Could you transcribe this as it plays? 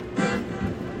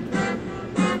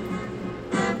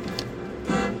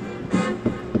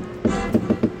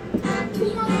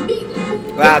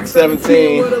Glock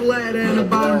 17. With a ladder in the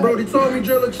bottom. Brody told me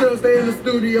drill a chill, stay in the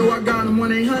studio. I got him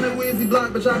 1-800 Weezy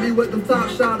Block, bitch. I be with them top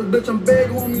shotters. Bitch, I'm big,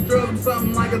 homie, drill him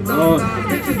something like a dog.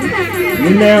 You're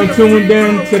now tuned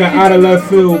in to the Out of Left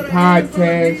Field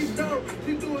podcast,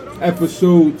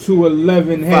 episode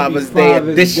 211. Happy Father's Day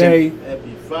edition.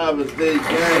 Happy Father's Day,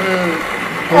 gang.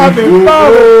 Happy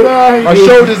Father's Day. My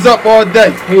shoulders up all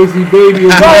day. Hazy Baby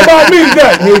is all about me,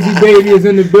 Day. Hazy Baby is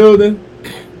in the building.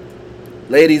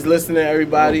 Ladies listening,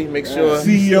 everybody, make sure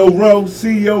CEO Rowe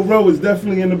is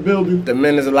definitely in the building. the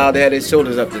men is allowed to have their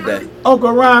shoulders up today.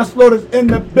 Uncle Ron Slaughter's in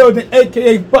the building,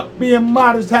 a.k.a. Fuck Being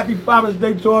Modest. Happy Father's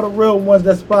Day to all the real ones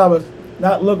that's fathers.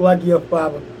 Not look like your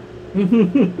father.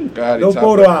 No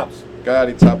photo ops.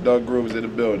 Gotti, Top Dog Grooves in the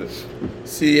building.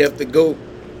 CF the GOAT,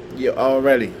 you're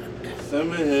already.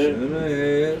 Summer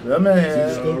here.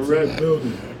 Red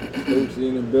building. Coach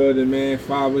in the building, man.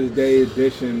 Father's Day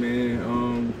edition,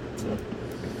 man.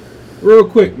 Real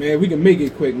quick, man. We can make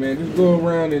it quick, man. Just go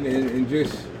around and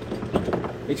just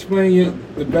explain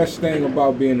the best thing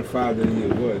about being a father to you.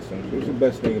 What's the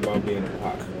best thing about being a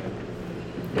pop, man?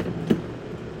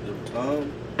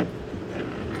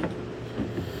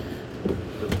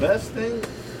 The best thing?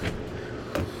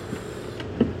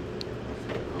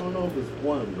 I don't know if it's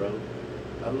one, bro.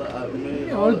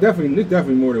 It's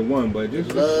definitely more than one, but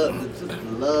just love, just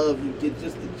the love you get,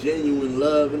 just the genuine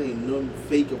love. It ain't nothing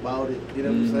fake about it. You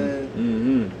know what I'm saying?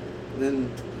 Mm-hmm.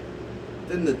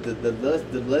 Then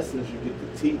the lessons you get to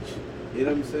teach. You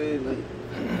know what I'm saying? Like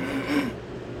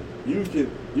you can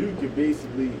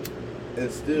basically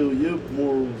instill your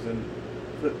morals and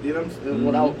you know what I'm saying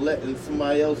without letting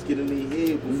somebody else get in their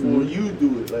head before you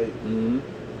do it. Like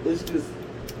it's just.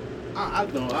 I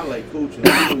like coaching.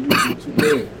 I know you do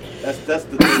too. That's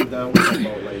the thing that I'm talking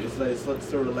about. Like it's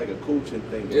sort of like a coaching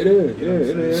thing. It is. You know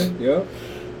it is. Yeah.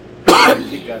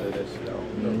 Kick out of that shit. I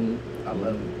don't know. I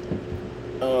love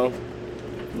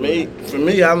it. For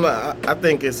me, I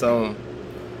think it's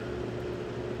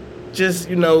just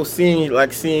seeing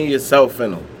yourself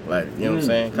in them. Like you know what I'm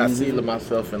saying? 'Cause I see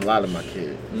myself in a lot of my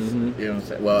kids. You know what I'm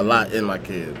saying? Well, a lot in my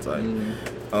kids. Like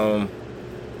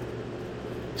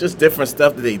just different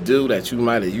stuff that they do that you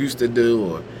might have used to do,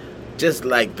 or just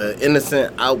like the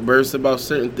innocent outbursts about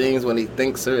certain things when they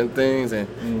think certain things, and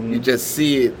you just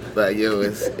see it like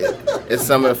it's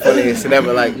something funny. It's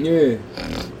never like the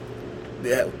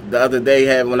other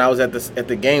day when I was at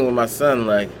the game with my son,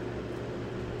 like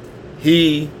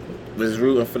he was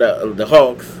rooting for the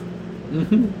Hawks,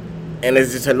 and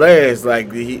it's just hilarious.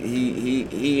 Like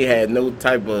he had no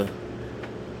type of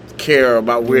care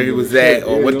about where he was at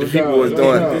or what the people was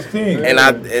doing.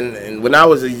 And when I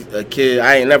was a kid,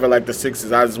 I ain't never liked the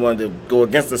Sixers. I just wanted to go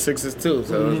against the Sixers too.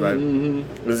 So it was like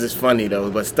it was just funny though.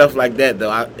 But stuff like that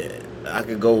though, I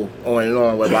could go on and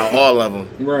on about all of them.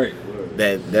 Right.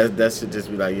 That should just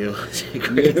be like shit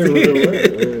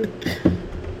crazy.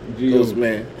 Those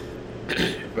man.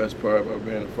 Best part about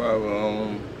being a father,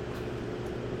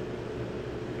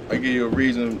 I give you a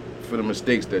reason for the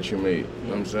mistakes that you made. You know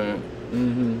what I'm saying?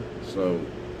 So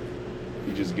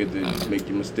you just get to make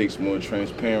your mistakes more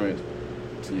transparent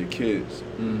to your kids.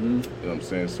 You know what I'm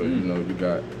saying? So you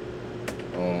got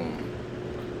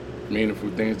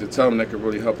meaningful things to tell them that could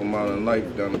really help them out in life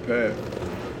down the path.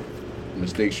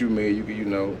 Mistakes you made, you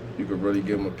could really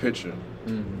give them a picture.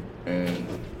 And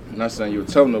I'm not saying you'll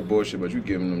tell them no bullshit, but you're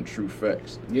giving them true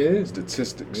facts. Yeah.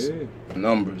 Statistics. Yeah.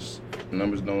 Numbers.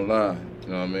 Numbers don't lie. You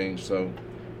know what I mean? So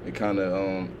it kind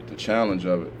of the challenge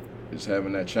of it. Is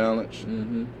having that challenge.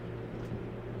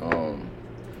 I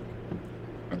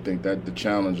think that the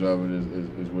challenge of it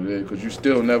is what it is, because you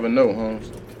still never know, huh?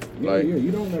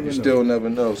 You don't never know. You still never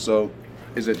know. So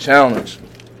it's a challenge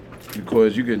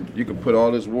because you can put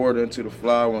all this water into the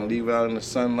flower and leave it out in the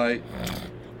sunlight,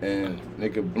 and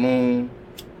it could bloom.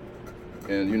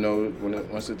 And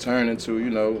once it turns into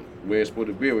where it's supposed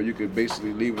to be, where you could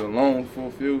basically leave it alone for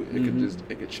a few, it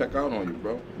could check out on you,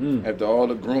 bro. After all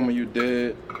the grooming you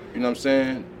did, you know what I'm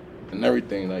saying, and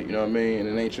everything, like you know what I mean, and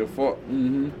it ain't your fault.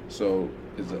 So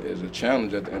it's a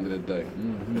challenge at the end of the day.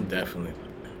 Definitely.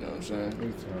 You know what I'm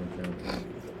saying?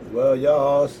 Well, y'all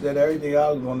all said everything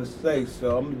I was gonna say,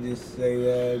 so I'm gonna just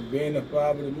say being a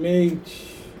father to me.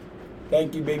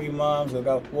 Thank you, baby moms. I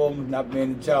got 4 of them not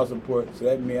paying the child support, so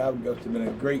that means I've been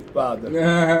a great father.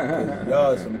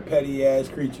 Y'all are some petty ass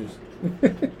creatures.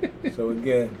 So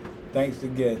again, thanks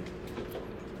again.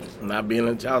 Not being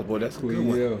a child support, that's a good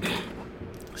one.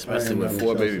 Especially with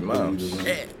 4 baby moms.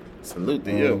 Yeah. Salute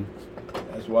to you.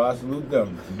 That's why I salute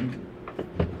them.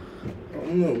 I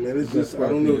don't know, man. It's just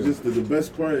the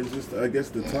best part is just I guess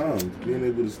the time, being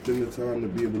able to spend the time to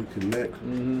be able to connect.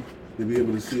 to be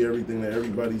able to see everything that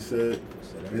everybody said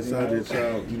inside their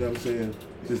child, you know what I'm saying?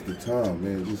 Just the time,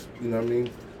 man. Just, you know what I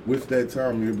mean? With that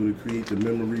time, you're able to create the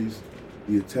memories,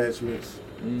 the attachments.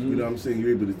 You know what I'm saying?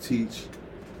 You're able to teach.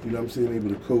 You know what I'm saying? You're able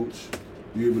to coach.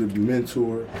 You're able to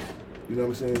mentor. You know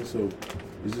what I'm saying? So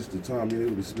it's just the time. You're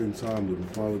able to spend time with them,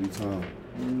 quality time.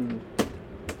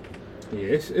 Yeah,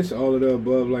 it's all of the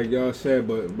above, like y'all said.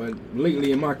 But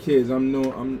lately in my kids, I'm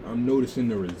noticing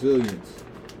the resilience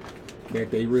that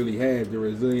they really had. The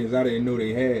resilience I didn't know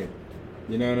they had.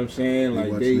 You know what I'm saying?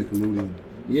 Like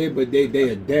yeah, but they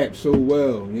adapt so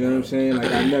well. You know what I'm saying?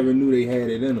 Like I never knew they had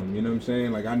it in them. You know what I'm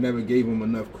saying? Like I never gave them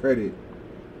enough credit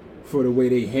for the way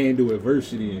they handle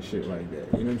adversity and shit like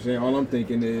that. You know what I'm saying? All I'm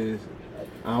thinking is,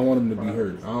 I don't want them to be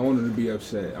hurt. I don't want them to be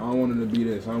upset. I don't want them to be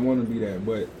this. I don't want them to be that.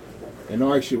 But in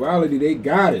actuality, they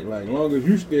got it. Like, as long as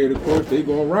you stay the course, they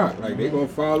gonna rock. Like, they gonna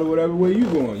follow whatever way you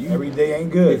going. Every day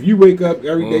ain't good. If you wake up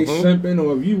every day simping,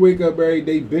 or if you wake up every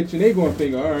day bitching, they gonna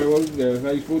think, all right, well, that's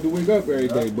how you supposed to wake up every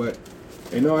day. But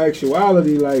in all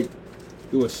actuality, like,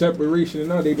 through a separation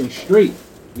and all, they've been straight.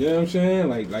 You know what I'm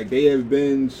saying? Like they have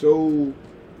been so,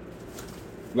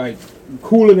 like,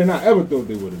 cooler than I ever thought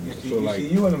they would have been. So, like,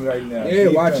 see you in them right now. yeah,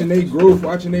 watching their growth,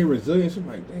 watching their resilience, I'm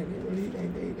like, damn,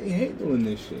 they handling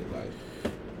this shit. Like,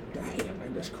 damn,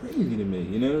 like, that's crazy to me.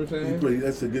 You know what I'm saying?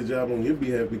 That's a good job on your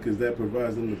behalf because that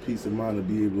provides them the peace of mind to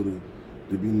be able to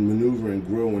be maneuver and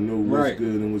grow and know what's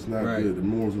good and what's not good, the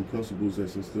morals and principles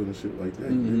that's instilled and shit like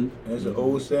that. There's an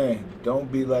old saying, don't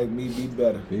be like me, be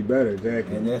better. Be better,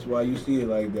 exactly. And that's why you see it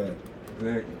like that.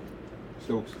 Exactly.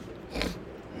 Stokes.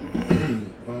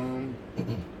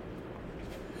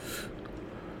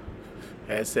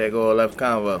 Hashtag all left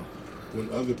convo. When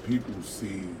other people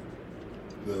see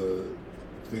the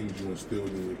things you instilled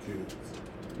in your kids.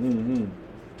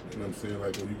 You know what I'm saying?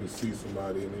 Like when you can see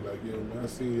somebody and they're like, yo, man, I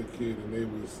seen your kid and they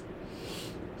was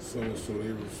so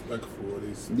they respectful,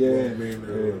 they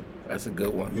manner. That's a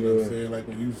good one. You know what I'm saying? Like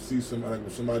when you see somebody, like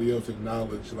when somebody else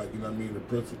acknowledge, like, you know what I mean, the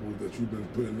principles that you've been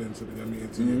putting into, you know what I mean,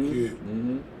 into your kid.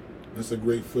 That's a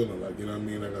great feeling, like, you know what I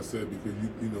mean, like I said, because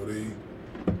you know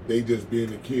they just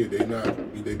being a kid,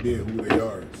 they being who they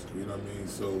are. You know what I mean?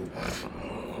 So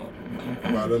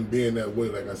by them being that way,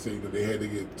 like I said, you know, they had to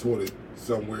get taught it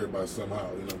somewhere by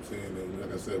somehow. You know what I'm saying? And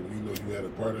like I said, when you know you had a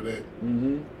part of that, you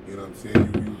know what I'm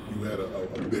saying, you had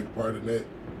a big part of that.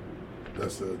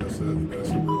 That's a real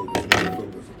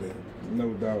focus thing.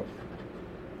 No doubt.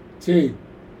 T.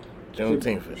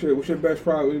 Juneteenth. What's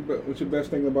your best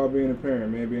thing about being a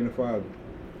parent, man? Being a father.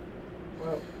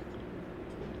 Well,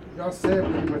 y'all said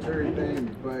pretty much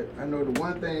everything, but I know the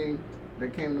one thing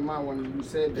that came to mind when you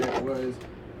said that was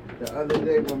the other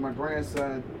day when my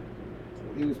grandson,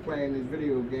 he was playing this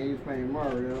video game, he was playing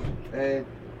Mario, and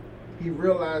he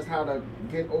realized how to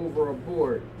get over a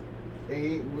board.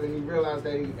 And when he realized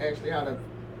that he actually had to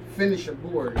finish a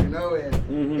board, you know, and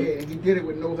he did it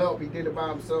with no help. He did it by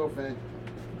himself, and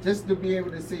just to be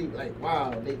able to see, like,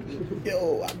 wow,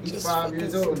 he's 5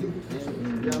 years old. You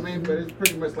know what I mean? But it's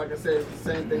pretty much, like I said, it's the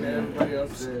same thing that everybody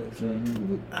else says.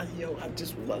 I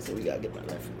just realized that we gotta get my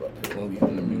nephew up here when we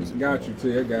on the music. Got you,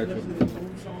 T. I got you. Yeah.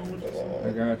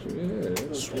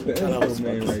 That's the intro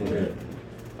man right there.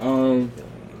 All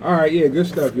right, yeah, good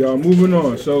stuff, y'all. Moving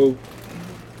on. So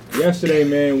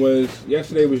yesterday was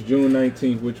June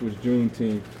 19th, which was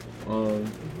Juneteenth.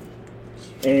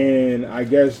 And I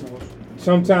guess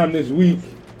sometime this week,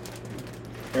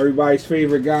 everybody's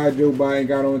favorite guy, Joe Biden,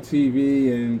 got on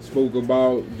TV and spoke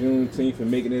about Juneteenth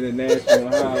and making it a national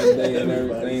holiday and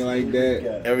everything like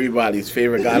that. Everybody's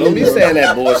favorite guy. Don't be saying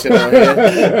that bullshit on here.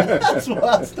 That's why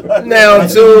I started. Now I'm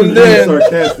tuned in.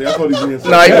 Sarcastic. I thought he was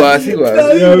being No, he was. You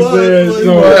know what I'm saying?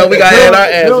 So, we got to add our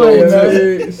ass on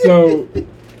too. So,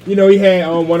 you know, he had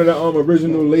one of the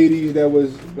original ladies that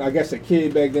was, I guess, a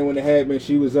kid back then when it happened.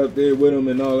 She was up there with him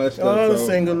and all that stuff. All the so,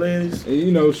 single ladies. and,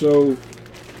 you know, so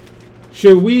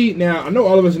should we now? I know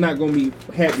all of us are not going to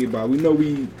be happy about it. We know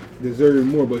we deserve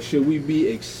more, but should we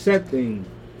be accepting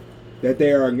that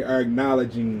they are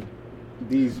acknowledging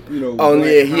these, you know,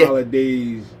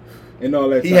 holidays and all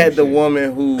that? He had the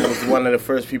woman who was one of the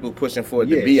first people pushing for it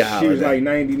to be a holiday. She was like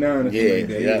 99 or something like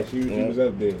that. Yeah, she was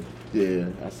up there. Yeah.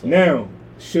 Now,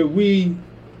 should we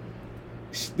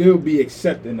still be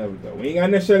accepting of it though? We ain't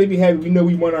gotta necessarily be happy. We know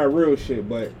we want our real shit,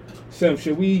 but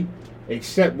should we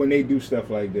accept when they do stuff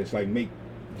like this, like make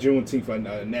Juneteenth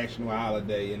a national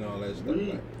holiday and all that stuff,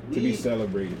 to be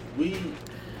celebrated? We,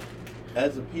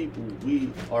 as a people, we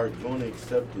are going to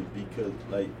accept it because,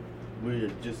 like,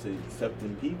 we're just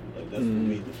accepting people. Like, that's what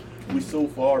we do. We're so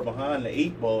far behind the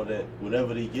 8 ball that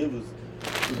whatever they give us,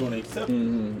 we're going to accept it.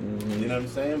 You know what I'm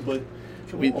saying? But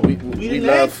Come We- on. we- We we didn't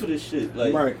love- ask for this shit.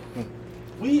 Like, Right.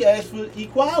 we asked for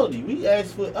equality. We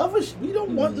asked for other shit. We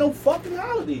don't want no fucking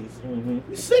holidays.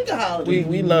 We sick of holidays.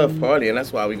 We love party, and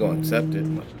that's why we gonna accept it.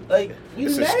 Like, we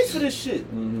It's didn't a- ask for this shit.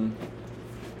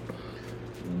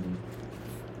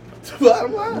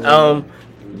 Bottom line.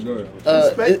 Go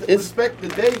ahead. Respect the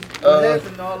day, what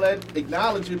happened and all that.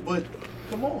 Acknowledge it, but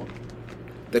come on.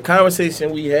 The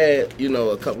conversation we had, you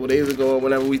know, a couple of days ago, or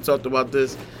whenever we talked about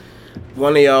this,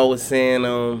 one of y'all was saying,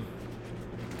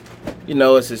 you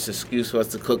know, it's just an excuse for us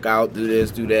to cook out, do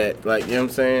this, do that, like, you know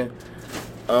what I'm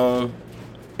saying?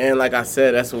 And like I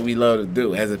said, that's what we love to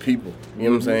do as a people. You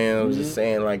know what I'm saying? I was just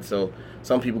saying, like, so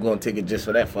some people gonna take it just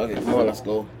for that. Fuck it, come on, let's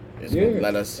go. Let's go.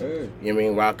 Let us, you know what I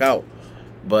mean, rock out.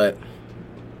 But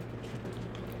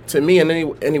to me, in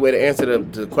any way to answer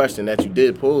the question that you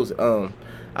did pose,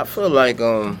 I feel like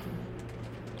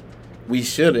we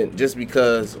shouldn't, just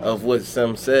because of what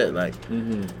Sim said. Like,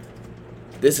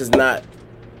 this is not,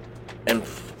 and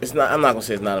it's not. I'm not gonna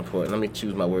say it's not important. Let me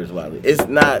choose my words wisely. It's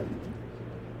not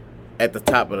at the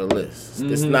top of the list.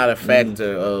 It's not a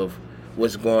factor of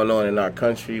what's going on in our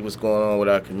country, what's going on with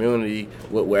our community,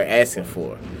 what we're asking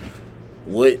for.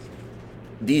 What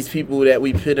these people that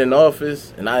we put in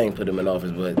office, and I ain't put them in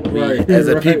office, but we, as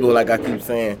a people, like I keep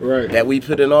saying, that we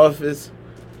put in office,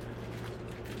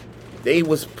 they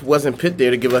wasn't put there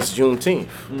to give us Juneteenth.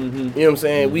 You know what I'm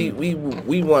saying?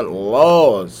 We want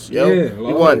laws, yo.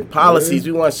 We want policies.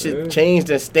 We want shit changed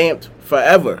and stamped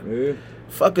forever.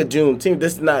 Fuck a Juneteenth.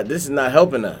 This is not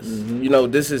helping us. You know,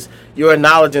 you're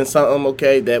acknowledging something,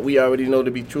 okay, that we already know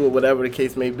to be true or whatever the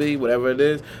case may be, whatever it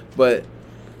is, but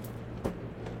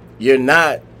you're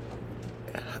not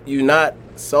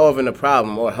solving the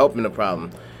problem or helping the problem.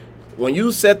 When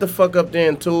you set the fuck up there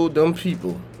and told them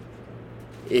people,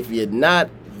 if you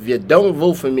don't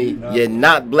vote for me, you're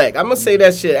not black. I'm gonna say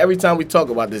that shit every time we talk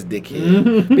about this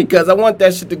dickhead. Because I want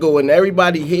that shit to go in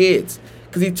everybody's heads.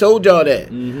 Because he told y'all that.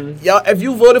 Y'all, if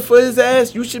you voted for his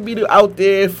ass, you should be out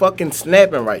there fucking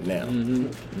snapping right now.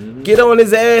 Get on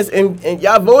his ass and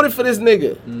y'all voted for this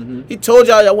nigga. He told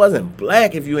y'all wasn't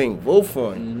black if you ain't vote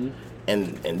for him.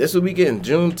 And this will be getting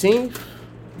Juneteenth.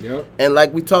 Yep. And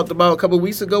like we talked about a couple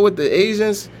weeks ago with the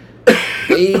Asians,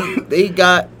 they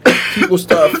got people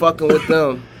start fucking with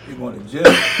them. You going to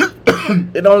jail?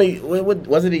 It only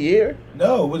was it a year?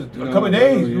 No, it was a couple of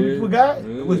days. You forgot?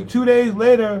 It was 2 days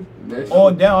later.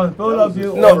 On down in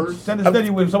Philadelphia. No, sent a study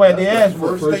with somebody they asked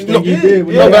for. First thing you did.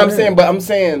 No, but I'm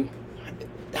saying,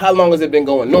 how long has it been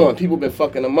going on? People been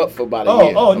fucking them up for about a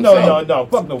year. No.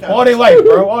 Fuck no. All they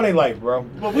life, bro.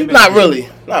 Not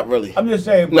really. I'm just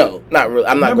saying. No, not really.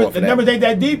 I'm not going for the that. numbers ain't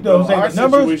that deep though. I'm saying the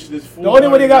numbers. Is The only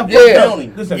way they got fucked up.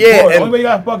 Listen, yeah, the only way they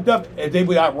got fucked up is they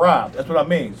got robbed. That's what I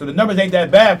mean. So the numbers ain't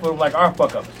that bad for them like our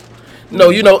fuck ups. No,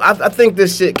 you know, I think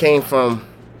this shit came from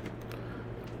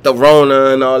the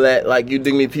Rona and all that. Like, you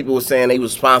dig me? People were saying they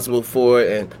was responsible for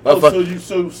it, and so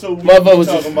we was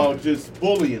talking about just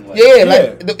bullying, like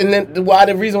and then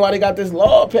the reason why they got this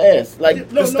law passed, like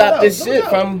to stop this shit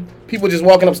from people just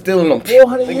walking up stealing them.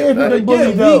 400 years we've been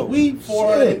bullied though. We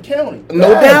 400 counting.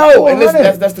 No doubt, and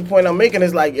that's the point I'm making.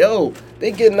 It's like, yo,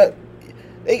 they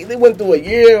went through a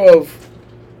year of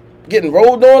getting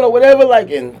rolled on or whatever,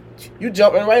 like, and you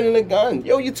jumping right in the gun.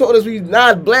 Yo, you told us we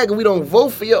not black and we don't vote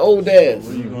for your old ass.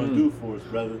 What are you gonna do for us,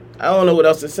 brother? I don't know what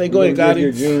else to say. Go ahead,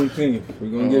 Gotti. Juneteenth. We're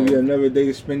gonna give you another day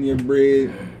to spend your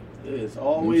bread. Yeah, it's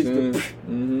always Go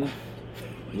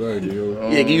ahead, yo.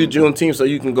 Yeah, give you Juneteenth so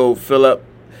you can go fill up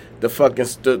the fucking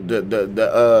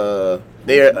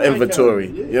their inventory.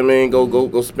 You know what I mean?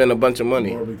 Go spend a bunch of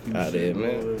money out there,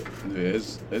 man. Yeah,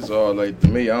 it's all like, to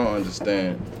me, I don't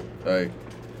understand. Like,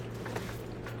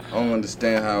 I don't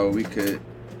understand how we could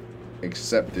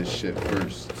accept this shit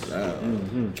first. I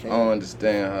don't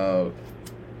understand how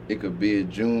it could be a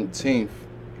Juneteenth,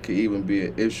 could even be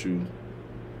an issue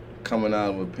coming out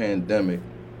of a pandemic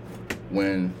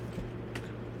when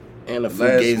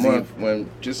last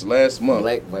month,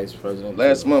 Black vice president.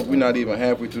 Last month, we're not even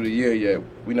halfway through the year yet.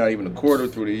 We're not even a quarter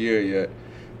through the year yet.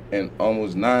 And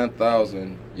almost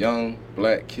 9,000 young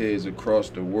black kids across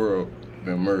the world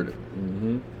been murdered.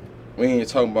 We ain't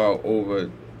talking about over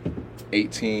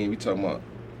 18. We talking about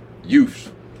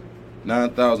youth.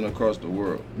 9,000 across the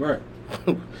world. Right.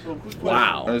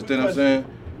 Wow. Understand what I'm saying?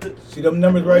 See them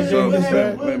numbers right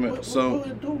there? Wait a minute. So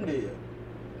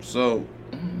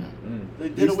they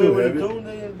did away with doing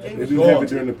that. They didn't have it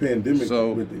during the pandemic.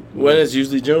 So when is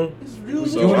usually June? It's really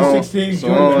So June 16th,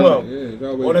 June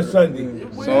 12th. On a Sunday.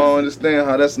 So I don't understand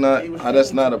how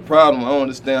that's not a problem. I don't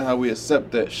understand how we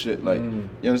accept that shit. Like, you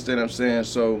understand what I'm saying?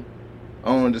 So I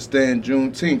don't understand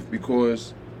Juneteenth,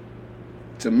 because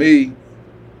to me,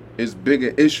 it's bigger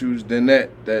issues than that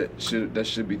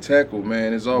should be tackled,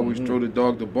 man. It's always throw the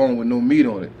dog the bone with no meat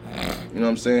on it. You know what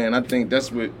I'm saying? I think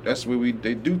that's what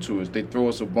they do to us. They throw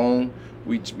us a bone,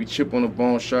 we chip on the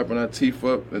bone, sharpen our teeth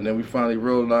up, and then we finally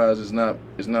realize it's not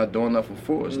doing nothing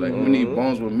for us. Like we need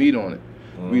bones with meat on it.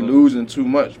 We losing too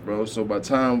much, bro. So by the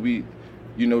time we,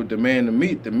 demand the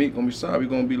meat gonna be sorry, we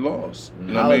gonna be lost.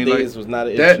 You know what I mean? Like, was not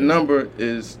an that issue. number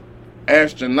is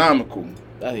astronomical.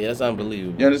 Yeah, that's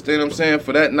unbelievable. You understand what I'm saying?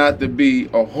 For that not to be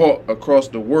a halt across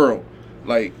the world,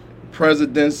 like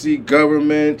presidency,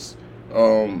 governments,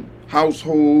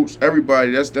 households,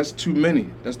 everybody, that's too many.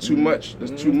 That's too much.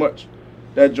 That's too much.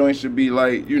 That joint should be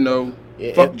like,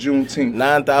 fuck Juneteenth.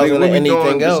 9,000 or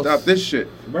anything else. To stop this shit.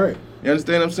 Right. You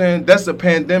understand what I'm saying? That's a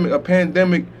pandemic. A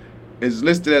pandemic is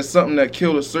listed as something that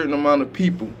killed a certain amount of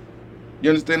people. You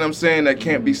understand what I'm saying? That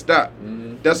can't be stopped.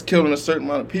 That's killing a certain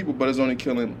amount of people, but it's only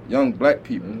killing young black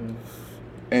people.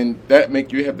 And that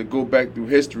make you have to go back through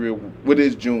history of what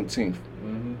is Juneteenth.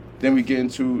 Then we get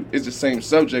into, it's the same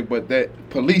subject, but that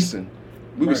policing.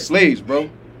 We were slaves, bro.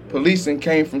 Policing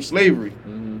came from slavery.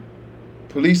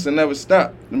 Policing never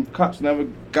stopped. Them cops never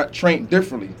got trained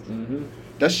differently.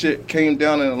 That shit came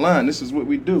down in the line. This is what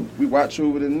we do. We watch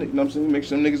over the, you know what I'm saying? We make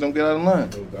sure them niggas don't get out of line.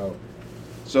 No doubt.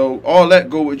 So all that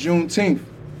go with Juneteenth.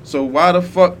 So why the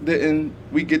fuck didn't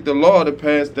we get the law to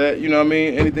pass that,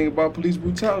 anything about police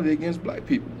brutality against black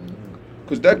people?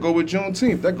 Because that go with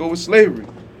Juneteenth. That go with slavery.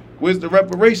 Where's the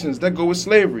reparations? That go with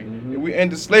slavery. If we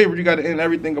ended slavery, you got to end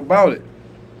everything about it.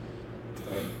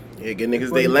 Yeah, get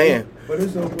niggas they land. But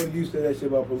it's so when you say that shit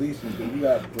about policing, because you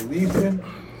got policing,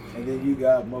 and then you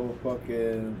got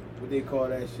motherfucking, what they call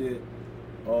that shit?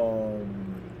 For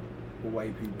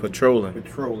white people. Patrolling.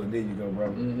 There you go,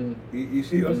 bro. You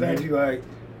see what I'm saying? You like,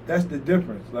 that's the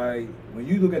difference. Like, when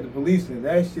you look at the policing,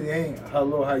 that shit ain't,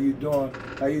 hello, how you doing,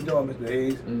 Mr.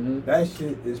 Hayes? That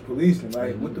shit is policing.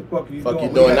 Like, what the fuck are you doing?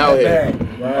 You doing out here?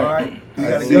 All right? You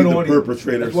got a see gun the on you.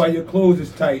 perpetrators. That's why your clothes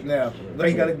is tight now.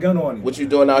 Like, you got a gun on you. What you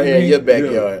doing out here in your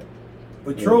backyard?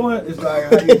 Patrolling is like,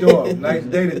 how you doing? Nice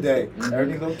day today.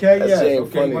 Everything's okay? That Yes. shit ain't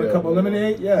Okay, funny you want a though, cup of bro.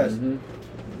 lemonade? Yes. You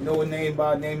know a name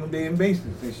by name of day and basis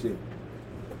and shit.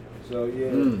 So, yeah.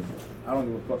 I don't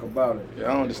give a fuck about it. Yeah,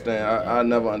 I don't understand. I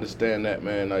never understand that,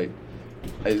 man. Like,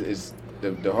 it's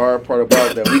the hard part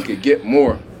about it that we could get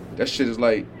more. That shit is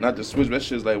like, not the switch, that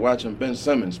shit is like watching Ben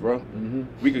Simmons, bro.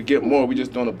 We could get more, we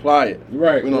just don't apply it.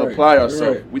 Right. We don't apply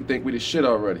ourselves. We think we the shit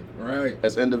already. Right.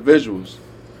 As individuals.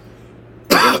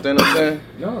 You understand what I'm saying?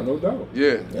 No doubt.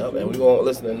 Yeah. Yeah, man, we won't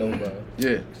listen to nobody.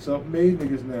 Yeah. Self-made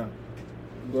niggas now.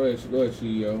 Go ahead,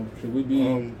 CEO. Should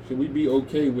we be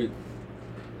okay with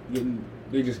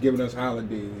they just giving us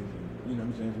holidays? You know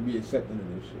what I'm saying? Should we be accepting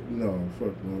of this shit? No,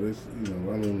 fuck no. This,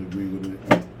 I don't agree with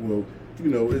it. Well,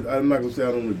 I'm not gonna say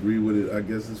I don't agree with it. I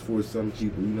guess it's for some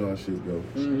people. You know how shit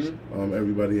goes.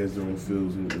 Everybody has their own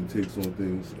feels and takes on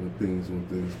things and opinions on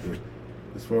things. But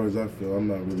as far as I feel, I'm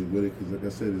not really with it because, like I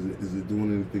said, is it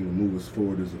doing anything to move us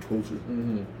forward as a culture?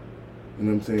 You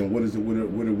know what I'm saying? What is it?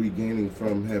 What are we gaining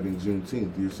from having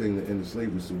Juneteenth? You're saying the end of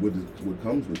slavery. So what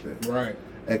comes with that? Right.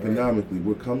 Economically,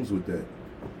 what comes with that?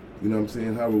 You know what I'm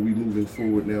saying? How are we moving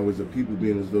forward now as a people,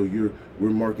 being as though we're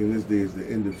marking this day as the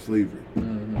end of slavery?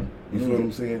 You feel what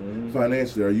I'm saying?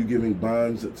 Financially, are you giving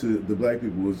bonds to the black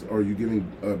people? Are you giving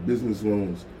business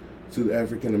loans to the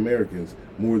African Americans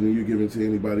more than you're giving to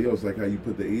anybody else? Like how you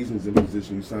put the Asians in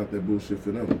position, you signed that bullshit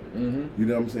for them. You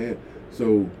know what I'm saying?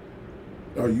 So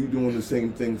are you doing the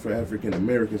same thing for African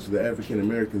Americans so the African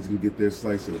Americans can get their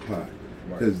slice of the pie?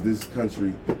 Because this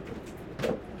country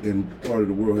and part of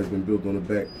the world has been built on the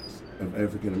backs of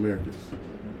African Americans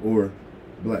or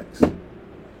blacks.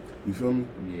 You feel me?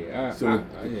 Yeah, I So-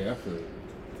 I feel it.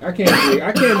 I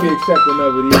can't be accepting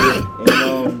of it either.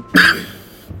 And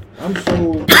I'm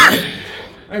so, I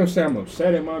ain't gonna say I'm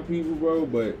upset at my people, bro,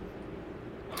 but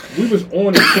we was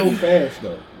on it so fast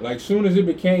though. Like soon as it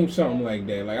became something like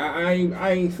that, like I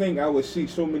ain't think I would see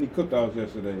so many cookouts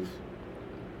yesterday.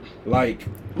 Like,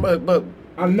 But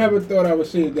I never thought I would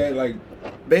see it that like.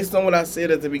 based on what I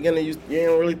said at the beginning, you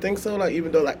don't really think so? Like,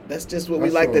 even though, like, that's just what we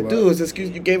I like saw to that. do. It's an excuse.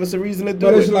 You gave us a reason to do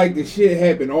But it. it's like the shit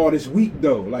happened all this week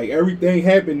though. Like everything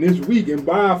happened this week, and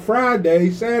by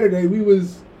Friday, Saturday, we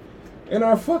was in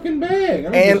our fucking bag.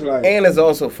 I'm and just like, it's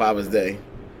also Father's Day.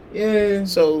 yeah.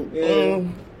 So, Yeah.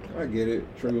 I get it.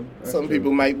 True. That's some true.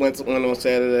 people might went to one on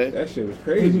Saturday. That shit was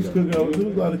There crazy. was cookouts. There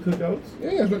was a lot of cookouts.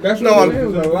 Yeah, that's No, what I'm saying. It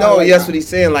was a lot, no, like, that's what he's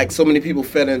saying. Like, so many people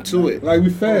fed into it. Like we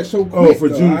fed so quick. Oh, for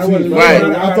though. Juneteenth. Right.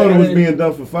 I thought it was being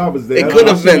done for Father's Day. It I could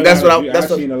don't- have been. That's what I. That's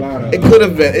what. seen a lot of. It could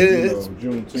have been. It's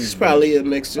It's probably a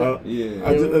mixture.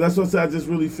 yeah. That's what I said. I just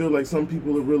really feel like some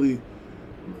people are really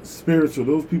spiritual.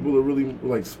 Those people are really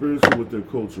like spiritual with their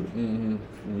culture. Mm-hmm.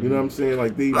 You know what I'm saying?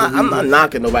 Like they. I'm not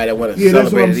knocking nobody that want to Yeah,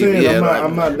 that's what celebrate I'm it. saying.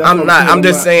 Yeah, I'm not. I'm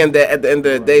just saying that at the end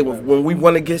of the day, when we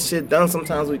want to get shit done,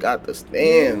 sometimes we got to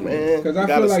stand, man. Because I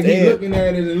feel like he's looking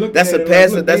at it and looking that's at a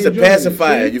it. that's a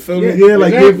pacifier. You feel me? Yeah,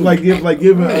 like exactly.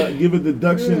 give a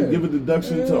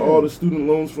deduction to all the student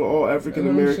loans for all African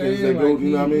Americans that go. You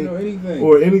know what I mean? Anything.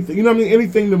 Or anything. You know what I mean?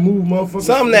 Anything to move motherfuckers.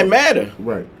 Something that matter.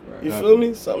 Right. You feel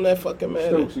me? Something that fucking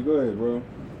matter. Stokesy, go ahead, bro.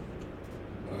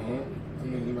 I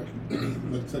mean, like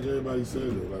everybody said,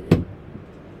 though, like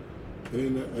it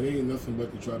ain't nothing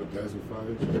but to try to pacify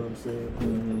it. You know what I'm saying?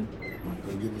 Mm-hmm.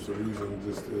 And give us a reason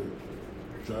just to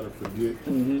try to forget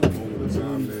Mm-hmm. a moment of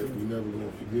time that we never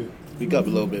gonna forget. Speak up a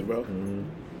little bit, bro.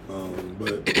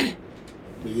 But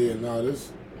yeah,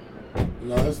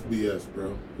 that's BS,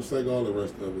 bro. It's like all the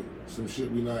rest of it. Some shit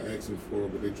we not asking for,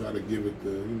 but they try to give it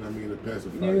the, you know what I mean, the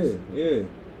pacifiers. Yeah.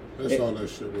 That's all that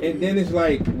shit really And then it's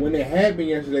like, when it happened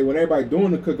yesterday, when everybody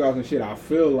doing the cookouts and shit, I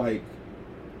feel like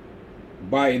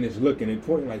Biden is looking and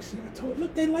pointing like, see, I told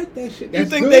look, they like that shit. That's you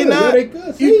think good. they not? Yeah, they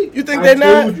good. See? You think they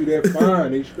not? I told you they're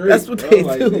fine. They straight. That's what bro. they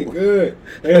like, do. They good.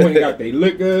 They ain't got their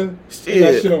liquor. They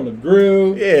got shit on the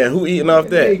grill. Yeah, who eating off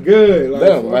that? They good. Like,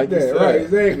 Them, fuck like you that. said. Right,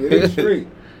 exactly. They straight.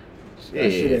 That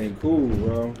Shit. shit ain't cool,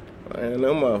 bro. Man,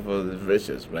 them motherfuckers is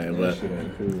vicious, man. That But shit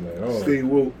ain't cool at all. Stay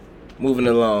woke. moving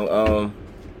along.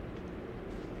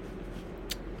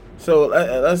 So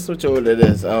let's switch over to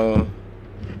this.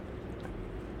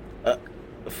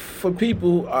 For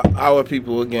people, our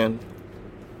people again,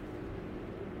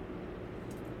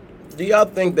 do y'all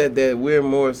think that we're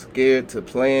more scared to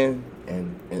plan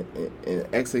and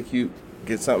execute,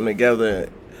 get something together,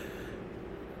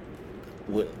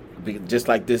 just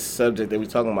like this subject that we're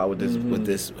talking about with this with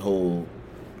this whole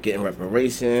getting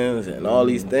reparations and all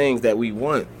these things that we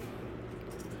want?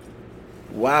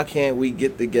 Why can't we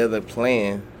get together,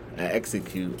 plan, and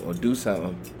execute or do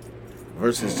something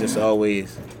versus just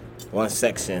always one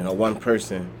section or one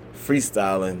person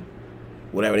freestyling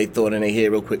whatever they thought in their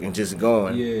head real quick and just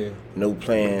going? Yeah. No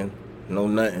plan, no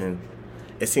nothing.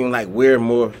 It seems like we're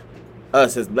more,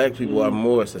 us as black people are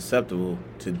more susceptible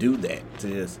to do that, to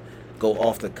just go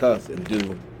off the cuff and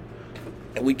do.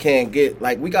 And we can't get,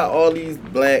 like, we got all these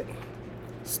black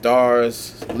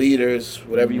stars, leaders,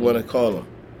 whatever you want to call them.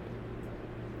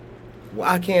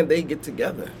 Why can't they get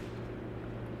together?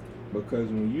 Because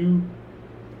when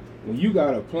you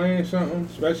gotta plan something,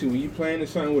 especially when you planning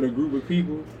something with a group of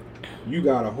people, you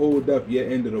gotta hold up your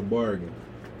end of the bargain.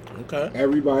 Okay.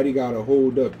 Everybody gotta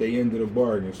hold up their end of the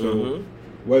bargain. So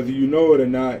whether you know it or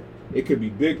not, it could be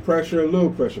big pressure or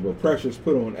little pressure, but pressure's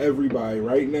put on everybody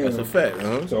right now. That's a fact,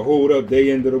 huh? To hold up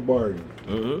their end of the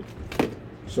bargain.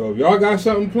 So if y'all got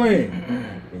something planned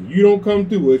and you don't come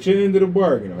through with your end of the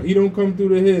bargain, or he don't come through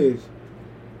to his,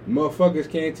 motherfuckers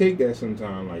can't take that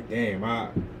sometimes. Like, damn, I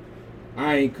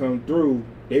ain't come through.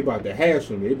 They about to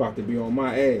hassle me. They about to be on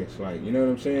my ass. Like, you know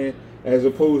what I'm saying? As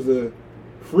opposed to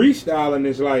freestyling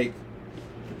is like,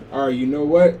 all right, you know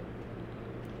what?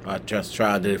 I just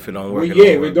tried it. If it don't work, Well,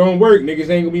 yeah, if it don't work, niggas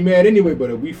ain't gonna be mad anyway. But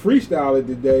if we freestyle it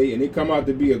today and it come out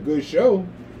to be a good show,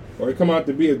 or it come out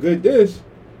to be a good diss,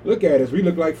 look at us. We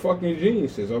look like fucking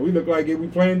geniuses, or we look like we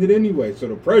planned it anyway. So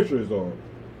the pressure is on.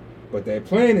 But that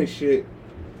planning shit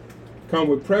come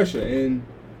with pressure, and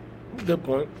good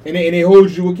point. And it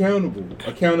holds you accountable.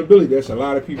 Accountability, that's a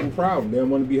lot of people's problem. They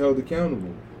don't want to be held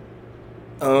accountable.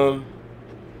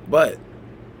 But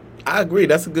I agree.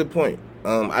 That's a good point.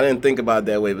 I didn't think about it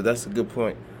that way, but that's a good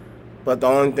point. But the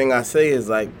only thing I say is,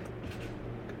 like,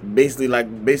 basically,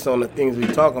 like, based on the things we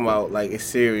talking about, like, it's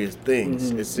serious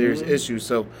things. It's serious issues.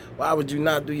 So why would you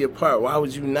not do your part? Why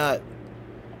would you not,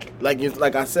 like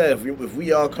I said, if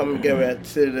we all come together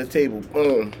sit at the table,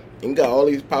 and you got all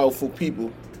these powerful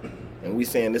people, and we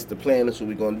saying this the plan, this what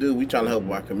we gonna do. We trying to help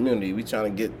our community. We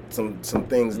trying to get some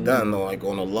things done, like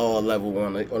on a law level,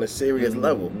 on a serious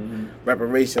level.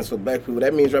 Reparations for black people.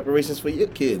 That means reparations for your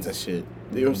kids and shit.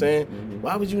 You know what I'm saying?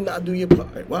 Why would you not do your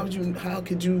part? Why would you? How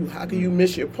could you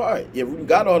miss your part? You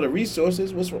got all the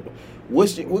resources. What's wrong?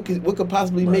 What could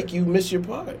possibly make you miss your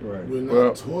part? Right. We're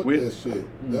not taught that shit.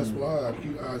 That's why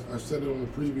I said it on the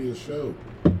previous show.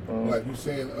 Like you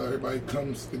saying, everybody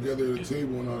comes together at the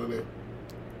table and all of that.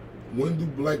 When do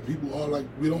black people all like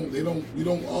we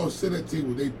don't all sit at the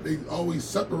table? They always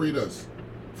separate us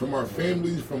from our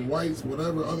families, from whites,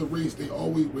 whatever other race.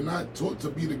 We're not taught to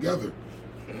be together.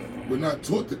 We're not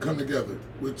taught to come together.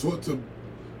 We're taught to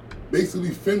basically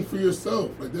fend for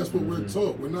yourself. Like that's what we're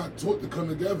taught. We're not taught to come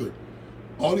together.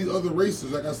 All these other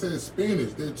races, like I said,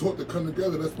 Spanish, they're taught to come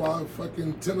together. That's why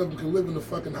fucking 10 of them can live in the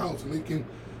fucking house and they can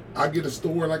I get a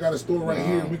store and I got a store right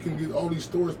here, and we can get all these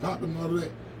stores popping and all of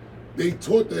that. They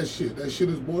taught that shit. That shit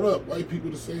is brought up. White people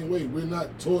the same way. We're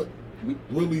not taught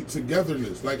really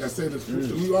togetherness. Like I said,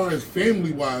 we are as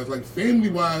family-wise. Like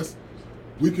family-wise,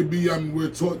 we could be, we're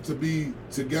taught to be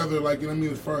together, like, you know what I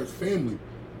mean, as far as family.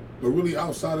 But really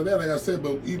outside of that, like I said,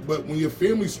 but when your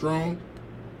family's strong,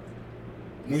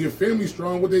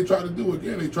 what they try to do,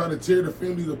 again, they try to tear the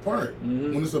families apart.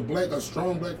 When it's a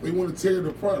strong black, they want to tear it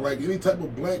apart. Like any type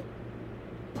of black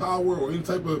power or any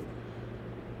type of,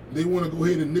 they want to go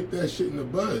ahead and nip that shit in the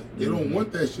bud. They don't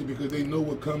want that shit because they know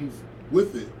what comes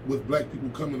with it, with black people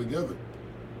coming together.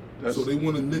 So they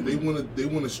want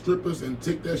to strip us and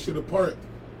take that shit apart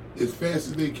as fast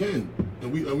as they can.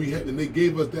 And they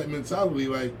gave us that mentality,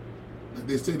 like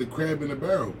they say, the crab in the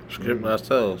barrel. Strip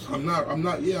ourselves. I'm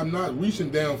not reaching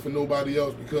down for nobody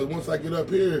else, because once I get up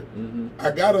here,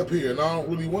 I got up here, and I don't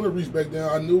really want to reach back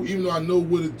down. Even though I know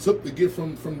what it took to get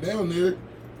from down there,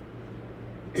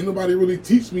 ain't nobody really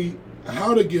teach me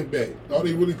how to give back. All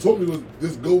they really taught me was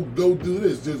just go do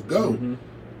this, just go.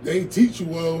 They ain't teach you,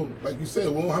 well, like you said,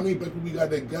 well, how many people we got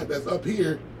that's up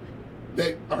here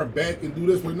that are back and do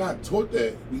this? We're not taught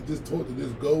that. We just taught to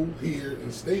just go here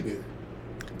and stay there.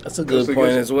 That's a good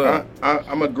point as well.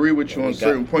 I'm agree with you on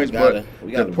certain points, but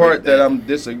the part that I'm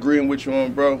disagreeing with you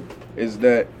on, bro, is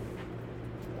that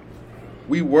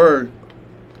we were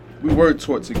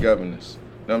taught togetherness.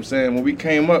 You know what I'm saying? When we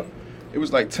came up, it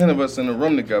was like 10 of us in the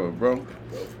room together, bro.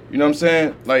 You know what I'm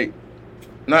saying? Like,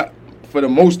 not for the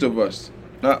most of us,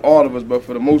 not all of us, but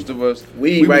for the most of us,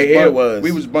 we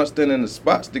was bunched in the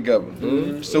spots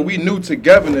together. So we knew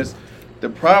togetherness. The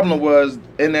problem was,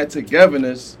 in that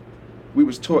togetherness, we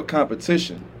was taught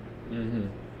competition.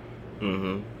 I'm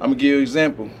gonna give you an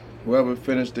example. Whoever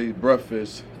finished their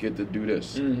breakfast get to do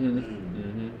this.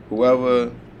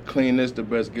 Whoever clean this the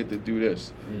best get to do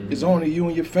this. It's only you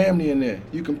and your family in there.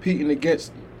 You competing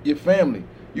against your family.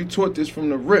 You taught this from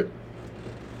the rip.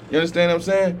 You understand what I'm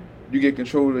saying? You get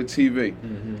control of the TV.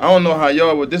 I don't know how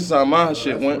y'all, but this is how my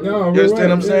shit went. You understand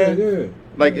what I'm saying? Yeah.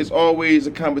 Like, it's always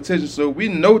a competition. So we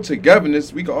know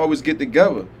togetherness, we can always get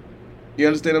together. You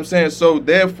understand what I'm saying? So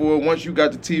therefore, once you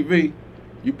got the TV,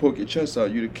 you poke your chest out,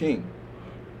 you the king.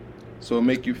 So it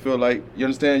make you feel like, you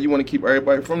understand, you want to keep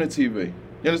everybody from the TV.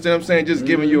 You understand what I'm saying? Just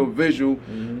giving you a visual,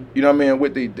 you know what I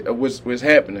mean, what's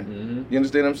happening. You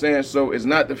understand what I'm saying? So it's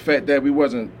not the fact that we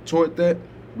wasn't taught that.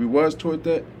 We was taught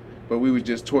that, but we was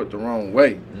just taught the wrong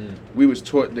way. We was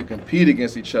taught to compete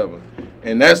against each other.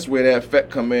 And that's where that effect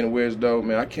come in, where it's though,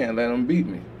 man, I can't let them beat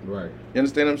me. Right. You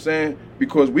understand what I'm saying?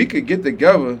 Because we could get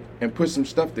together and put some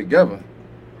stuff together.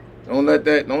 Don't let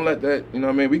that, you know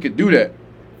what I mean? We could do that.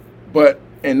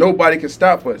 And nobody can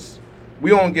stop us.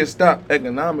 We don't get stopped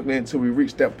economically until we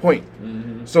reach that point.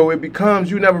 So it becomes,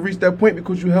 you never reach that point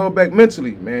because you held back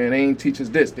mentally. Man, they ain't teach us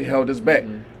this, they held us back.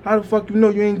 How the fuck you know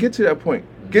you ain't get to that point?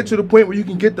 Get to the point where you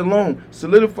can get the loan.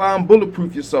 Solidify and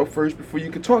bulletproof yourself first before you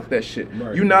can talk that shit.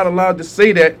 Right. You're not allowed to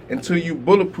say that until you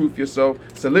bulletproof yourself,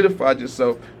 solidified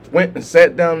yourself, went and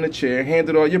sat down in the chair,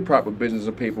 handled all your proper business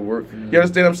and paperwork. You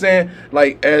understand what I'm saying?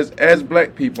 Like, as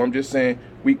black people, I'm just saying,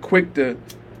 we quick to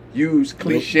use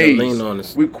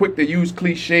cliches. We quick to use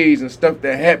cliches and stuff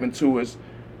that happened to us.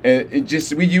 And it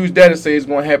just, we use that and say it's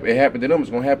going to happen. It happened to them,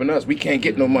 it's going to happen to us. We can't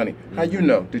get no money. How you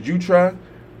know? Did you try?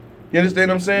 You understand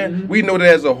what I'm saying? We know that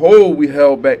as a whole we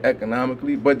held back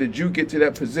economically, but did you get to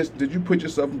that position? Did you put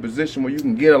yourself in a position where you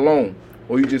can get a loan,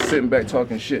 or you just sitting back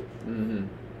talking shit?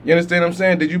 You understand what I'm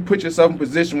saying? Did you put yourself in a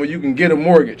position where you can get a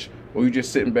mortgage, or you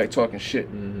just sitting back talking shit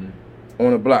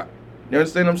on a block? You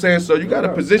understand what I'm saying? So you got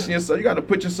to position yourself. You got to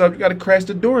put yourself. You got to crash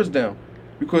the doors down,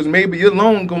 because maybe your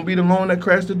loan gonna be the loan that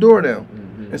crashed the door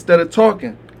down. Instead of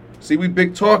talking, see, we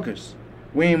big talkers.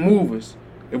 We ain't movers.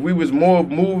 If we was more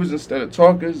movers instead of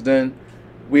talkers, then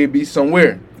we'd be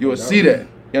somewhere. You'll see that.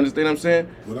 You understand what I'm saying?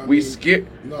 We skip.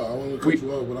 No, I want to cut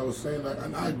you off. What I was saying, like,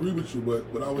 and I agree with you, but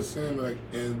what I was saying, like,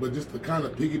 but just to kind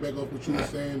of piggyback off what you were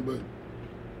saying, but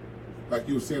like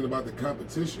you were saying about the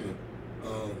competition,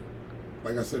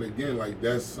 like I said again, like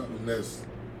that's something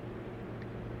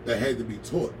that had to be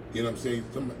taught. You know what I'm saying?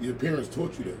 Your parents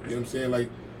taught you that. You know what I'm saying? Like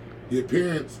your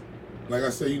parents, like I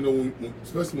said, you know,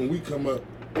 especially when we come up.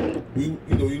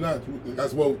 You're not.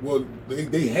 That's well.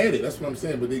 They had it. That's what I'm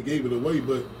saying. But they gave it away.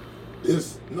 But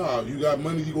it's you got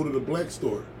money. You go to the black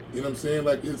store. You know what I'm saying?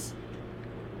 Like it's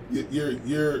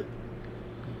you're.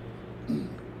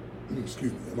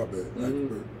 Excuse me. My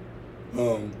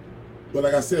bad. But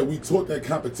like I said, we taught that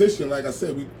competition. Like I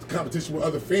said, competition with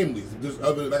other families. Just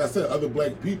other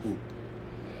black people.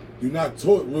 You're not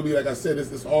taught really. Like I said,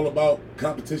 it's all about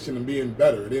competition and being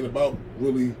better. It ain't about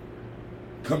really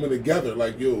coming together,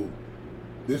 like, yo,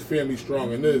 this family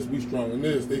strong in this, we strong in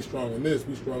this, they strong in this,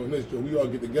 we strong in this. So we all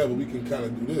get together, we can kind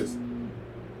of do this.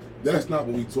 That's not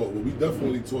what we taught. But we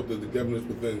definitely taught the togetherness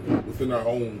within our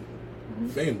own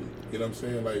family. You know what I'm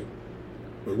saying? Like,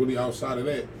 but really outside of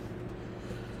that.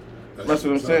 That's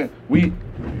what I'm saying. We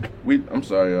I'm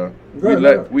sorry, y'all.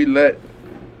 We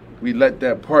let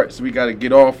that part. So we got to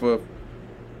get off of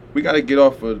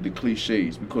the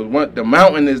cliches, because the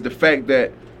mountain is the fact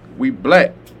that we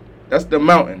black. That's the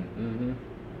mountain.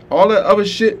 All that other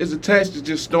shit is attached to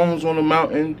just stones on the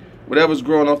mountain, whatever's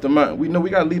growing off the mountain. We know we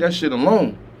gotta leave that shit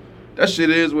alone. That shit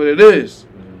is what it is.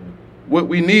 What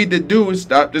we need to do is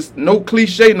stop this. No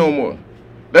cliche no more.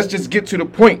 Let's just get to the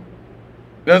point.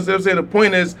 You know what I'm saying? The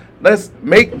point is, let's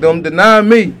make them deny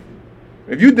me.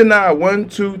 If you deny 1,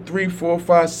 2, 3, 4,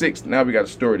 5, 6, now we got a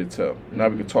story to tell. Now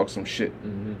we can talk some shit.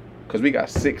 Because we got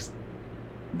 6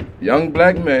 young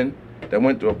black men that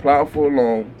went to apply for a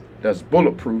loan that's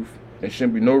bulletproof and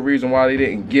shouldn't be no reason why they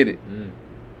didn't get it.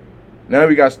 Now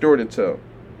we got a story to tell.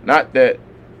 Not that,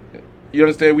 you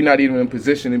understand, we're not even in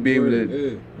position to be able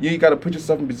to, you got to put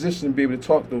yourself in position to be able to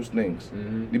talk those things,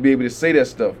 to be able to say that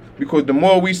stuff. Because the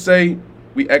more we say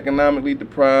we economically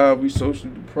deprived, we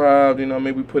socially deprived, you know what I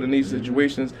mean, we put in these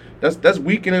situations, that's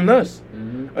weakening us.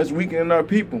 That's weakening our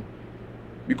people.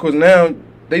 Because now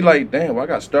they like, damn, well, I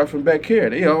got to start from back here.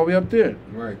 They all the way up there.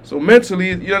 Right. So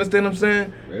mentally, you understand what I'm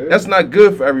saying? Yeah. That's not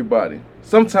good for everybody.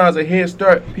 Sometimes a head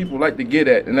start people like to get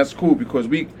at, and that's cool because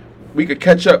we could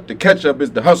catch up. The catch up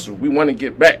is the hustle. We want to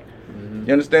get back.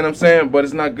 You understand what I'm saying? But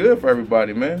it's not good for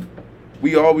everybody, man.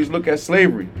 We always look at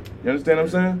slavery. You understand what I'm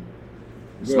saying?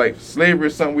 It's like slavery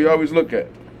is something we always look at.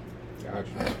 Gotcha.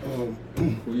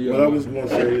 What I was going to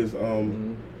say is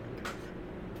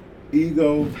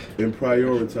ego and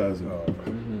prioritizing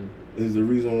is the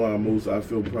reason why I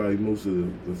feel probably most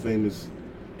of the famous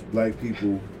black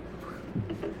people,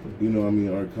 you know what I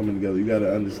mean, aren't coming together. You got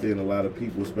to understand a lot of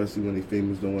people, especially when they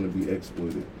famous, don't want to be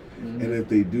exploited. And if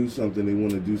they do something, they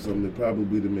want to do something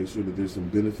probably to make sure that there's some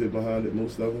benefit behind it,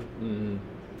 most of them.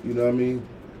 You know what I mean?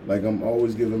 Like, I'm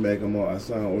always giving back. I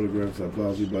sign autographs, I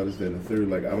blah, blah, this, that, and the third.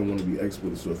 Like, I don't want to be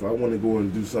exploited. So if I want to go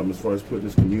and do something as far as putting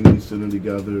this community, sitting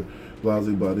together, blah,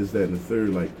 blah, this, that, and the third,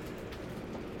 like,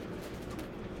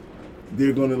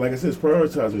 they're going to, like I said, it's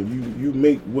prioritizing. You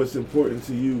make what's important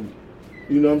to you,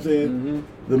 you know what I'm saying?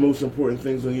 The most important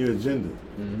things on your agenda.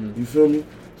 You feel me?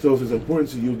 So if it's important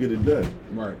to you, you'll get it done.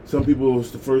 Right. Some people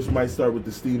first might start with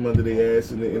the steam under their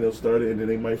ass and they'll start it, and then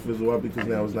they might fizzle out because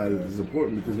now it's not as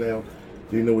important because now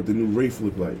they know what the new Wraith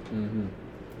look like.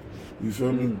 You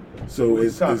feel me? So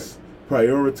it's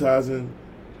prioritizing,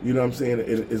 you know what I'm saying,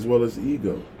 as well as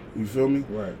ego. You feel me?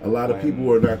 Right. A lot of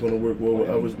people are not going to work well with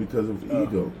others because of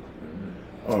ego.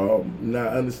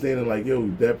 Not understanding like, yo,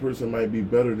 that person might be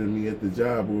better than me at the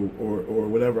job or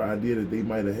whatever idea that they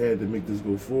might have had to make this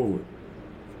go forward.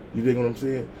 You dig what I'm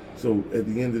saying? So at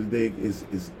the end of the day, it's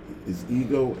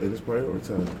ego and it's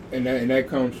prioritizing. And that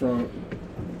comes from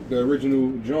the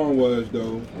original John was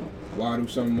though. Why do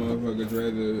some motherfuckers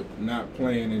rather not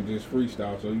playing and just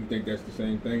freestyle? So you think that's the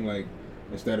same thing? Like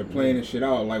instead of playing the shit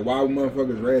out, like why would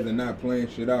motherfuckers rather not playing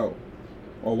shit out,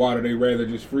 or why do they rather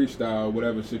just freestyle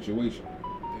whatever situation?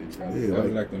 Yeah,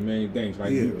 that's like the main things.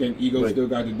 Like you think ego still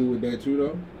got to do with that too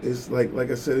though? It's like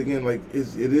I said again, like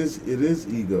it is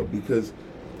ego because.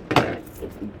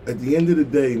 At the end of the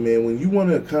day, man, when you want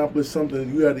to accomplish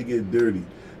something, you got to get dirty.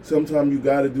 Sometimes you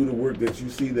got to do the work that you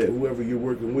see that whoever you're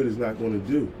working with is not going to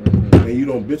do. And you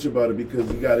don't bitch about it because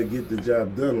you got to get the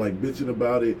job done. Like bitching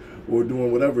about it or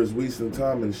doing whatever is wasting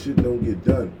time and shit don't get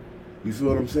done. You feel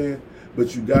what I'm saying?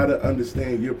 But you got to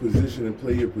understand your position and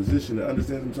play your position and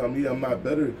understand sometimes, I'm not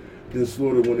better than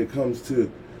Slaughter when it comes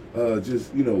to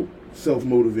just,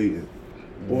 self-motivating.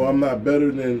 Or I'm not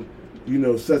better than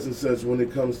such and such when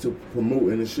it comes to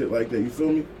promoting and shit like that. You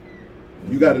feel me?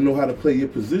 You got to know how to play your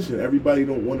position. Everybody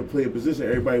don't want to play a position.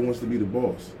 Everybody wants to be the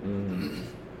boss.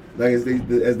 Like as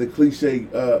the cliche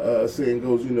saying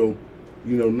goes,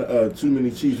 too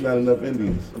many chiefs, not enough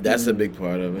Indians. That's a big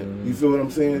part of it. You feel what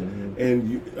I'm saying?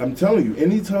 And I'm telling you,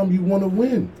 anytime you want to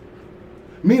win,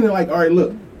 meaning like, all right,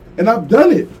 look. And I've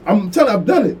done it. I'm telling you, I've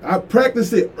done it. I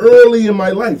practiced it early in my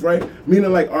life, right?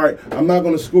 Meaning like, all right, I'm not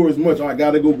going to score as much. I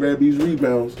got to go grab these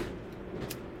rebounds.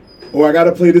 Or I got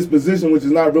to play this position, which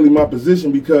is not really my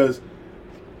position because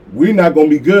we're not going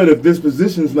to be good if this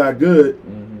position's not good.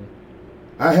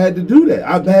 I had to do that.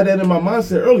 I've had that in my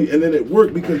mindset early. And then it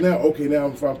worked because now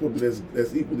I'm finding people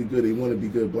that's equally good. They want to be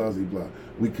good, blah, blah, blah.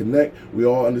 We connect. We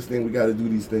all understand we got to do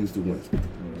these things to win.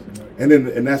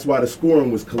 And that's why the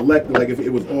scoring was collected. Like if it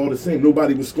was all the same,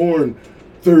 nobody was scoring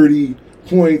 30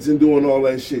 points and doing all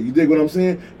that shit. You dig what I'm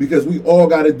saying? Because we all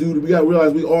got to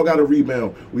realize we all got to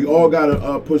rebound. We all got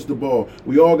to push the ball.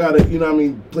 We all got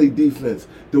to, play defense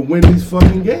to win these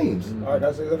fucking games. All right,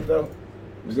 that's it though.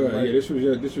 Go ahead. Yeah, this was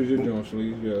your John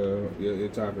Sleeve, your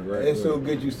topic, right? It's so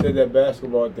good you said that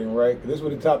basketball thing, right? 'Cause this is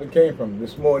where the topic came from.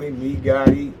 This morning, me,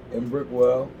 Gotti, and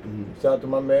Brickwell. Shout out to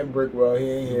my man Brickwell. He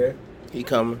ain't here. He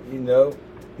coming.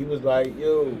 He was like,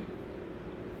 yo,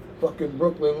 fucking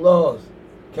Brooklyn lost.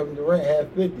 Kevin Durant had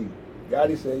 50.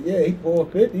 Gotti said, yeah, he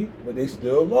pulled 50, but they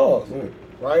still lost,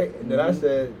 right? And then I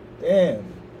said, damn,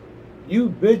 you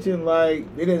bitching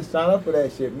like they didn't sign up for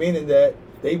that shit, meaning that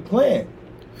they planned.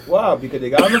 Why? Because they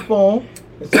got on the phone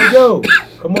and said, yo,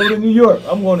 come over to New York.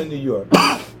 I'm going to New York.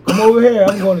 Come over here.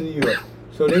 I'm going to New York.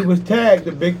 So they was tagged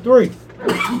the big three.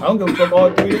 I don't give a fuck all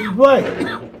three didn't play.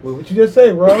 Well, what you just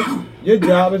say, bro? Your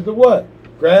job is to what?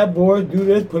 Grab boards, do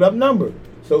this, put up numbers.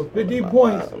 So 50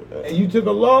 points and you took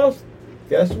a loss,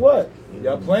 guess what?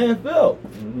 Y'all playing Phil.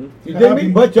 You dig me?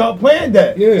 But y'all planned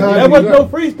that. Yeah, that wasn't no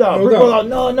freestyle. Brick was like,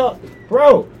 no.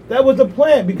 Bro, that was the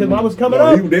plan because when I was coming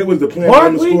up. That was the plan.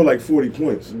 I'm going to score like 40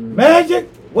 points. Magic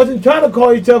wasn't trying to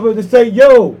call each other to say,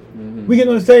 yo, we get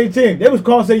on the same team. They was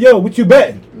calling and say, yo, what you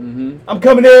betting? I'm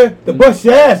coming there to bust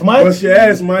your ass, Mike. Bust your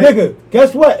ass, Mike. Nigga,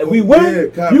 guess what? If we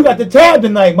win, you got the tab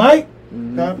tonight, Mike.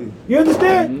 Copy. You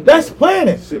understand? That's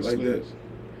planning. Shit like this.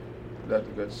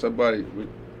 That somebody with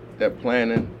that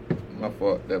planning, my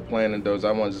fault. That planning, though,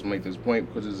 I want to just make this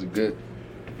point because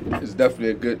it's definitely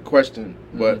a good question.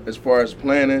 But as far as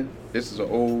planning, this is an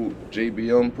old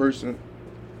JBM person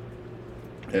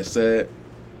that said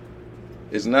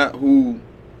it's not who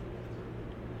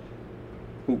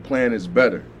plan is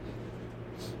better.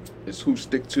 It's who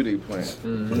stick to their plan.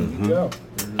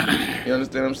 You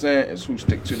understand what I'm saying? It's who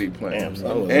stick to their plan.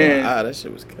 Damn, that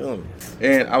shit was killing me.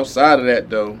 And outside of that,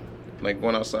 though, like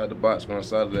going outside the box, going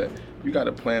outside of that, you got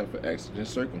to plan for exigent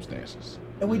circumstances.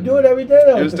 And we do it every day,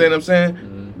 though. You understand what I'm saying?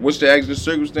 What's the exigent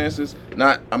circumstances? I'm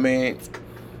going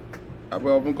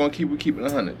to keep it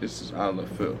 100. This is out of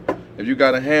left field. If you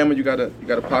got a hammer, you got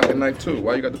a pocket knife too.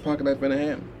 Why you got the pocket knife and a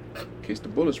hammer? In case the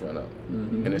bullets run out.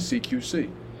 And a CQC.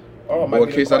 Or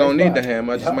in case I don't need the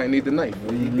hammer, I just might need the knife.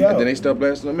 And then they start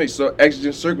blasting on me. So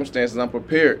exigent circumstances, I'm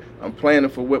prepared. I'm planning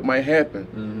for what might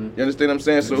happen. You understand what I'm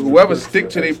saying? So whoever stick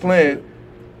to their plan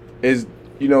is,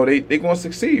 they gonna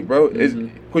succeed, bro.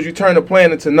 Because you turn the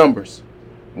plan into numbers.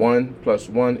 1 +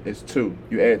 1 is 2.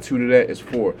 You add 2 to that, it's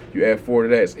 4. You add 4 to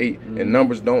that, it's 8. And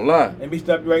numbers don't lie. Let me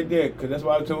stop you right there, because that's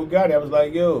why I told Gotti. I was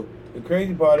like, yo, the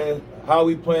crazy part is how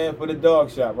we playing for the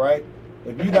dog shop, right?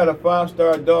 If you got a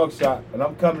 5-star dog shop and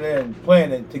I'm coming in and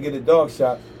planning to get a dog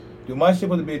shop, do my shit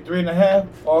supposed to be a 3.5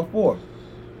 or a 4?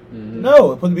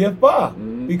 No, it's supposed to be a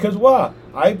 5. Because why?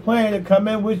 I plan to come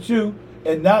in with you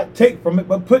and not take from it,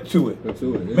 but put to it.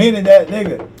 Meaning that,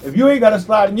 nigga, if you ain't got a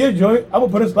slide in your joint, I'm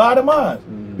gonna put a slide in mine.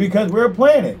 Because we're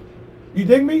planning. You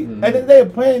dig me? At the end of the day,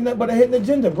 planning nothing but a hidden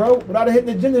agenda, bro. Without a hidden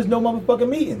agenda, there's no motherfucking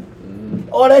meeting.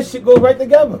 All that shit goes right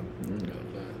together.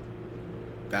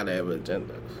 Gotta have an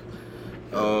agenda.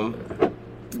 Sam,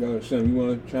 you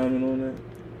want to chime in on that?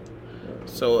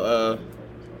 So,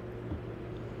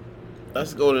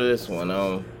 let's go to this one.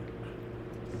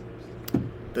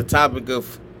 The topic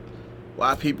of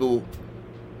why people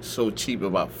so cheap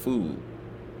about food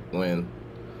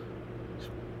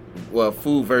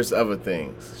food versus other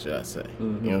things, should I say. You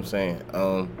know what I'm saying?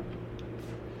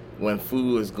 When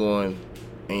food is going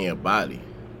in your body,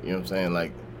 you know what I'm saying?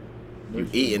 Like, you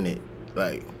eating it,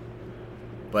 like,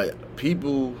 but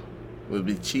people will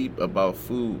be cheap about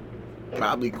food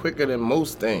probably quicker than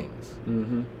most things.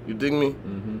 You dig me?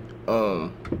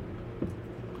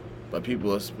 But people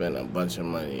will spend a bunch of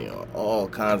money on all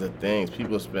kinds of things.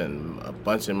 People spend a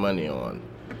bunch of money on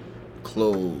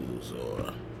clothes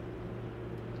or,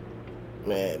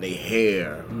 man, they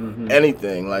hair,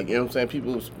 anything. Like, you know what I'm saying?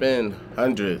 People spend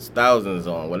hundreds, thousands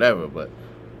on whatever, but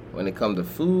when it comes to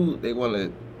food, they want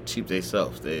to cheap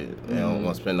themselves. They don't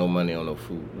want to spend no money on no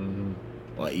food.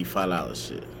 Want to eat $5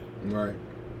 shit. Right.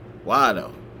 Why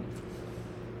though?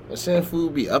 Shouldn't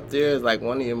food be up there as like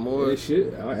one of your more? Yeah,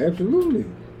 shit. Absolutely.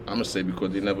 I'm gonna say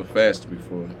because they never fasted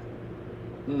before.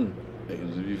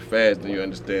 Because if you fast, then you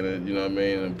understand it. You know what I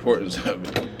mean? The importance of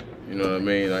it. You know what I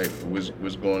mean? Like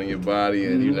what's going in your body,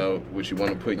 and you know what you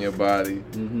want to put in your body.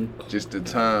 Just the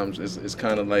times, it's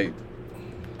kind of like,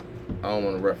 I don't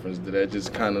want to reference to that.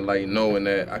 Just kind of like knowing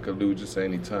that I could lose just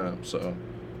any time. So,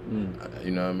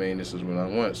 you know what I mean? This is what I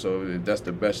want. So if that's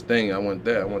the best thing, I want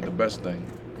that. I want the best thing.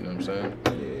 You know what I'm saying?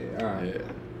 Yeah.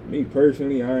 Me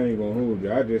personally, I ain't gonna hold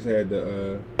you. I just had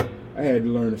to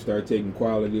learn to start taking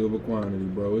quality over quantity,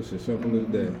 bro. It's as simple as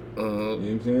that. You know what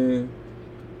I'm saying?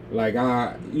 Like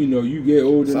you get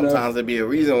old enough. Sometimes there be a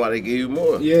reason why they give you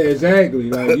more. Yeah, exactly.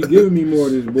 Like you giving me more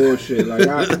of this bullshit. Like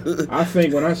I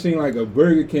think when I seen like a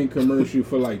Burger King commercial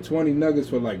for like 20 nuggets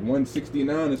for like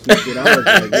 $169 or some shit, I was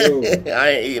like, yo, I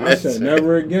ain't eating I that said shit.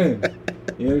 never again.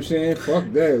 You know what I'm saying?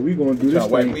 Fuck that. We gonna do this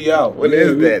Wipe thing. me out. What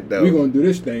is that though? We gonna do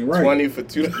this thing right. 20 for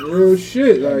 $2. Real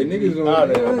shit. Like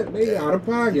niggas They they out of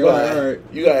pocket. You Like, gotta, all right.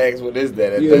 you gotta ask what is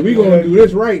that? At Yeah, that we point. gonna do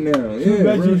this right now. Two Yeah, real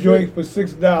veggie shit. joints for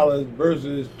 $6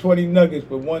 versus 20 nuggets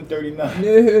for $139.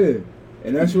 Yeah,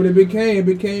 and that's what it became.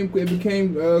 It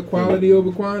became quality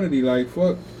over quantity. Like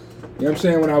fuck. You know what I'm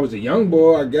saying? When I was a young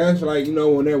boy, I guess, like,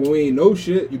 when we ain't know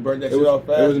shit. You burned that it shit off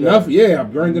fast. It was enough. Yeah, I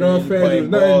burned it off You fast. It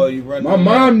playing was ball, nothing. you run My the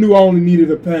mom knew I only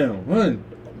needed a pound. Hun.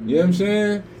 You know what I'm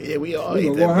saying? Yeah, we all We ate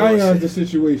gonna that go high on the bullshit.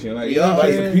 situation. Like, We you know all what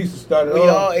I'm ate saying? The pizza started We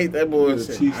off. all ate that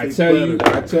bullshit. I tell you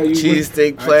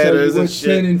Cheesesteak what platters and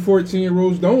shit. 10 and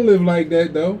 14-year-olds don't live like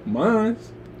that though.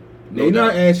 Mine's. They No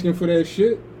not doubt. asking for that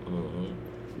shit.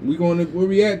 We going to where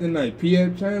we at tonight?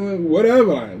 PF China,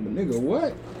 whatever. Like, nigga,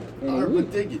 what? Alright,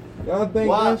 but think it. Y'all think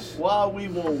Why that's... we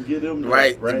won't get them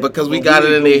Right, that, because we But got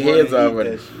it in ain't their gonna heads wanna eat already.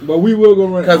 that shit. But we will go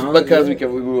run Because we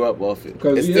grew up off it.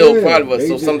 'Cause, It's still yeah, part of us. they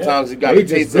So just- sometimes you they gotta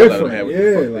just taste something. different, Have it.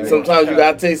 yeah, like- Sometimes you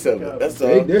gotta taste something. That's all.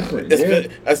 They different, Espe- yeah.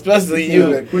 Especially you.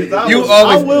 I You will-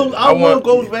 always. I will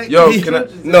go back. Yo, to can I-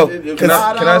 churches and no, if can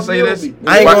I- $5 can I say will this? be.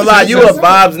 I ain't gonna lie, you a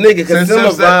vibes nigga, cause Since them a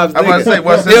Sim said- vibes I'm about to say, nigga.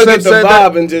 well, since He'll Sim get the said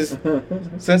that- vibe and just.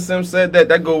 Since Sim said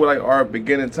that go with like our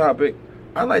beginning topic.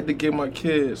 I like to give my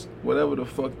kids whatever the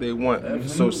fuck they want,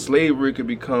 so slavery could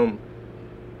become.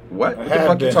 What the Have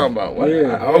fuck you been. talking about? What?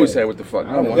 Yeah, I always yeah. say what the fuck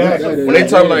I Exactly. want. When they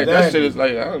talk like that Exactly. shit is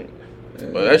like,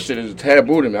 well, that shit is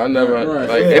taboo to me. I never Right.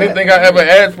 like Yeah. anything I ever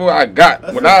asked for. I got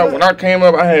That's when a I fact. when I came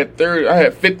up, I had 30, I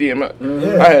had 50 in my.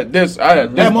 Yeah. I had this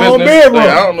Had business. my own bedroom. Like,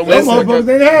 I don't know what Some motherfuckers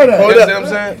you ain't had that. Hold know up. what I'm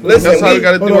saying? Listen, That's how we we-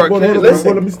 got to do our kids.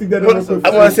 listen. Let me stick that in real quick. I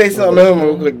want to say something to him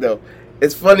real quick though.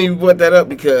 It's funny you brought that up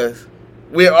because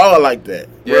we're all like that.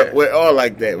 Yeah. We're all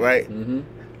like that, right? Mm-hmm.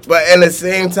 But at the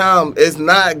same time, it's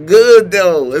not good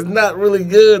though. It's not really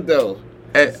good though.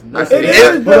 I It said, is,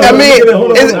 It- bro. I mean,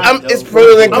 Hold on, it's, hold on. it's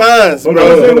pros and cons, Hold bro. on,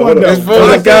 hold on, hold on. It's pros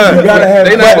and You cons. gotta have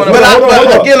They not class. gonna-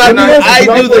 But again, They not-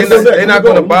 I do this. They're not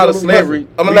going to abolish slavery.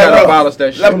 I'm We gonna gotta let abolish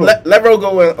that shit. Let Ro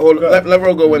go in. Hold on, let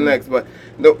Ro go in next. But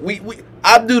no,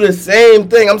 I do the same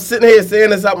thing. I'm sitting here saying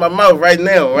this out my mouth right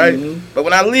now, right? But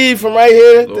when I leave from right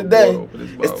here Little today, boy, open his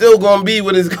it's mouth. still gonna be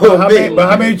what it's But gonna how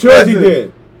be. many chores he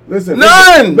did? Listen.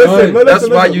 None. Listen. That's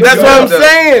why you. That's what I'm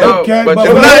saying. Okay, but but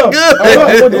you It's not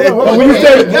hold good. on. But when you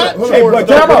say, hey, but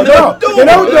time out, no, they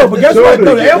don't know. But guess what?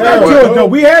 No, they don't got chores though.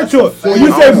 We had chores. When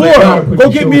you say, boy, go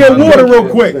get me a water real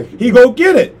quick, he go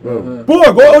get it. Boy,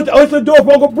 go answer the door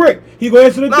for Uncle Brick. He go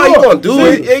answer the No, door. he gonna do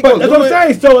it. He ain't But gonna that's do what I'm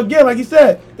saying. So again, like you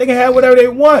said, they can have whatever they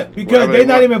want because Whatever they they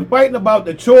not want. even fighting about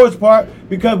the chores part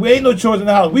because we ain't no chores in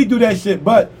the house. We do that shit.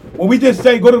 But when we just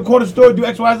say go to the corner store, do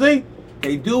X, Y, Z,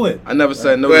 they do it. I never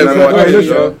said no. Go ahead, to man. my All right, kids,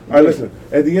 listen. yo. All right, listen.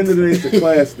 At the end of the day, it's a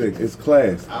class thing. It's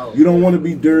class. You don't want to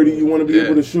be dirty. You want to be Yeah.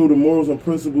 able to show the morals and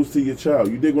principles to your child.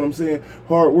 You dig what I'm saying?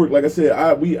 Hard work. Like I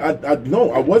said, we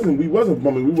wasn't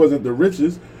bumming. We wasn't the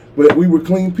richest, but we were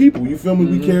clean people. You feel me?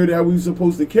 We carried it how we were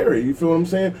supposed to carry it. You feel what I'm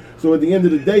saying? So at the end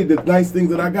of the day, the nice things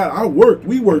that I got,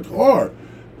 we worked hard.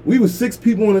 We was 6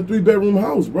 people in a 3-bedroom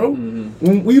house, bro.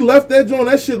 When we left that joint,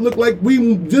 that shit looked like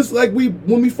when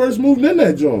we first moved in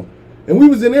that joint. And we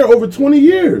was in there over 20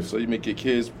 years. So you make your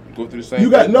kids go through the same. You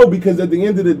got thing? no, because at the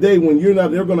end of the day, when you're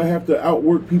not, they're gonna have to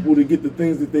outwork people to get the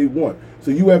things that they want.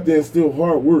 So you have to instill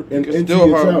hard work and can into still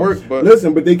your hard child. work, but-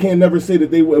 listen, but they can't never say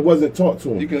that it wasn't taught to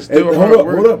them. You can still And hard hold up,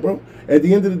 work. hold up, bro. At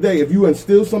the end of the day, if you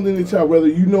instill something in the child, whether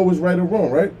you know it's right or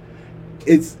wrong, right?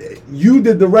 You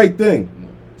did the right thing.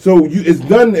 So it's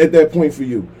done at that point for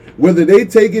you. Whether they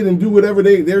take it and do whatever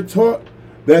they're taught,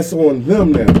 that's on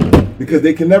them now. Because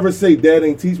they can never say, Dad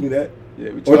ain't teach me that.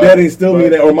 Yeah, we Or try. Dad ain't still me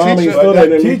that. Or Mom ain't Teaching- still that.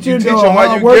 in me. Teaching You teach doing them why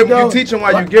hard you work, give. though. You teach them why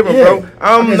you Like, give them, yeah. bro.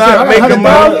 I'm Like I not said, making $100,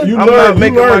 my. You I'm learn, not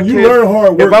making my you kids. learn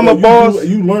hard work. If I'm a but boss,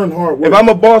 you learn hard work. if I'm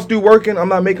a boss do working, I'm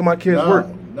not making my kids work.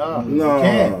 No, No. you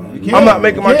can't. You can't. I'm not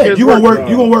making my You can't. kids You gonna work. work.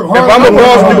 You gonna work If hard. I'm a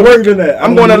boss I do don't work, believe in that. I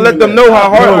I'm don't gonna believe let in them that. know how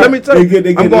hard. No, Let me tell you, they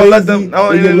get I'm gonna let them. lazy.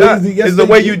 No, They get not, lazy. Yes, is the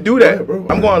they way do. you do Go that. ahead, bro.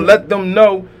 I'm gonna let them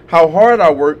know how hard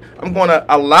I work. I'm gonna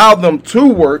allow them to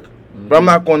work, but I'm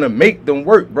not gonna make them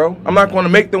work, bro. I'm not gonna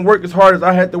make them work as hard as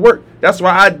I had to work. That's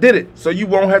why I did it, so you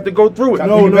won't have to go through it.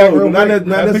 No, piggyback no, real not quick? necessarily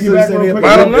Can I saying piggyback they have real to quick? work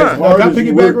Bottom line. as hard Can I as you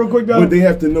piggyback work, real quick, though? but they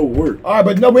have to know work. All right,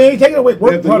 but no, we ain't taking away have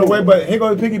work to part know. away. But here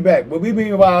goes the piggyback. What we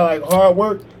mean by like hard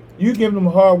work, you give them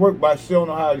hard work by showing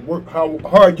them how to work, how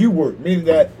hard you work. Meaning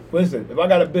that, for instance, if I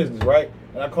got a business, right,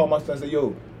 and I call my son and say,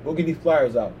 "Yo, go get these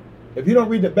flyers out." If he don't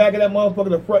read the back of that motherfucker,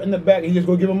 the front and the back, and he just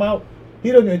go give them out,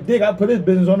 He doesn't even dig. I put his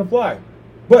business on the fly.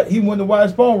 But he wonder why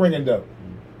his phone ringing though.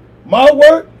 My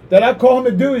work that I call him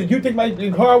to do, you think my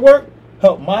hard work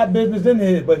helped my business in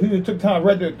his, but if he would took time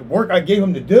read the work I gave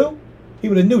him to do, he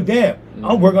would have knew, damn,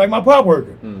 I'm working like my pop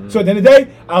worker. So at the end of the day,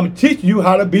 I'm teaching you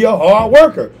how to be a hard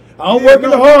worker. I'm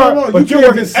working hard, but you're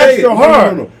working extra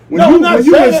hard. When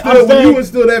you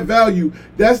instill that value,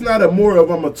 that's not a more of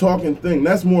I'm a talking thing.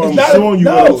 That's more I'm showing you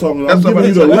what I'm talking about. I'm giving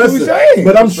you the lesson.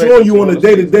 But I'm showing you on a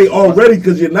day-to-day already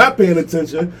because you're not paying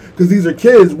attention because these are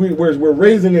kids we're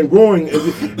raising and growing.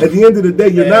 At the end of the day,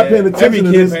 you're not paying attention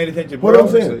to this. Paying attention, what I'm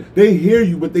saying, they hear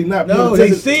you, but they not paying attention. No,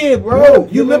 they see it, bro.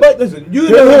 You live like, listen, you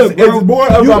in the hood, bro. It's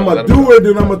more of I'm a doer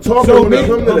than I'm a talker. So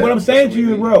what I'm saying to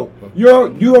you, bro,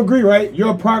 you agree, right?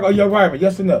 You're a product of your environment,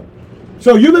 yes or no?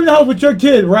 So you live in the house with your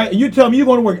kid, right? And you tell me you're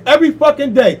going to work every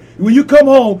fucking day. When you come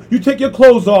home, you take your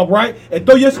clothes off, right? And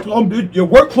throw your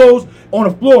work clothes on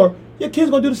the floor. Your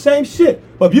kid's going to do the same shit.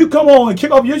 But if you come home and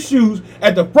kick off your shoes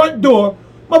at the front door,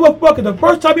 motherfucker, the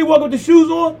first time he walk with the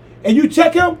shoes on and you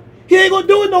check him, he ain't going to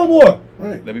do it no more.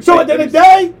 Right. So at the end of the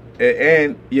day.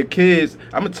 And your kids,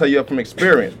 I'm going to tell you from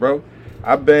experience, bro.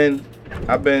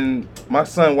 My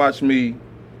son watched me.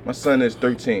 My son is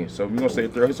 13. So we're going to say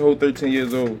his whole 13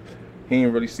 years old. He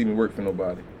didn't really see me work for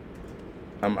nobody.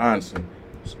 I'm honestly,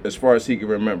 as far as he can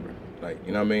remember. Like,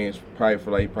 you know what I mean? It's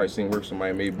probably he probably seen work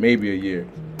somebody maybe a year.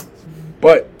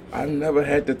 But I never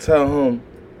had to tell him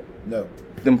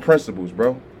them principles,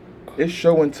 bro. It's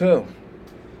show and tell.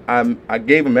 I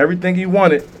gave him everything he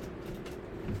wanted,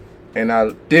 and I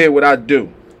did what I do.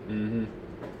 Mm-hmm.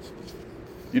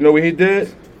 You know what he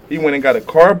did? He went and got a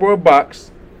cardboard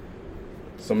box,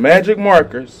 some magic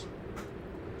markers,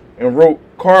 and wrote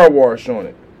car wash on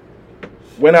it.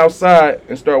 Went outside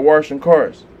and started washing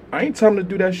cars. I ain't telling him to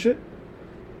do that shit.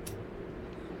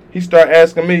 He started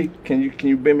asking me, can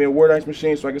you bring me a Word Ice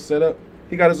machine so I can set up?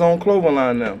 He got his own clothing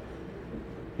line now.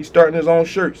 He's starting his own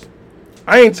shirts.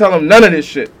 I ain't telling him none of this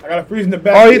shit. I got a freeze in the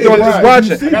back. All he doing is just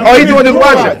watching. All he doing is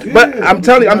watching. But I'm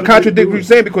telling you, I'm contradicting what you're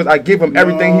saying because I give him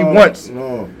everything he wants.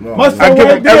 My son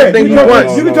right there. Everything he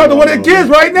wants. You can talk to one of the kids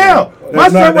right now. My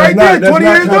son right there, 20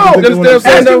 years old.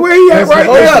 Ask him where he at right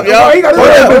now.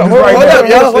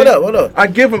 Hold up. I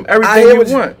give him everything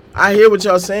he wants. I hear what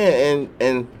y'all saying,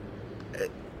 and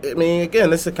I mean,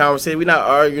 again, it's a conversation. We're not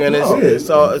arguing. It's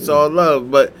all love.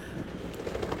 But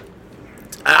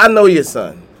I know your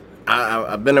son.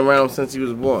 I've been around him since he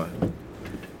was born.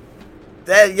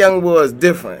 That young boy is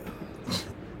different.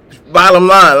 Bottom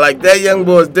line, like that young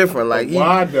boy is different. Like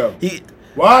why though?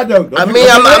 Why though? I mean,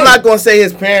 I'm not gonna say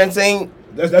his parents ain't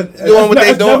doing what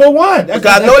they doing. Number one. Because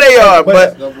I know they are,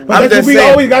 but I'm just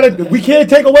saying. We can't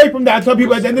take away from that. Some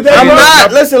people at the end of the day. I'm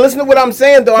not. Listen to what I'm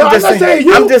saying, though. I'm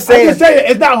just saying.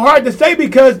 It's not hard to say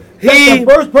because that's the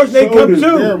first person they come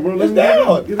to. It's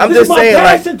down. I'm just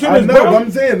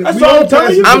saying, that's all I'm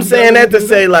telling you. I'm saying that to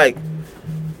say, like,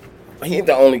 he ain't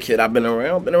the only kid I've been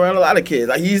around. Been around a lot of kids.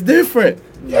 Like, he's different.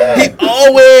 Yeah. He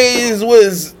always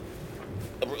was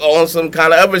on some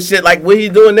kind of other shit. Like, what he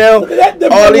doing now,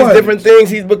 all these different things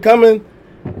he's becoming,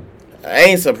 I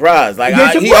ain't surprised. Like,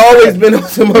 he always been on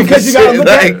some other because you shit. Look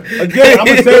like, again, I'm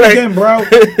going to say it again, bro.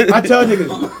 I tell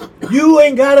niggas, you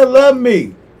ain't got to love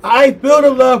me. I feel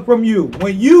the love from you.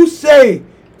 When you say,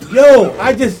 yo,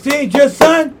 I just seen your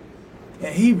son,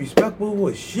 and he respectful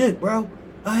as shit, bro.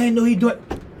 I ain't know he doing.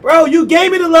 Bro, you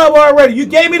gave me the love already. You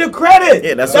gave me the credit.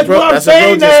 Yeah, that's what I'm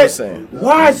saying.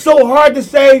 Why it's so hard to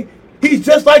say he's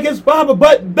just like his father,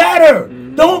 but better?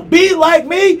 Mm-hmm. Don't be like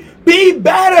me. Be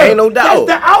better. Ain't no doubt.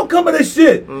 That's the outcome of this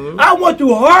shit. Mm-hmm. I went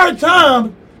through hard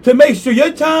times to make sure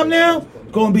your time now is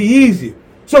going to be easier.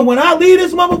 So when I leave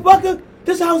this motherfucker,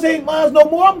 this house ain't mine no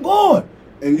more. I'm going.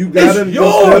 And you got to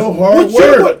still hard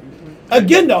work.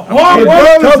 Again, the hard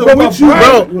work.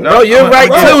 Bro, you're right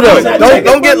too, though.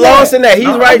 Don't get lost in that. He's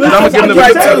right. I'm gonna give him the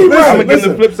right too. I'm gonna give him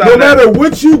the flip side. No matter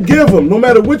what you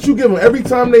give them, every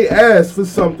time they ask for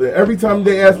something,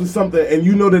 and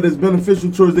you know that it's beneficial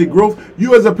towards their growth,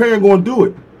 you as a parent gonna do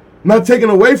it. Not taking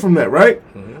away from that, right?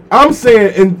 I'm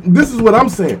saying, and this is what I'm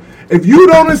saying. If you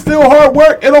don't instill hard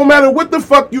work, it don't matter what the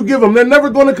fuck you give them. They're never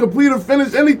gonna complete or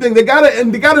finish anything. They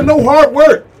gotta know hard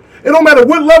work. It don't matter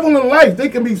what level in life, they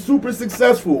can be super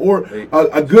successful or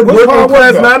a good working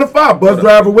class 9 to 5, bus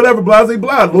driver, whatever, blase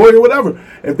blah, lawyer, whatever.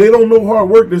 If they don't know hard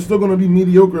work, they're still going to be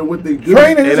mediocre at what they do.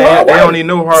 Training is hard work. They don't need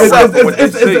no hard work.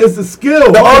 It's a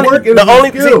skill. Hard work is a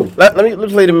skill. Let me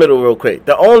play the middle real quick.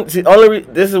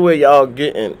 This is where y'all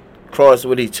getting cross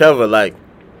with each other. Like,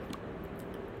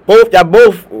 y'all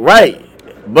both right,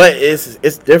 but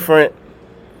it's different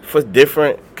for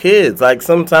different kids. Like,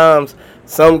 sometimes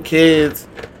some kids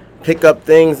pick up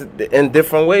things in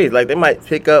different ways. Like, they might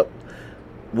pick up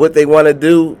what they want to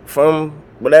do from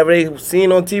whatever they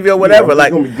seen on TV or whatever. I'm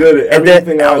like, gonna be good at and then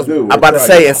everything I do. I'm about to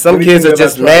say, and some kids are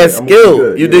just mad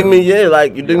skilled. You dig me? Yeah,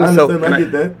 like you dig me. I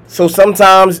get that. So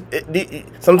sometimes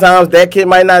that kid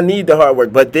might not need the hard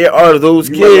work, but there are those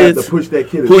You might have kids to push that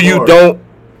kid who as you hard. don't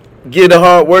get the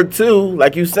hard work to,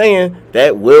 like you saying,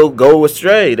 that will go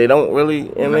astray. They don't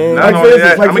really, I mean. Like for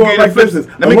instance, for instance,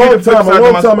 a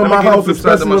long time in my house,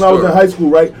 especially when I was in high school,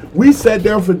 right? We sat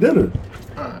down for dinner.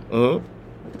 Mm-hmm.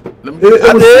 It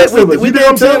was six of us. We You know did what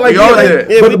I'm saying? too. Like, We all yeah, did. like,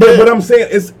 Yeah, we but did. I'm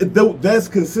saying that's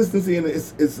consistency and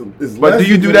it's But do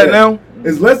you do that now?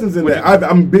 It's lessons in that.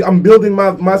 I'm building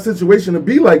my situation to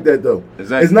be like that though.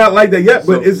 Exactly. It's not like that yet,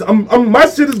 but it's my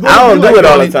shit is going. I don't to be do like it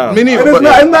all that. the time. Me neither. And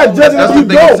it's not judging That's if you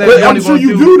the thing I'm don't, saying. but You I'm only sure gonna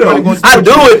you do- do though. I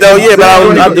do it though, yeah,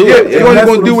 but I do it. You're only That's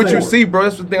gonna what do I'm what you saying. see, bro.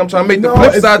 That's the thing I'm trying to make. The No,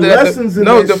 flip it's side of lessons in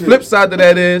that. that The shit. flip side of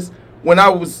that is when I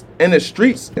was in the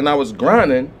streets and I was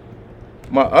grinding,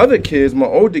 my other kids, my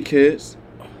older kids,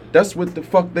 that's what the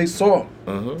fuck they saw.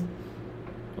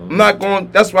 I'm not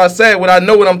going. That's why I said what I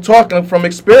know. What I'm talking from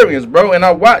experience, bro. And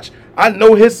I watch. I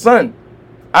know his son.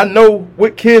 I know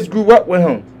what kids grew up with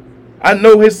him. I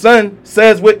know his son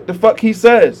says what the fuck he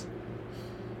says.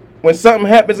 When something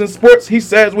happens in sports, he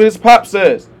says what his pop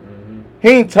says. He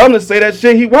ain't telling to say that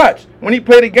shit he watched. When he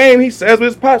played the game, he says what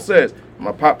his pop says.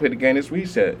 My pop played the game, this is what he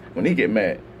said. When he get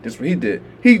mad, this is what he did.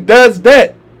 He does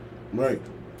that. Right.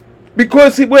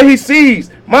 Because what he sees.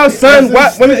 My son,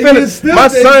 let me finish. My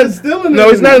son, no,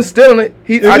 he's not instilling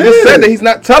it. I just said that he's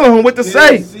not telling him what to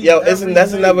say. Yo, that's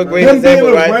another great Him being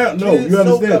example, right? around, no, you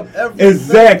understand?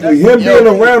 Exactly. Him being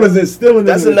around is instilling.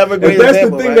 That's in another it. great If that's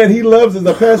example, the thing right? that he loves is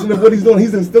a passion of what he's doing.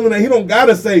 He's instilling that. He don't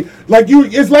gotta say like you.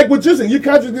 It's like what you're saying. You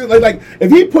contradict like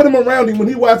if he put him around him when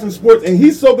he watching sports and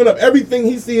he's soaking up everything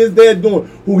he see his dad doing,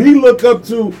 who he look up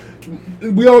to.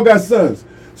 We all got sons.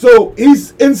 So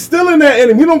he's instilling that in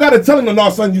him. He don't got to tell him, no,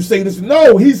 son, you say this.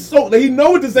 No, he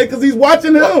know what to say because he's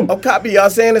watching him. Oh, copy,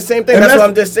 y'all saying the same thing. And That's what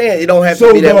I'm just saying. You don't have to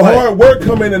so be that the way. hard work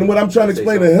coming in, and what I'm trying to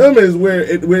explain to him is where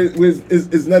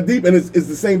it's not deep, and it's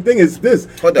the same thing. It's this: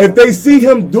 Hold on. if they see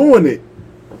him doing it,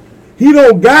 he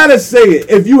don't gotta say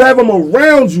it. If you have him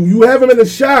around you, you have him in the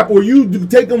shop, or you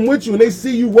take him with you, and they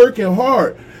see you working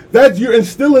hard. That you're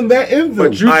instilling that in them.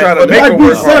 But you try to make like him we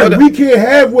work said, hard. we can't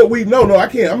have what we no, I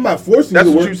can't. I'm not forcing That's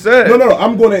you to what work. you said. No,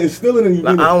 I'm going to instill it in you.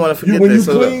 I don't wanna forget when this,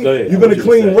 you so clean, go ahead. you're going What to you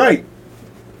clean said. right.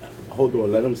 Hold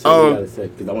on, let him say what he gotta say,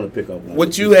 because I want to pick up on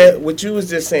What you was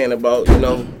just saying about,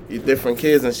 your different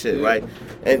kids and shit, right?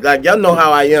 And like y'all know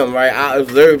how I am, right? I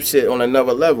observe shit on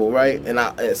another level, right? And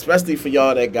especially for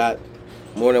y'all that got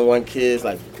more than one kids,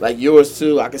 like yours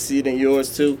too. I can see it in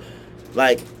yours too.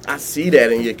 Like I see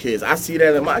that in your kids. I see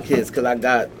that in my kids because I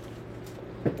got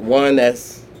one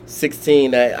that's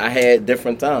 16 that I had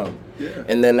different time,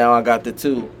 and then now I got the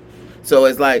two. So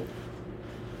it's like.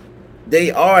 They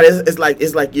are. It's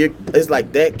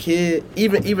like that kid.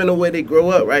 Even the way they grow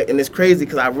up, right? And it's crazy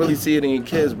because I really see it in your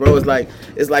kids, bro. It's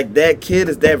like that kid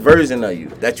is that version of you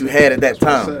that you had at that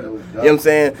time. You know what I'm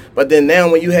saying? But then now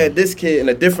when you had this kid in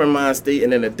a different mind state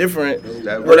and in a different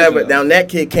whatever, now that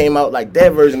kid came out like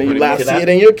that version of you. I see it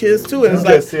in your kids too, and it's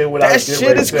like that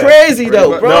shit is crazy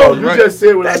though, bro. No, you just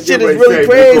said what I that was shit getting is ready to really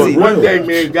say, crazy. because one day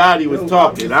me and Gotti was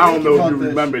talking. I don't know if you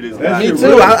remember this. Me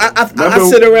too. I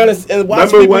sit around and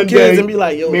watch remember people one kids day, and be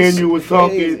like, yo, me and you was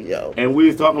talking, crazy, yo. and we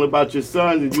was talking about your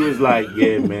sons, and you was like,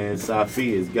 yeah, man, Safi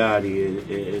is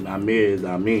Gotti, and Amir is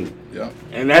Amin. Yeah.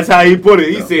 And that's how he put it.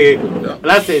 He said,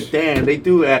 and I said, damn, they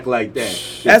do act like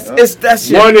that. That's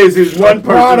shit. One is his one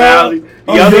personality,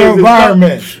 the other is his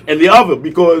environment. and the other,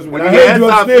 because when And he I had heard you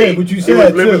upstairs, what Safi, you he said,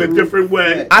 was living too. a different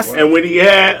way, and when he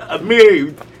had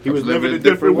Amir, he was living a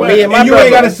different way. Me and my And you brother.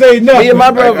 ain't got to say nothing. Me and my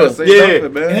I gotta brother. say Yeah,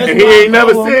 something, man. And and he ain't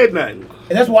never said nothing.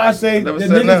 And that's why I say Never the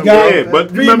said niggas nothing, got yeah, but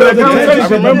female remember that attention.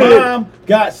 conversation, But remember mom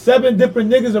got 7 different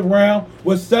niggas around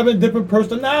with 7 different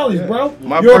personalities, bro.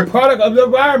 My You're a fir- product of the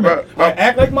environment. Bro, I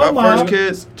act like my my mom. first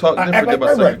kids talk I differently act about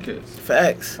like my second kids.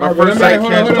 Facts. My All right, first but set of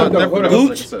hold kids on, talk hold on, differently hold about on.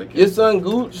 Gooch, second set of your kids. son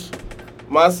Gooch,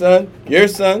 my son, your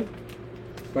son,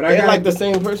 But I they're got like the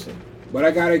same person. But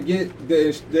I gotta get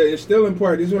the instilling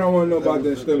part. This is what I want to know about the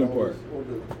instilling part.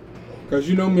 Cause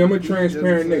you know me, I'm a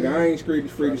transparent nigga. I ain't free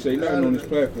to say nothing on this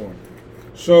platform.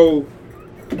 So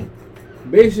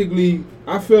basically,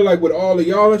 I feel like what all of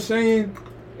y'all are saying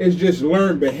is just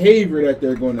learned behavior that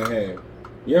they're gonna have. You know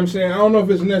what I'm saying? I don't know if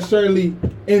it's necessarily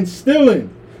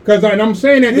instilling. Cause I'm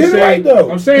saying that to You're say, right, though.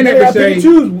 I'm saying They that to gotta pick say, and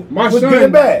choose my what's good son.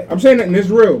 and bad. I'm saying that, and it's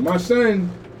real. My son,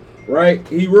 right?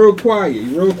 He real quiet.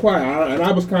 And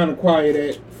I was kind of quiet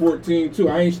at 14 too.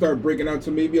 I ain't start breaking out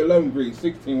to maybe 11th grade,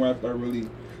 16 when I started really.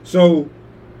 So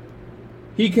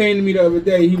he came to me the other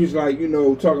day. He was like, you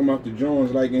know, talking about the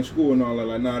Jones, like in school and all that.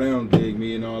 Like, nah, they don't dig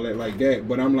me and all that like that.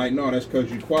 But I'm like, no, that's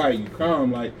because you quiet, you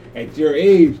calm. Like, at your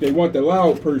age, they want the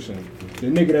loud person, the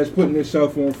nigga that's putting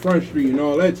himself on Front Street and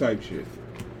all that type shit,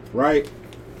 right?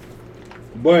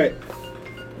 But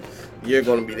you're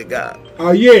gonna be the guy.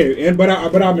 Oh yeah, but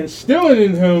I'm instilling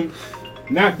in him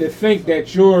not to think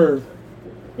that you're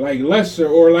like lesser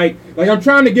or like I'm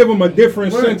trying to give him a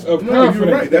different sense of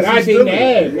confidence that I didn't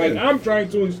have. Like I'm trying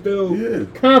to instill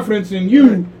confidence in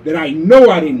you that I know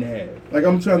I didn't have. Like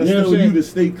I'm trying to instill you to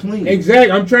stay clean.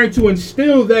 Exactly. I'm trying to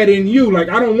instill that in you. Like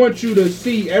I don't want you to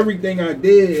see everything I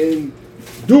did and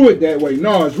do it that way.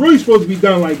 No, it's really supposed to be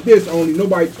done like this. Only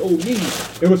nobody told me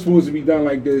it was supposed to be done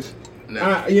like this. You know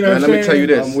what I'm saying? Let me tell you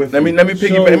this. Let me let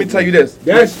me tell you this.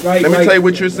 That's like. Let me tell you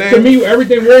what you're saying. To me,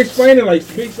 everything we're explaining, like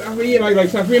Safina,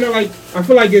 like I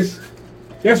feel like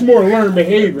that's more learned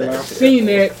behavior. Like, I've seen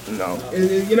that. No.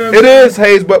 You know. It is,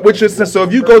 Hayes, but what you're saying. So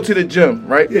if you go to the gym,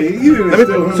 right? Yeah,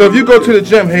 so if you go to the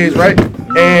gym, Hayes, right,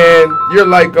 and you're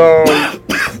like,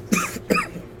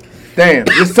 damn,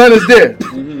 your son is there.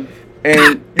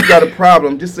 And you got a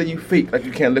problem, just say you fake, like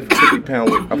you can't lift a 50-pound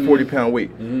weight, a 40-pound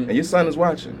weight. And your son is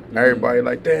watching. Everybody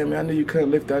like, damn, man, I knew you couldn't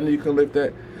lift that, I knew you couldn't lift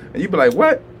that. And you be like,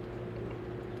 what?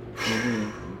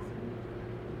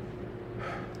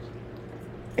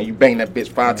 And you bang that bitch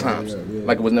 5 times,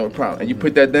 like it was never a problem. And you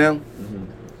put that down,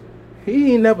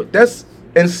 he ain't never, that's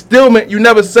instillment, you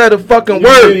never said a fucking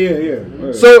word.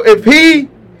 Yeah. So if he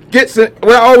gets it,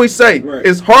 what I always say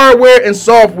is hardware and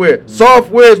software.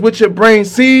 Software is what your brain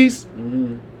sees.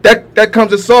 That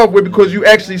comes to software because you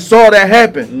actually saw that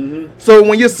happen. So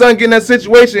when your son get in that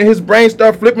situation, his brain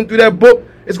start flipping through that book,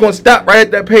 it's gonna stop right at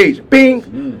that page. Bing.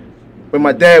 When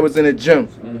my dad was in the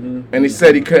gym and he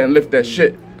said he couldn't lift that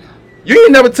shit, you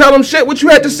ain't never tell him shit. What you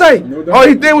had to say? All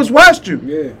he did was watch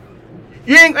you.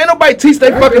 You ain't nobody teach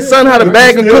their fucking son how to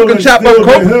bag and cook and chop up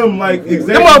coke. Them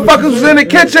motherfuckers was in the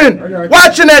kitchen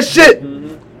watching that shit.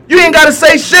 You ain't gotta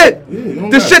say shit.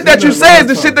 The shit that you say is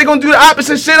the shit they gonna do the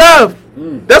opposite shit of.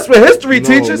 That's what history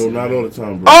teaches. No, not all the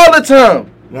time, bro. All the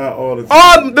time. Not all the time.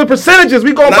 All the percentages,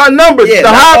 we go by numbers. The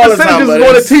high percentages is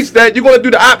going to teach that. You're going to do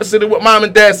the opposite of what mom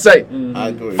and dad say. I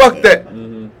agree. Fuck that.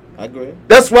 I agree.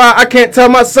 That's why I can't tell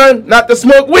my son not to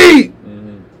smoke weed.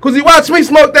 Because he watched me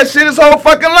smoke that shit his whole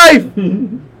fucking life.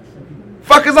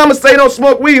 Fuckers, I'ma say don't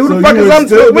smoke weed. Who the fuck is I'm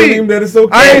smoke weed? That it's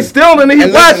okay. I ain't stealing it.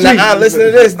 He watched me. Listen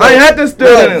to this. Though. I ain't had to steal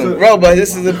it. Bro, but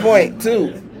this is the point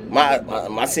too.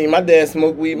 I seen my dad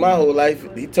smoke weed my whole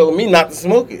life. He told me not to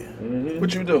smoke it.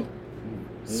 What you do?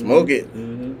 Smoke it.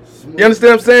 You understand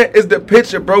what I'm saying? It's the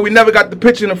picture, bro. We never got the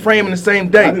picture and the frame in the same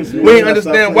day. We ain't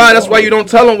understand why. That's why you don't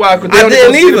tell them why. Cause they I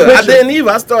didn't either.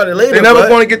 I started later. They never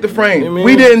going to get the frame. You know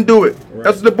we didn't do it.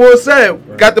 That's what the boy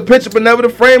said. Got the picture, but never the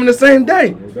frame in the same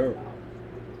day.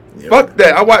 Fuck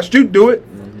that. I watched you do it.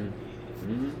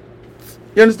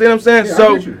 You understand what I'm saying? Yeah,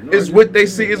 so it's what they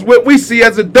see. It's what we see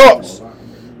as adults.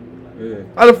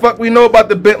 How the fuck we know about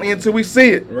the Bentley until we see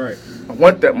it? Right. I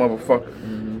want that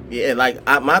motherfucker. Yeah, like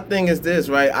my thing is this,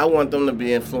 right? I want them to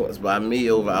be influenced by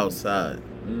me over outside.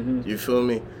 You feel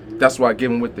me? That's why I give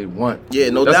them what they want. Yeah,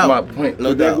 no doubt. That's my point.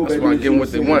 No doubt. That's why I give them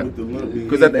what they want.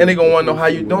 Because at the end they gonna want to know how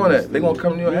you doing that. They gonna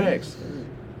come to your ask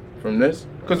from this.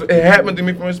 Because it happened to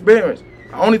me from experience.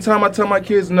 The only time I tell my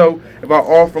kids no, if I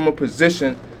offer them a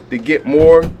position to get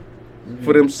more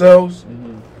for themselves,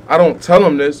 I don't tell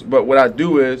them this, but what I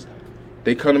do is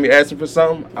they come to me asking for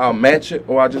something, I'll match it,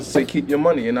 or I just say keep your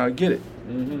money and I'll get it.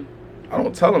 I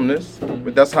don't tell them this,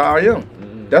 but that's how I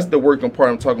am. That's the working part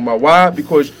I'm talking about. Why?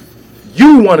 Because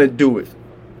you want to do it.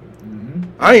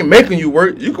 I ain't making you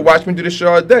work. You can watch me do this shit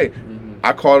all day.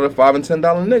 I call it a $5 and $10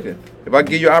 nigga. If I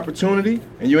give you an opportunity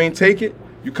and you ain't take it,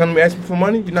 you come to me asking for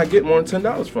money, you're not getting more than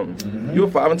 $10 from me. You're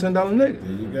a $5 and $10 nigga.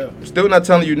 There you go. I'm still not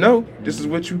telling you no. This is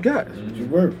what you got. You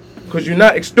work. Because you're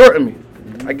not extorting me.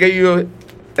 I gave you a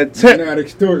attempt. You're not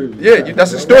extorting me. Yeah,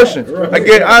 that's extortion.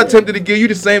 Right. I attempted to give you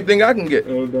the same thing I can get.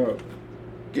 No doubt.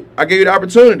 I gave you the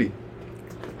opportunity.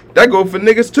 That go for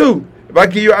niggas too. If I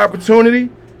give you an opportunity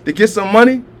to get some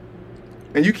money,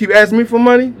 and you keep asking me for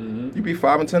money, you be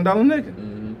 $5 and $10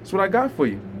 nigga. That's what I got for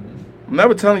you. I'm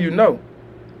never telling you no.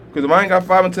 Because if I ain't got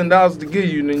 $5 and $10 to give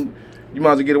you, then you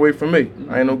might as well get away from me.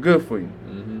 I ain't no good for you.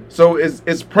 So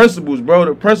it's principles, bro.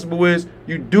 The principle is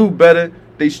you do better.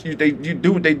 They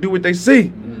do what they see.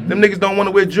 Them niggas don't want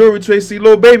to wear jewelry till they see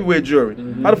Lil Baby wear jewelry.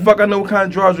 How the fuck I know what kind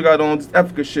of drawers you got on this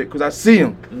Africa shit? Because I see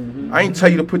them. I ain't tell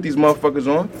you to put these motherfuckers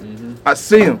on. I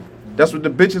see them. That's what the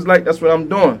bitches like. That's what I'm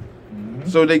doing.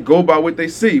 So they go by what they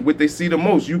see the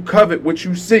most. You covet what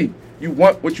you see. You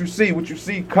want what you see. What you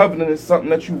see, coveting is something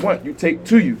that you want. You take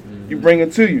to you. You bring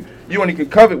it to you. You only can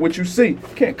covet what you see. You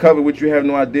can't covet what you have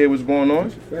no idea what's going on.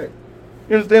 That's a fact.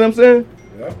 You understand what I'm saying?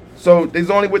 Yeah. So there's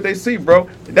only what they see, bro.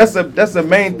 That's the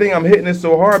main thing I'm hitting it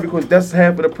so hard because that's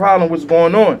half of the problem. What's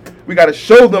going on? We got to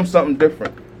show them something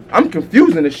different. I'm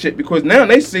confusing this shit because now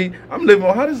they see I'm living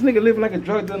on how this nigga living like a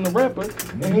drug dealer and a rapper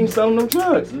and he ain't selling no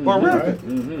drugs or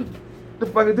rapping. The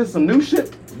fuck is this, some new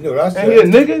shit? You know what I said?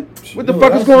 And he a nigga? What the You know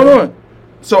fuck what is I going said? on?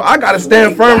 So I gotta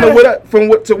stand firm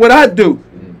to what I do.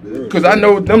 Cause I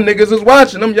know them niggas is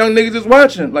watching, them young niggas is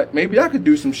watching. Like maybe I could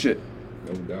do some shit.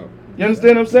 No doubt. You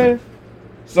understand what I'm saying?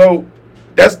 So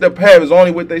that's the path, is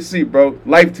only what they see, bro.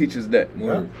 Life teaches that.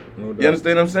 No doubt. You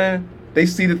understand what I'm saying? They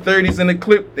see the 30s in the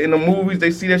clip, in the movies,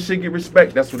 they see that shit get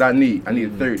respect. That's what I need. I need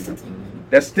a 30.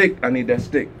 That stick, I need that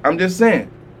stick. I'm just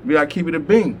saying, we gotta keep it a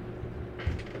beam.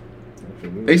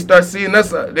 They start seeing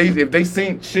us, if they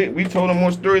seen shit, we told them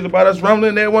more stories about us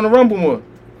rumbling, they want to rumble more.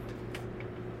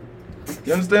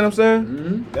 You understand what I'm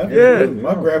saying? Definitely. Yeah.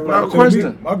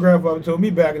 My grandfather told me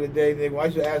back in the day, nigga, when I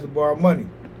used to ask to borrow money,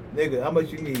 nigga, how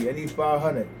much you need? I need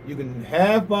 500. You can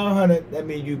have 500. That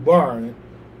means you borrowing it,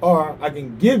 or I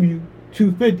can give you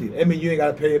 250. That means you ain't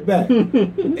gotta pay it back.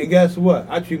 And guess what?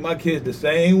 I treat my kids the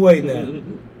same way now.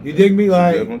 You dig me?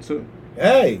 Like,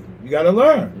 hey, you gotta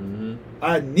learn.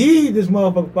 I need this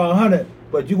motherfucker 500,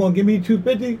 but you gonna give me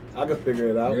 250? I can figure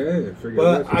it out. Yeah, figure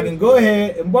but it out. I can go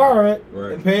ahead and borrow it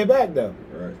Right. and pay it back though.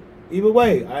 Right. Either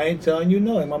way, I ain't telling you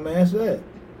no, like my man said.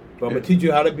 But I'm gonna teach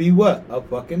you how to be what? A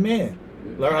fucking man.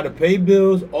 Learn how to pay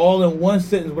bills all in one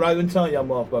sentence without even telling y'all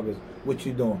motherfuckers what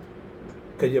you doing.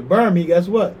 Cause you burn me, guess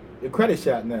what? Your credit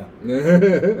shot now.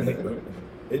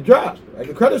 It drops. Like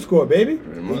a credit score, baby.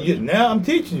 Now I'm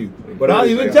teaching you. Without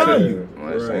even telling you.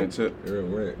 Same tip.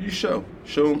 You show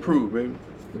and prove, baby.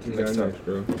 What you got next,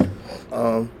 bro?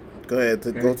 Go ahead.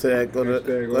 Go to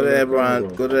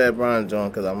that Brian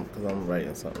John, cause I'm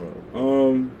writing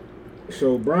something.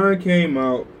 So Brian came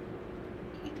out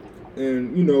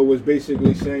and was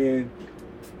basically saying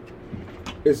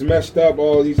it's messed up,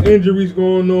 all these injuries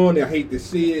going on. I hate to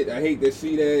see it. I hate to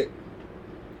see that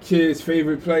kids'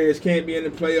 favorite players can't be in the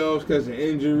playoffs because of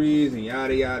injuries and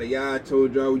yada yada yada. I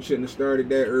told y'all we shouldn't have started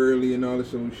that early and all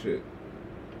this old shit.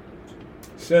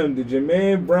 Sim, did your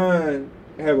man Brian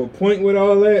have a point with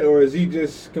all that, or is he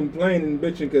just complaining and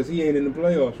bitching because he ain't in the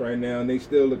playoffs right now and they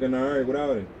still looking all right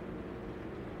without him?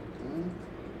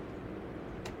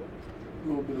 A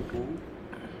little bit of both,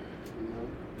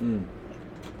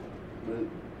 But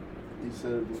he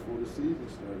said it before the season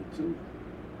started too.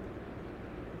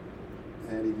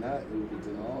 Had he not, it would have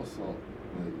been all salt.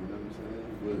 Like, you know what I'm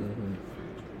saying?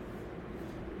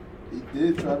 But he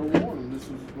did try to warn him this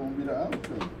was going to be the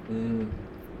outcome. And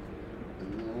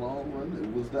in the long run, it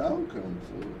was the outcome.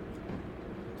 So,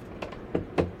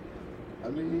 I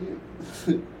mean,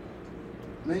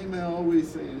 main man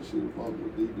always saying shit about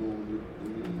what they doing. I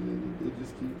mean, they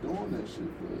just keep doing that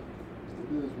shit. But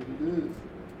it is what it is.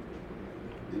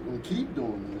 They gonna keep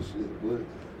doing that shit. But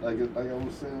like I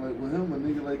was saying, like with him, a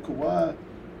nigga like Kawhi,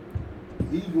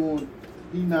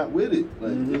 he not with it.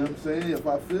 Like, you know what I'm saying? If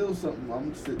I feel something,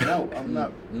 I'm sitting out. I'm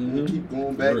not gonna keep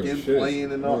going back in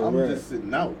playing and all. I'm just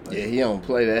sitting out. Like, yeah, he don't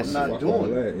play that shit. I'm not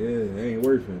doing that. Yeah, it ain't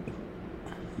worth it.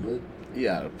 But he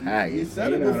out of pocket. He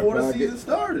said it before the season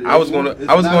started. I was gonna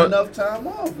enough time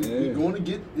off. We're gonna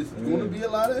get. It's gonna be a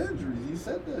lot of injuries. He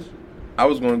said that shit. I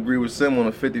was going to agree with Sim on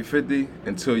a 50-50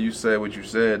 until you said what you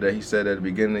said, that he said at the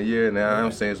beginning of the year. Now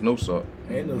I'm saying it's no salt.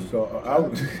 Ain't no salt.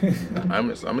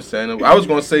 I'm saying I was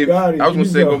going to say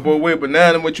go both ways, but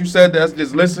now what you said, that's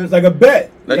just listen. It's like a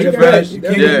bet. Let you finish.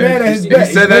 Yeah. He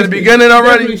said that at the beginning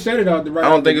already. Said it out the right. I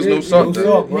don't think it's no salt. No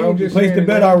salt, bro. He placed the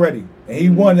bet already, and he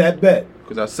won that bet.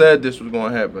 Because I said this was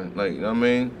going to happen. Like, you know what I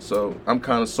mean? So I'm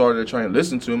kind of sorry they're trying to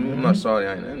listen to me. I'm not sorry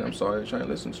I ain't. I'm sorry they're trying to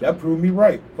listen to me. That proved me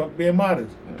right. Fuck being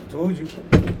modest. I told you.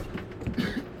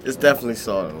 It's definitely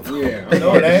salt. Yeah,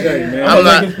 no, it ain't.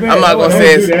 I'm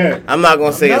not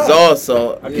gonna say it's all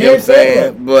salt. I can't say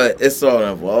that, but it's all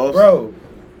involved. Bro,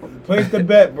 place the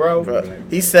bet, bro.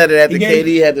 He said it after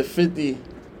KD had the 50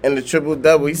 and the triple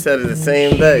double. He said it the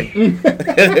same day.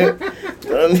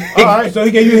 All right, so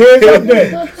he gave you heads up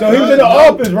then. So he was in the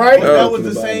office, right? That was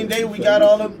the same day we got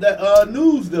all of that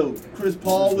news, though. Chris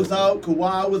Paul was out,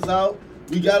 Kawhi was out.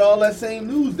 We got all that same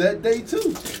news that day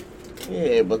too.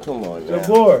 Yeah, but come on The now.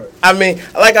 board. I mean,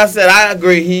 like I said, I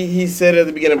agree. He said it at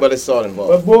the beginning, but it's salt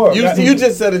involved. But board. You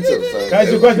just said it too. So. Can I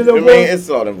ask you a question, I though, mean, board? it's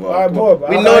salt involved. All right, board.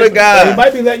 We know the guy. He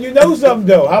might be letting you know something,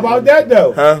 though. How about that,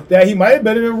 though? Huh? That he might have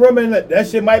been in the room and that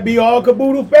shit might be all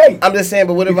caboodle fake. I'm just saying,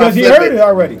 but what if Because I he flip heard it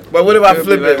already. But what if I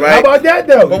flip it, right? How about that,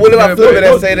 though? But what if I flip it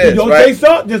and say this, Don't right? say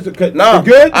salt, just the good, No, the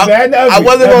good, the bad, and the ugly. I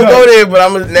wasn't Let's gonna go there, but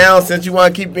I'm now since you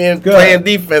want to keep playing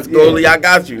defense, goalie, I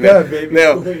got you. Now, Good, baby.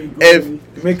 now Go ahead, if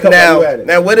Let me come while you at it.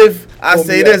 now what if I Pull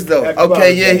say me this up. though? Act Okay,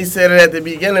 about yeah, it. he said it at the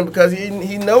beginning because he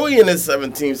know he in his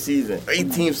 17th season,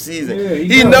 18th season. Yeah,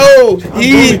 he knows. know I'm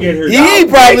he gonna get hurt. he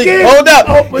probably Break it hold up.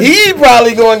 open. He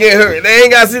probably gonna get hurt. They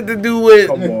ain't got shit to do with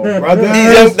Come on, brother.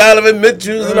 these young Donovan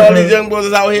Mitchells and all these young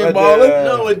boys out here balling.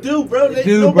 No, it do, bro. They,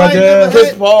 do, nobody brother. never Chris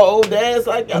had. Paul, old ass,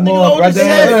 like Come nigga on, old as brother.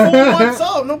 They shit. had 4 months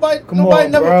off. Nobody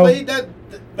on, never bro. played that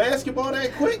basketball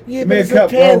that quick. Yeah, but Man, it's a cut,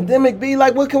 bro. pandemic, B.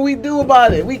 Like, what can we do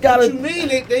about it? We What gotta. you mean?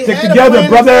 They Stick had together, a plan.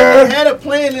 brother. They had a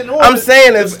plan in order. I'm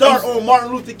saying to it's- start on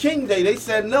Martin Luther King Day. They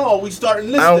said no, we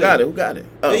starting this I don't day. got it. Who got it?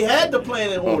 Oh. They had the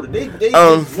plan in order. They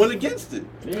just went against it.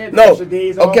 Yeah, the No, extra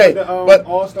days off okay, with the, but-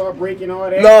 All-Star break and all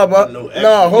that. No, but No no,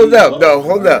 extra hold days up, off. though,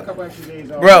 hold A up, couple extra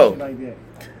days off, Bro. shit like that.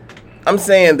 I'm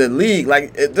saying the league,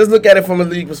 like, just look at it from a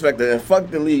league perspective, and fuck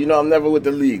the league. You know, I'm never with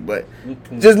the league, but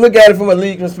just look at it from a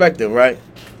league perspective, right,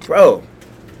 bro?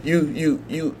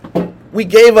 We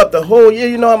gave up the whole year.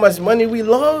 You know how much money we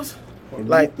lost?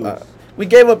 Like, we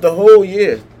gave up the whole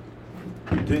year.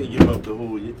 Didn't give up the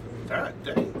whole year. God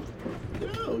dang.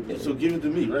 Yo, so give it to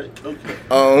me, right?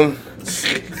 Okay.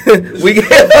 We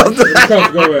gave up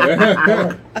Come, go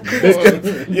ahead.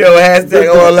 yo hashtag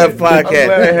all left I'm glad I had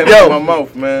podcast. it in my Yo,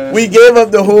 mouth, man. we gave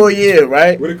up the whole year,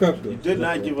 right? Where the cups go? Did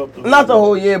not give up the Not the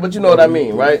whole year, but you know what I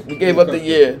mean, right? We gave up the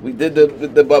year. We did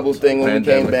the bubble thing when we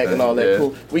came Pandemic back and all that.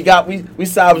 thing, Cool. We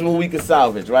salvaged what we could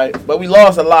salvage, right? But we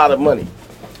lost a lot of money.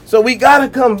 So we gotta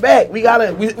come back. We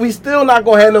still not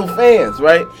gonna have no fans,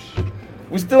 right?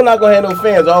 We still not gonna have no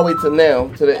fans all the way to now,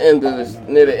 to the end of this,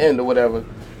 near the end or whatever.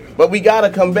 But we gotta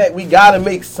come back. We gotta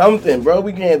make something, bro.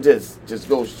 We can't just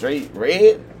go straight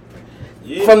red.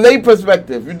 Yeah. From their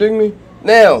perspective, you dig me?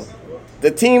 Now, the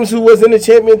teams who was in the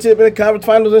championship and the conference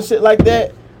finals and shit like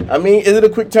that, I mean, is it a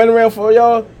quick turnaround for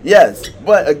y'all? Yes.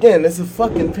 But again, it's a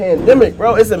fucking pandemic,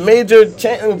 bro. It's a major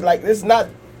change. Like, it's not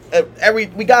we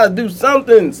gotta do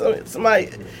something. Somebody,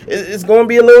 it's gonna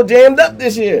be a little jammed up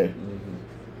this year.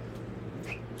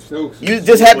 You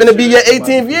just happen to be your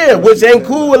 18th year, which ain't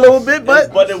cool a little bit,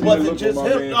 but it wasn't just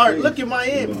him. All right, look at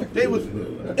Miami. They was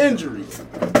injuries.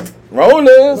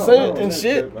 Rona and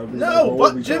shit. No,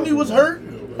 but Jimmy was hurt.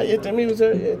 Yeah, Jimmy was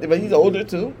hurt, yeah, but he's older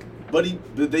too. But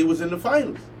they was in the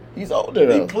finals. He's older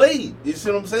They though. played. You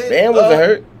see what I'm saying? Bam wasn't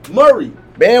hurt. Murray.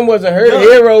 Bam wasn't hurt. Yeah.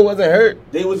 Hero wasn't hurt.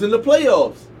 They was in the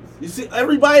playoffs. You see,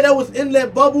 everybody that was in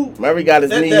that bubble. Murray got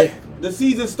his knee. The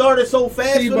season started so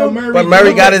fast for them. But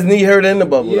Murray got his knee hurt in the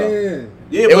bubble though. Yeah.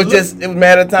 Yeah, It was a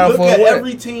matter of time look for at a win.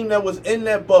 every team that was in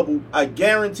that bubble. I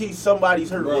guarantee somebody's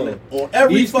hurt on it. On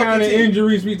every These fucking kind of team.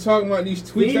 injuries we talking about, these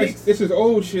tweets, Phoenix. this is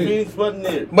old shit. Phoenix wasn't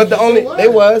there. But the only they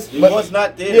was, He but was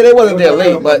not there. yeah, they wasn't there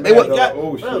late, but they They was. got,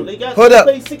 Oh, shit. bro, they got Hold to up.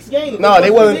 play 6 games. No,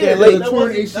 they wasn't there late. That Torn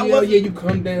wasn't- that ACL, wasn't- yeah, you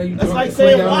come down, you That's drunk, like you saying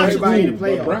play down, watch everybody it. in the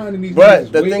playoffs. LeBron and these But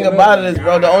niggas the waking thing up about it like, is,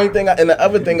 bro, the only thing and the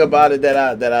other thing about it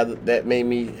that made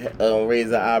me raise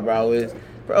the eyebrow is,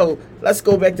 bro, let's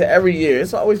go back to every year.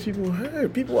 It's always people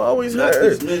hurt. People always Not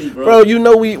hurt. this many, bro. Bro, you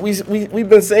know we've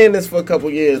been saying this for a couple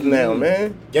years now,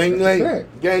 man. Gang,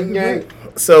 gang.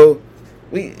 So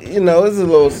it's a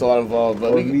little salt involved,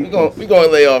 but we gonna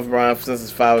lay off Brian since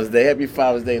it's Father's Day. Happy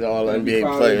Father's Day to all Happy NBA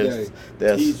Father's players. Day.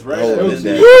 That's He's right. holding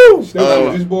Woo! it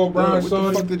down. This boy Brian What the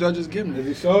Saudi. fuck did y'all just give me? Is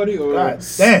he Saudi or God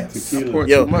damn. I poured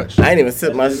Yo, too much. I ain't even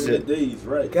sip my That's shit. the days,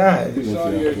 right? God. is he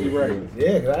Saudi or is he right?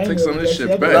 Yeah, 'cause I ain't Take know some of this that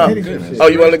shit I back. been No. hitting some shit. Oh,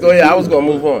 you want to go ahead? I was gonna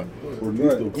move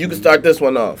on. You can start this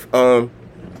one off.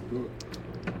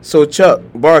 So Charles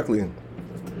Barkley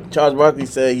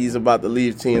said he's about to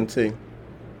leave TNT.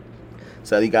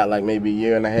 Said he got like maybe a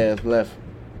year and a half left.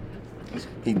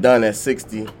 He done at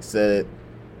 60. Said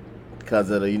because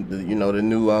of the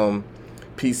new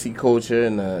PC culture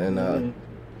and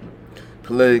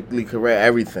politically correct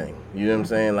everything. You know what I'm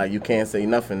saying? Like you can't say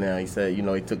nothing now. He said he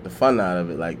took the fun out of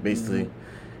it. Like basically,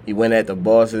 he went at the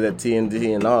bosses at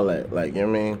TNT and all that. Like you know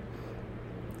what I mean?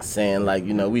 Saying like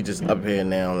we just up here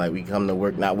now. Like we come to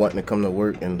work, not wanting to come to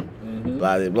work and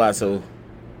blah blah blah. So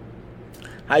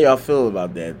how y'all feel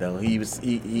about that though? He was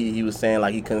saying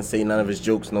like he couldn't say none of his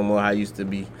jokes no more. How he used to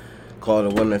be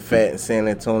calling women fat in San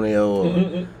Antonio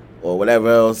or or whatever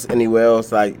else, anywhere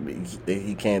else, like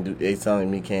he can't do. They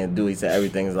telling me he can't do. He said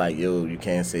everything's like, yo, you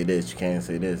can't say this, you can't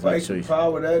say this. Like, Like,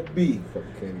 how would that be? Fucking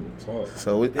can't even talk.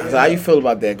 so how you feel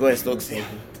about that? Go ahead, Stokes. I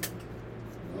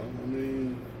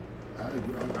mean,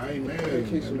 I ain't mad. I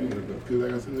mean, because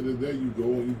like I said, the other day, you go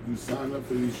and you sign up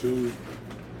for these shows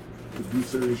to do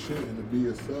certain shit and to be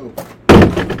yourself.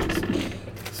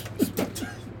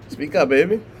 Speak up,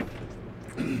 baby.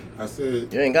 I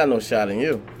said, You ain't got no shot in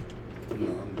you. no,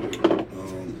 I'm good.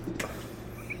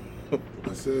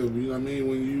 I said, you know what I mean,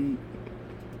 when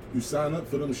you sign up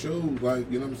for them shows,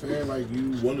 like, you know what I'm saying, like,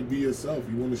 you want to be yourself.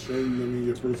 You want to show, you know what I mean,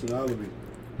 your personality.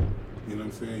 You know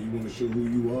what I'm saying? You want to show who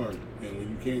you are. And when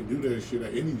you can't do that shit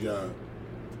at any job,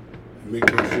 it make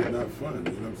that shit not fun.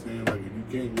 You know what I'm saying? Like, if you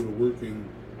can't go to work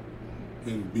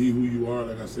and be who you are,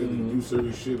 like I said, and do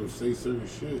certain shit or say certain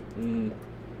shit,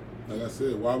 like I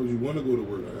said, why would you want to go to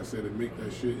work? Like I said, it make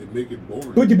it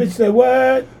boring. What the bitch say?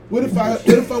 What? What if I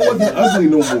wasn't ugly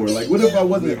no more? Like, what if I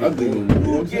wasn't ugly no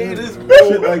more? Okay, this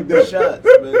Shit like that. shots,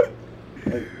 man.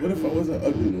 Like, what if I wasn't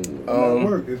ugly no more?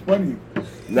 Work. It's funny.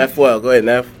 Neff, well, go ahead,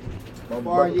 Neff.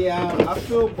 I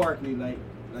feel Barkley like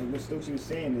what Stokes was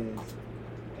saying is,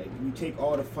 like, you take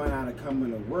all the fun out of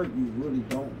coming to work, you really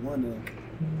don't want to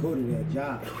go to that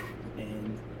job,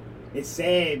 and it's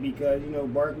sad because, you know,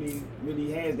 Barkley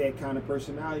really has that kind of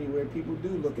personality where people do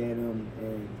look at him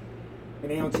and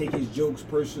they don't take his jokes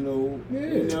personal.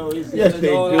 You know, it's Yes,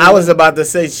 they all do. I was about to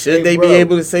say, should Hey, they bro. be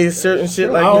able to say certain shit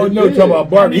I like don't that? know. Talking about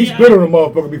Barkley. He's been on a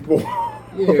motherfucker before.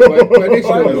 Yeah, but they should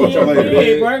know what y'all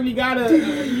Yeah, like. Barkley gotta,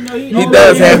 you know, He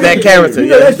does have that character. You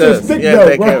know, Yeah, he that shit's does. sick He has though,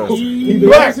 that bro. character. He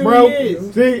black, bro. He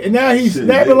is. See, and now he's Shit,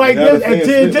 snapping like now the this at fans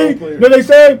still don't TNT. play You know they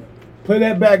say? Play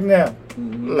that back now.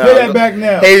 No, Play that back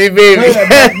now. Hazy Play baby. that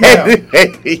back now.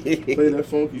 Play that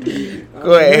funky beat.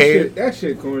 Go ahead, Hazy. That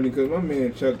shit corny because my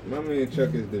man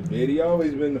Chuck is the bid. He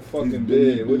always been the fucking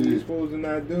bid. What is he supposed to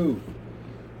not do?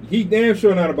 He damn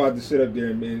sure not about to sit up there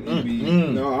and be.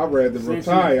 No, I'd rather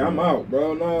retire. I'm out,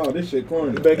 bro. No, this shit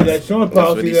corny. Back to that Sean That's what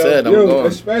policy. he said. I'm Yo, going.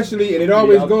 especially, and it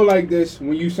always go like this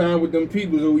when you sign with them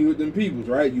peoples or we with them peoples,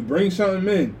 right? You bring something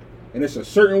in, and it's a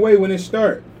certain way when it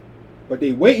start, but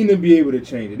they waiting to be able to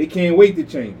change it. They can't wait to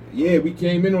change it. Yeah, we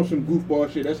came in on some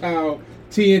goofball shit. That's how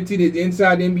TNT, the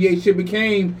Inside the NBA shit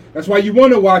became. That's why you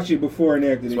want to watch it before and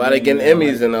after. That's why they getting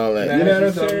Emmys and all that. You know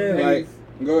what I'm saying? Like,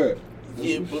 go ahead.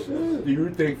 Yeah, but do you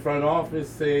think front office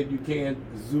said you can't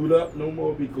zoot up no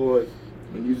more because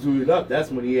when you zooted up, that's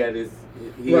when he had his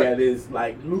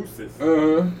like looses.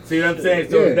 See what I'm saying?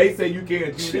 So if they say you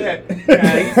can't do that, now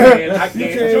he's saying I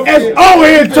can't joke. That's all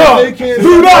in talk.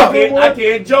 Dude up. I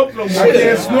can't joke no more. I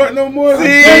can't snort no more.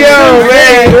 See, yo,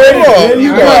 man. There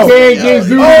you go. They just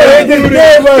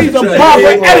gave us some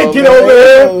proper etiquette over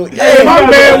here. Hey, my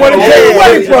man want to take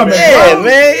away from it, Yeah, bro.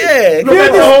 man, yeah. You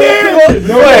understand?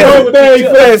 Go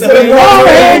ahead. All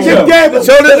hands just gave us.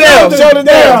 Shoulder down, shoulder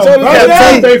down, shoulder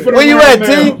down. T, where you at,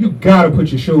 T? You gotta put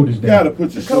your shoulders down. Gotta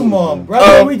put your Come shoulders on, down.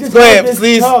 brother. We just Go had ahead, this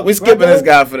please. talk, We skipping brother. this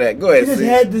guy for that. Go We ahead, just please.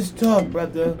 had this talk,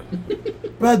 brother.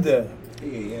 Brother,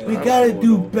 we gotta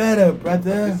do better,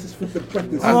 brother.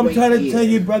 All I'm trying to tell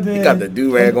you, brother. You got the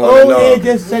do-rag on Oh, and yeah, all.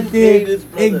 just sat there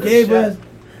and gave us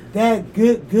that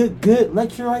good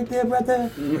lecture right there, brother.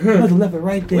 You must have left it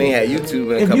right there. We ain't had YouTube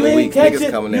in a If couple you ain't weeks. catch Niggas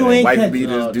it, coming you in. ain't White catch it.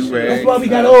 beaters, do-rag. That's why we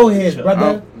got old heads,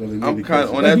 brother. I'm kind of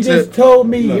on Like that you tip. just told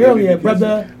me earlier,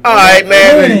 brother. All right,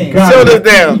 man. Shoulders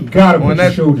down. Gotta On put your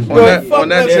that, shoulders on down. that, on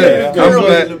that tip, I'm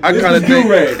glad. I kind of think.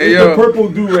 Hey It's the yo, purple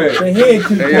do-rag. The head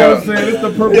too Hey, You know yo. what I'm saying? It's the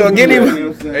purple Yo, get him.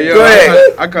 do-rag. hey yo, Go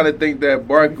ahead. I kind of think that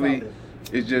Barkley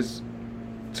is just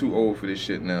too old for this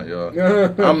shit now, y'all.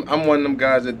 I'm one of them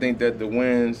guys that think that the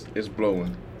winds is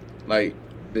blowing. Like,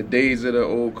 the days of the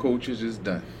old coaches is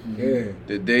done. Yeah.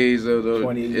 The days of the is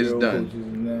 20-year-old done. coaches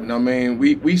and that. You know what I mean?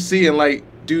 We seeing like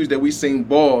dudes that we seen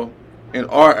ball in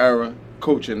our era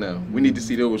coaching now. We need to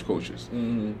see those coaches.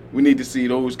 We need to see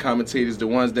those commentators, the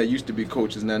ones that used to be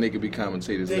coaches, now they could be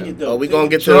commentators now. Oh, we gonna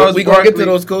get to we gonna get to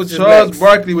those coaches Charles next.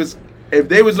 Barkley was, if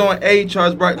they was on A,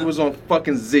 Charles Barkley was on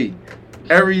fucking Z.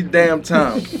 Every damn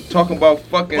time. Talking about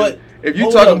fucking, But if you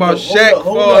hold talking up, about bro. Shaq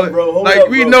Hold up, falling, bro. Hold like up,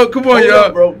 we bro. know, come on Hold y'all.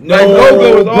 up, bro. Like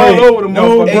Logo was all over the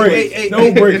motherfucker. Hey,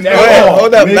 No break. Go ahead,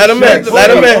 hold up. Let him in. Let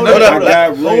him in. Hold I up.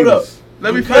 got Hold up. rings.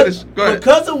 Let me finish. Go ahead.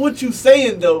 Because of what you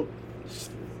saying though,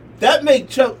 that make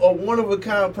Chuck a one of a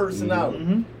kind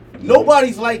personality.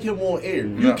 Nobody's like him on air.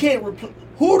 You No. can't replace.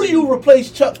 Who do you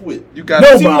replace Chuck with? You got See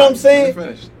Nobody. what I'm saying? Let me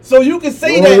finish. So you can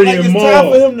say Rory that like and it's Maul.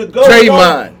 time for him to go.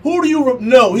 Draymond. Who do you?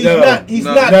 No, he's No. not. He's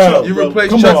No. not Chuck. You bro. replace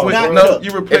Come Chuck on, with not no. Chuck. You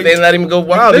If replace. they let him go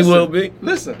wild, he Listen, will be.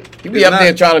 Listen, He be up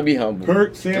there trying to be humble.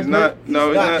 Kirk, Sam It's not. No,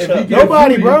 it's not not. Chuck.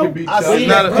 Nobody, bro. I see It's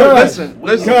not. that. Listen.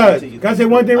 Cuz, can I say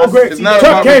one thing real quick? It's not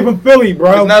Chuck about- came from Philly,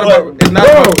 bro. It's not about. It's not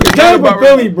Bro, about. he It's came not from about.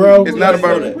 Philly, bro. It's not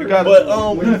about. You got. But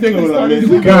What do you think about that, man?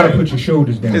 You gotta put your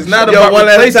shoulders down. It's not Yo, about one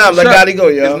at a replacing time, let Chuck. Gotti go,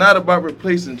 yo. It's not about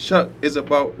replacing Chuck. It's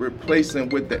about replacing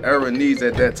what the era needs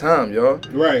at that time, y'all.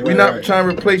 Right, We're right, not right. trying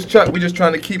to replace Chuck. We're just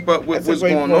trying to keep up with That's a what's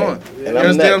great going point. on. And You I'm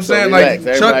understand what I'm next, so saying? relax.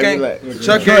 Like Chuck Everybody ain't relax.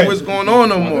 Chuck ain't what's going on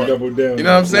no more. double down. You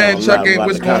know what I'm saying? No, Chuck I'm ain't not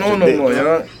what's about going to on no more,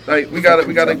 contradict. y'all. Like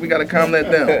we gotta calm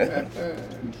that down.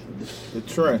 The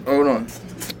trend. Hold on.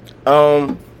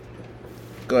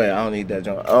 Go ahead. I don't need that,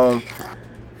 John.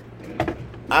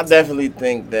 I definitely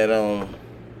think that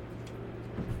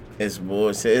it's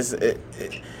bullshit.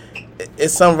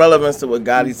 It's some relevance to what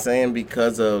Gotti's saying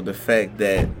because of the fact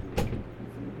that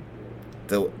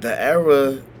the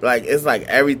era, like, it's like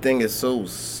everything is so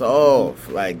soft.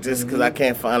 Like, just because I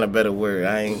can't find a better word,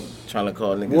 I ain't trying to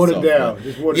call niggas Watered soft, down. but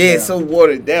Just watered yeah, down. it's so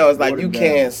watered down. It's like Watered you down.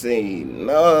 can't say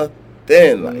nothing.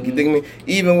 Like, you think me?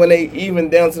 Even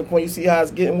down to the point you see how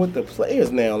it's getting with the players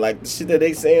now. Like the shit that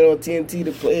they saying on TNT,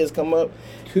 the players come up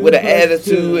with an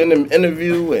attitude in the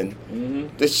interview,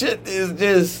 and the shit is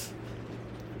just.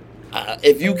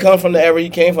 If you come from the era he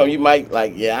came from, you might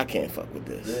like, I can't fuck with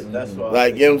this. That's why.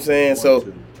 Like, you know what I'm saying?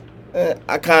 So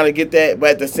I kind of get that,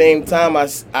 but at the same time, I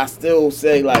still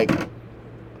say, like,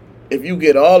 if you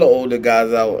get all the older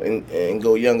guys out and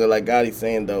go younger, like Gotti's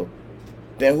saying, though,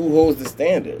 then who holds the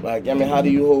standard? Like, I mean, how do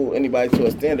you hold anybody to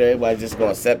a standard? Everybody's just going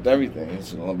to accept everything.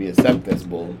 It's going to be acceptance,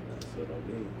 bull.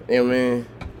 You know what I mean?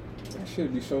 That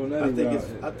should be so nutty.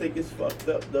 I think it's fucked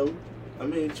up though. I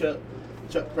mean, Chuck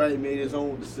probably made his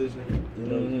own decision, you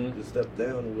know, to step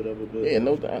down or whatever. But Yeah,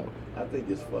 no doubt. I think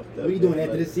it's fucked up. What are you doing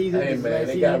after this season? Hey This man, last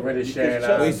they season? got rid of Sharon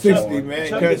Chuck- He's 60, man.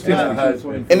 Chuck Cut is not-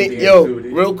 60. And yo,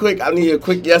 real quick, I need a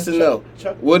quick yes or no.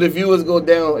 Chuck- Would the viewers go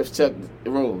down if Chuck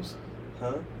rose?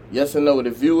 Huh? Yes or no? Would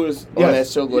the viewers on Yes.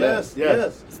 that show go Yes, down?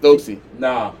 yes. Stokesy.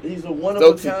 Nah. He's a one of a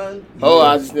Stokesy. kind. Oh,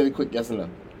 I just need a quick yes or no.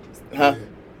 Huh?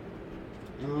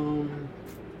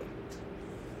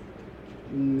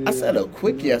 I said a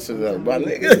quick yes or no, my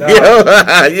nigga.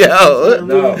 Yo.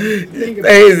 No.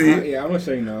 Crazy. Yeah, I'm gonna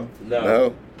say no.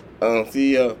 No. No.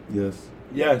 CEO. Yes.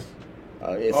 Yes.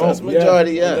 Oh, yeah, so it's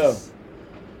majority yes.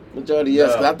 Majority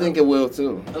yes, 'cause I think it will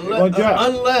too.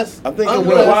 Unless I think it You know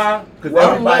will. why? Because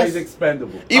everybody's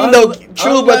expendable. Even though,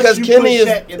 true, because Kenny is.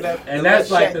 And that's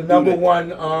like the number one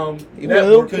will,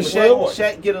 network in the Shaq, world.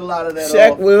 Shaq get a lot of that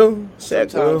Shaq off will.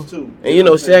 Shaq will. sometimes, too. And you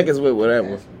know Shaq is with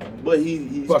whatever. But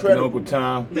he's Fucking credible. Uncle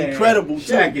Tom. He's credible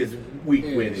too. Shaq is weak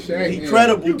with it. Shaq, He's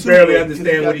credible You too. barely bro, understand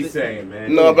 'cause he what got he's the- saying,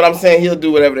 man. No, but I'm saying he'll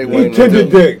do whatever they want him to Tender do.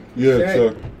 dick. Yeah, Shaq.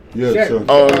 Chuck. Yeah, Shaq,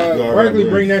 Chuck. Barkley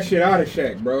bring that shit out of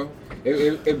Shaq, bro.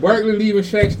 If Barkley leaving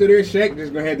Shaq still there, Shaq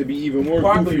just gonna have to be even more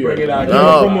Barkley goofier. bring it out. He No,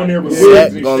 gonna come on there with Shaq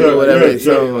words and gonna shit. do whatever they Yeah,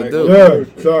 tell him like, to do.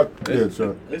 Yeah, Chuck. Yeah,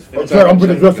 Chuck. It's Chuck, fucked up. I'm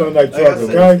putting this on like Like I Chuck, said,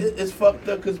 okay? it's fucked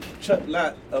up because Chuck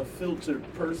not a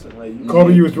filtered person. Like you,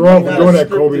 Kobe, you was wrong for not doing a that,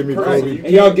 Kobe, to me, scripted person. Kobe. You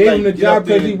And y'all can't, gave like, him the get up job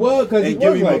because there he was and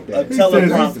give him like a that.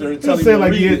 teleprompter and tell him say to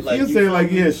like read it. you say like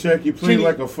Shaq, you play Kenny-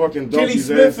 like a fucking Kenny donkey's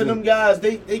Smith ass. and them guys,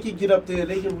 they can get up there,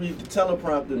 they can read the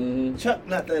teleprompter. Chuck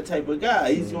not that type of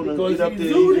guy. He's gonna Because get up he's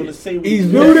there, zooted. he's gonna say what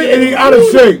He's he rooted and he out of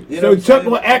shape. You know So what I'm Chuck saying?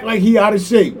 gonna act like he out of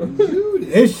shape.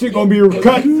 His shit gonna be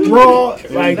cut raw,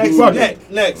 like fuck it.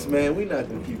 Next, man, we not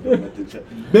gonna keep doing that to Chuck.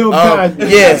 Bill Cosby.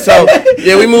 Yeah, so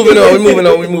yeah, we moving on.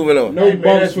 No Hey, man,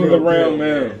 bumps that's for real the round, deal,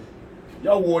 man.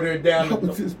 Y'all watering down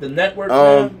the network,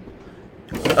 Um,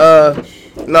 man.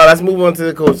 No, let's move on to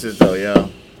the coaches though, yo.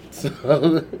 So,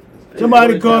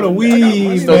 Somebody call the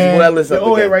weed, So, man. well, listen,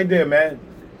 Oh, okay. right there, man.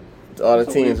 all the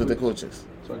teams with the coaches,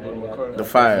 the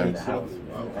fire.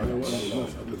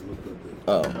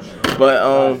 Oh,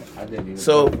 but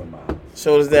so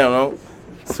shoulders down, no?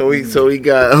 So we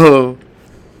got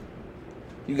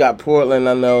you got Portland,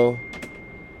 I know.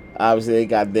 Obviously they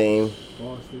got Dame,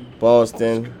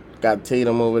 Boston, got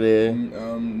Tatum over there.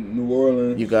 New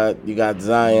Orleans. You got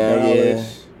Zion,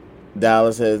 Dallas.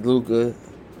 Dallas has Luka,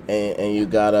 and you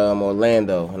got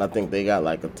Orlando, and I think they got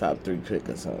like a top 3 pick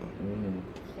or something.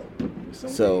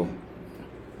 So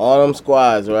all them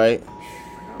squads, right?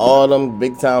 All them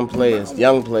big time players,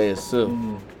 young players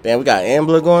too. Damn, we got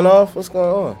Ambler going off. What's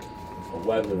going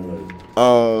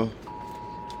on?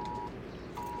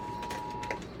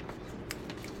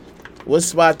 What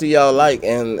spot do y'all like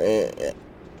and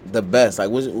the best? Like,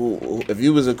 if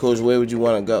you was a coach, where would you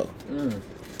want to go?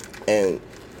 And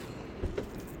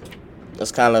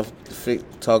let's kind of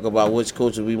talk about which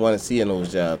coaches we want to see in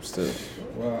those jobs too.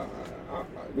 Well,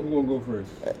 who gonna go first?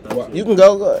 You can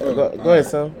go. Go ahead,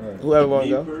 son. Right. Whoever want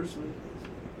Me to go. personally,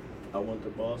 I want the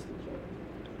Boston job.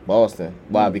 Boston.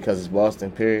 Why? Because it's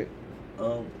Boston. Period.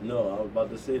 No, I was about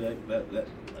to say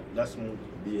that's gonna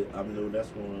be. I know that's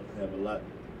gonna have a lot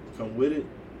come with it,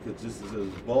 because just as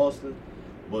it's Boston,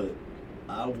 but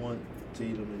I want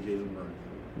Tatum and Jaylen Brown.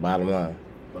 Bottom line.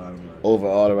 Bottom line. Over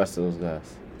all the rest of those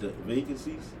guys. The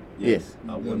vacancies. Yes.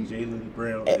 I want Jaylen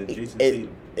Brown and Jason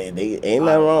Tatum. They ain't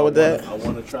nothing wrong with that. I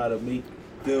want to try to make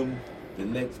them the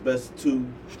next best two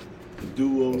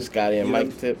duo. Scotty and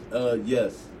Mike Tip.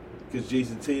 Yes, because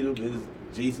Jason Tatum is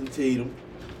Jason Tatum,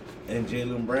 and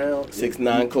Jaylen Brown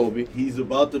 6'9" Kobe. He's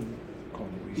about to.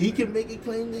 He can make a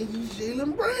claim that he's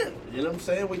Jaylen Brown. You know what I'm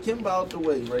saying? With Kemba out the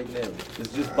way right now,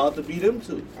 it's just about to be them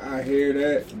two. I hear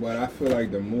that, but I feel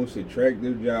like the most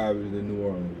attractive job is the New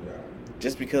Orleans job.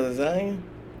 Just because of Zion?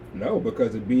 No,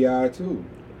 because of BI too.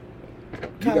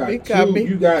 Copy.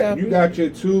 You got your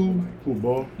two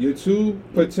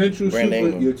potential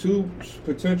Brandon your two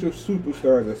potential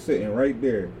superstars are sitting right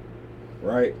there,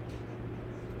 right?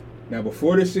 Now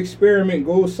before this experiment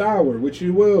goes sour, which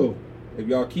it will, if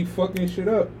y'all keep fucking shit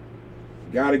up,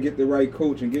 gotta get the right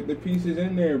coach and get the pieces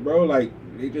in there, bro. Like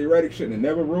AJ Redick shouldn't have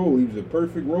never rolled. He was the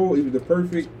perfect role. He was the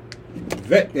perfect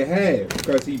vet to have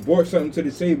because he brought something to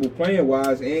the table playing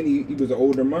wise, and he was an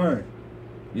older mind.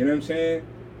 You know what I'm saying?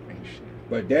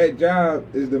 But that job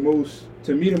is the most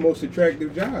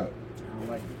attractive job. I don't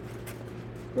like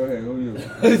it. Go ahead, who you?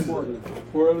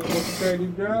 Portland's most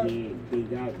attractive job? Yeah, they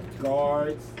got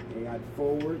guards, they got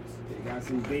forwards, they got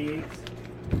some bigs.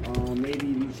 Maybe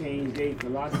you change their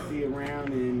philosophy around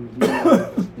and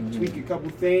tweak a couple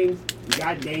things. You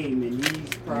got Dame, and he's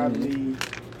probably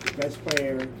the best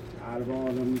player out of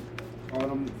all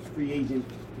them free agent.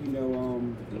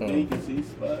 The vacancy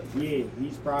spot. Yeah,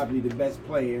 he's probably the best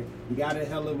player. He got a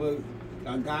hell of a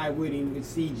guy with him with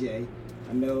CJ.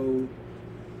 I know,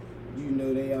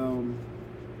 they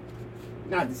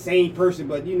not the same person,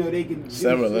 but they can do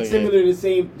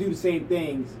the same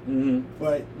things. Mm-hmm.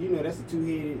 But that's a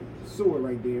two-headed sword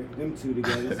right there. Them two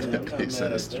together. So I'm not mad at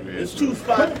that. It's two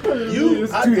spots.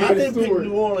 I didn't pick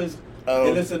New Orleans.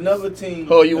 And it's another team.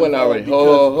 You went already. You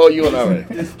went already.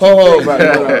 Bro.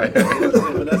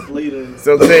 But that's later.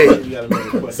 So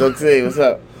T, what's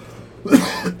up?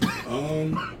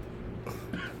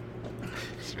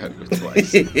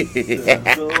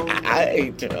 I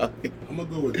ain't talking. I'm gonna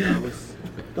go with Dallas.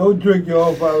 Don't drink your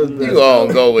own father's drink. You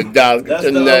gonna go with Dallas? That's the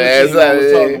other team I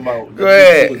was talking about. Go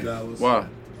ahead. With Dallas. Why?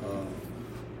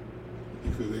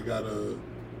 Because they got a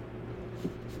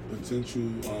potential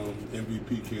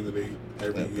MVP candidate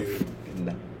every year.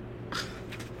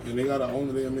 And they got an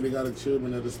owner. They got a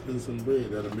chairman that'll spend some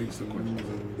bread, that'll make some moves,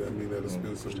 and that'll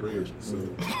spend some bread. So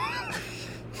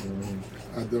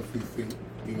I definitely think,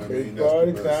 that's the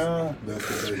best. That's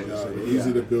the best job.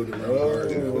 Easy to build around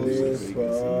guards.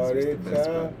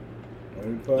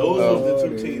 Those are the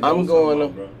two teams. I'm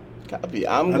going. Copy.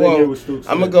 I'm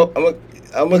gonna go.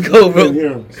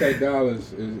 Say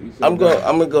Dallas. I'm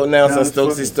gonna go now since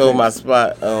Stokesy stole my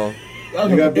spot.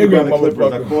 You got big on the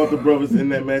Clippers. I called the brothers in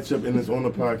that matchup, and it's on the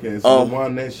podcast. So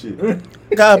won that shit.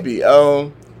 Copy.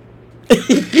 I'm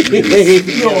giving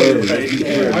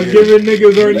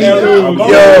niggas our Yo,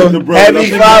 happy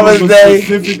Father's Day.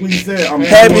 Specifically said,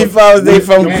 Happy Father's Day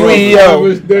from Queen,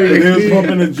 yo. They was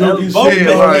pumping the joke and shit.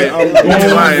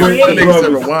 I'm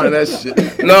going rewind that shit.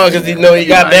 No, because he know he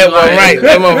got that one right.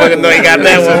 That motherfucker know he got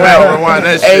that one right. Rewind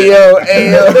that shit. Hey yo.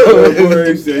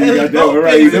 He said you got that one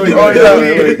right. You know he Hold got up. that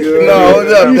one right. No,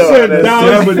 hold up. You said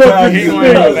Dallas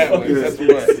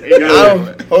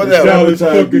Hold up.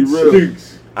 fucking stinks.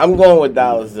 I'm going with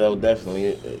Dallas though,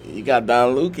 definitely. You got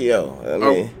Don Lucchio. I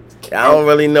mean, I don't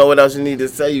really know what else you need to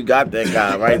say. You got that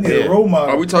guy right there.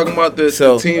 Are we talking about the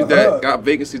teams that got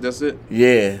vacancies? That's it.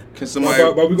 Yeah. Can somebody?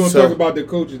 But we're gonna talk about the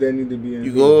coaches that need to be in.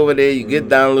 You go over there, you get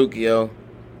Don Lucchio,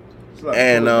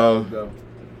 and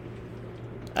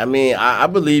I mean, I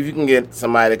believe you can get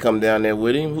somebody to come down there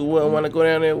with him. Who wouldn't want to go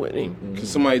down there with him? Can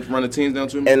somebody run the teams down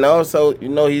to him? And also,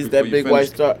 he's that big white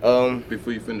star.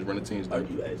 Before you finish, run the teams down.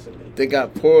 They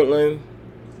got Portland,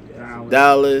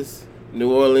 Dallas,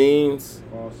 New Orleans,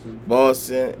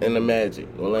 Boston, and the Magic,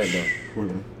 Orlando.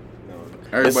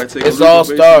 Everybody take. It's all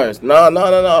stars.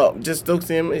 No. Just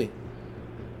Stokesy and me.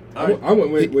 I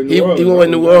went with New Orleans. He went with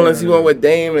New Orleans. He went with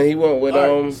Dame, and he went with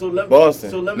Boston.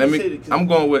 So let me say it. I'm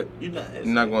going with. You're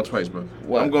not going twice, bro.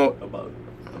 What? I'm going about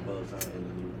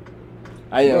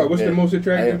what's the most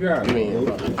attractive job?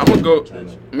 I'm gonna go.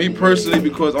 Me personally,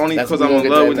 because I'm in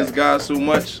love with this guy so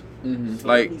much. Mm-hmm.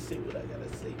 Like,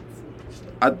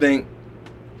 I think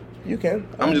You can.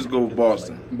 I'm just go with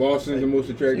Boston. Boston's the most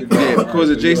attractive. Yeah, because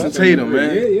of Jason Tatum,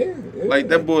 man. Yeah. Like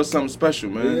that boy is something special,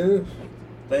 man. Yeah.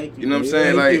 Thank you. You know what I'm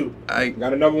saying? Thank Like, you. I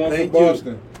Got another one Thank for you.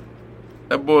 Boston.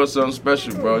 that boy is something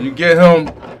special, bro. You get him,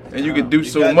 and you can do You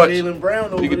so got much. Jaylen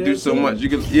Brown over You can there, do so too. much. You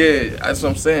can, yeah. That's what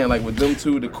I'm saying. Like with them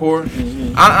two, the core.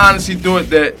 I honestly thought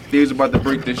that they was about to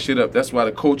break this shit up. That's why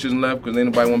the coaches left because ain't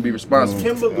nobody want to be responsible.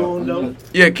 Kimba going though.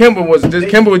 Yeah, Kimba was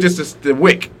just the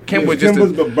wick. Kimba was just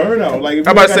Kimba's the. the burnout. Like, if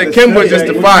I'm you about to got say to Kimba say, just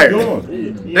like, the what fire.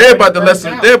 you doing?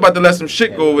 They're about to let some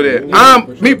shit go over there.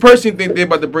 Me personally think they're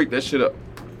about to break that shit up.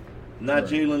 Not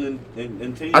Jalen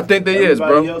and Tatum. I think they is, bro.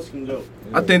 Everybody else can go.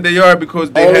 I think they are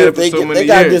because they Only had if it for so many they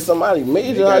gotta get years. somebody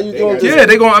major. How you doing? Yeah,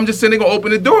 they going. I'm just saying they gonna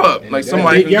open the door up. Like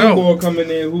somebody Big can young go. boy coming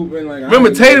in hooping like.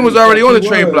 Remember, Tatum was already on the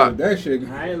trade block. That shit.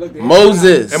 I ain't looked at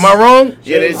Moses. Am I wrong?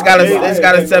 Yeah, they just got a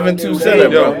 7-2 center,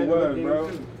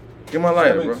 bro. Get my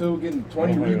lighter, bro. 7-2, getting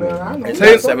 20 rebounds.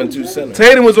 Tatum, 7-2 center.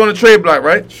 Tatum was on the trade block,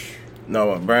 right?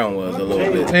 No, Brown was a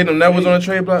little bit. Tatum, that was on the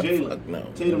trade block. Jalen. No.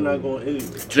 Tatum not going anywhere.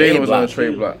 Jalen was on the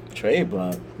trade block. Trade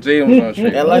block. Jalen was on the trade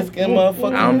That block. light skinned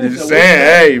motherfucker. I'm just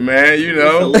saying, hey man, you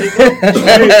know.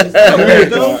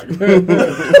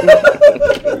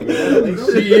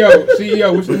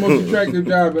 CEO, what's the most attractive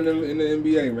job in the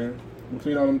NBA, man?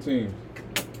 Between all them teams.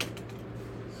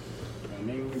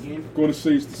 Go to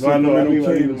see the No, I know. I Sacramento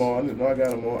need them Kings. all. No, I got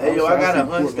them all. Hey yo, I got a see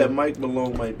hunch that Portland. Mike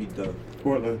Malone might be done.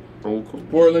 Portland.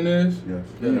 Portland is? Yes.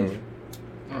 Give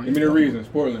me the reasons.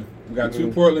 Portland. We got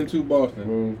two Portland, two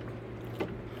Boston.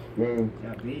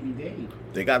 Got Baby Day.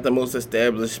 They got the most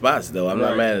established spots, though. I'm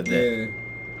not mad at that. Yeah.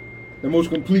 The most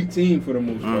complete team for the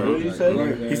most part. What did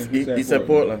you say? He said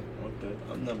Portland. Okay,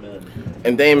 I'm not mad at that.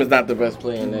 And Dame is not the best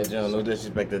player in that joint. No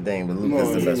disrespect to Dame, but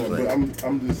Luka's the best but player.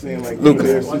 I'm just saying, like, Luka.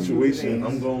 their situation.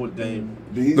 I'm going with Dame.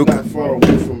 He's Luka. not far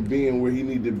away from being where he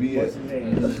need to be at.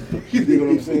 You dig what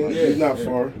I'm saying? He's not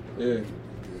far. Yeah.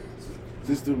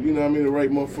 Just the, you know what I mean, the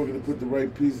right motherfucker to put the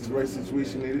right pieces, the right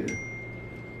situation they did.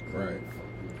 Right.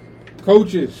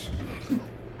 Coaches.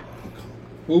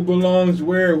 Who belongs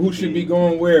where? Who should be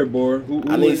going where, boy? Who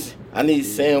I need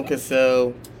Sam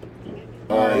Cassell.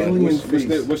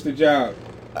 What's the job?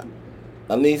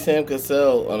 I need Sam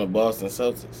Cassell on the Boston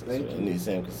Celtics. I need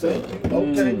Sam Cassell.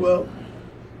 Okay, well,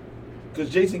 because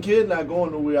Jason Kidd not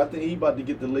going nowhere. I think he about to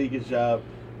get the Lakers job.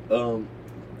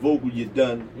 Vogel, you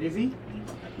done. Is he?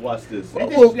 Watch this.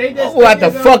 Oh, at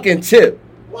the fucking tip.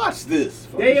 Watch this.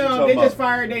 They just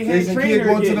fired their head Jason Kidd trainer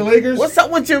going to again. the Lakers? What's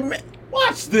up with your man?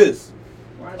 Watch this.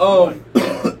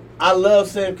 I love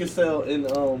Sam Cassell in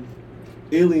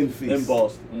Alien Feast. in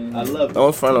Boston. I love it.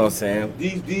 Don't front on Sam.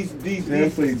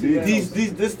 Sam played defense.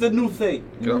 This the new thing.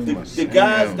 Get off my The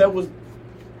guys Sam. that was,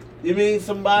 you mean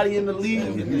somebody in the league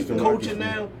Sam and Houston coaching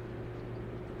Rockets. now,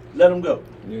 let them go.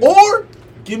 Yeah. Or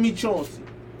give me Chauncey.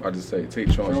 I just say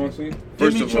take Chauncey. Chauncey?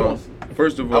 Give me Chauncey.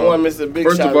 First of I all, want Mr. Big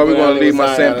first Shot of all, we're down gonna there leave with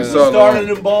my Sam Zion and He Cassell started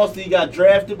alone. in Boston. He got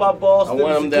drafted by Boston. I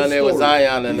want It's him a down good there with story.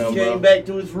 Zion and He them, came bro. back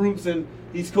to his roots and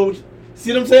he's coached.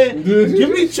 See what I'm saying? Give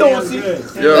me Chauncey. Yeah.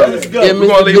 Let's go. Give We're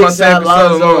gonna leave Big my Sam Shot, Cassell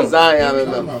Lonzo, alone. and Zion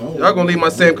and them. Y'all gonna leave my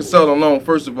Sam Cassell alone,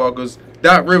 first of all, because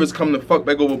Doc Rivers coming to fuck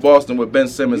back over Boston with Ben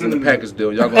Simmons in the Packers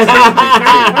deal. Y'all gonna leave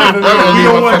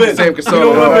my fucking Sam Cassell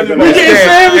alone. We getting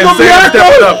Sam, we And gonna be Sam out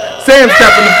stepping there. up. Sam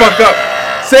stepping the fuck up.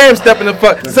 Sam stepping the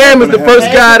fuck. Sam is the first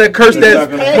guy that cursed that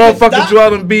motherfucker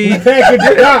Joel Embiid.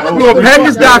 We're gonna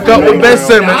package Doc up with Ben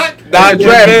Simmons. Doc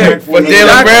draft pick for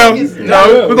Jaylen Brown.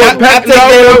 No, we're gonna pack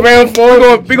Jaylen Brown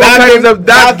for we gonna package up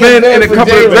Doc Ben and a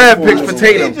couple of draft picks for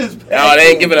Tatum. Oh,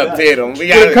 they ain't giving up Tatum. We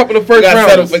Get a couple of first we gotta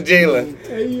settle rounders. for Jalen.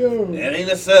 That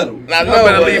ain't a settle. I know. I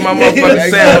better leave my motherfucking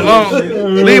Sam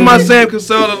alone. Leave my Sam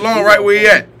Cassell alone right where he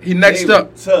at. He next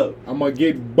up. Tough. I'm gonna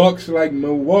get bucks like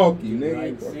Milwaukee, nigga.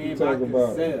 Like What you Sam talking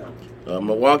about? Cassell.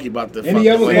 Milwaukee about to Any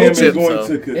fuck other the coaches chip, going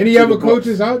so. to Any to other the Bucks.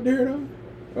 coaches out there though?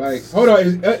 Like, hold on,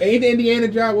 ain't the Indiana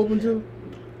job open too?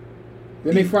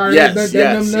 Then they fired Yes, that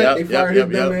yes, dumb nut. yep, They yep, fired yep,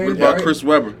 his dumb yep. ass. What about right? Chris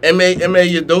Webber? M.A.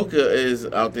 Udoka is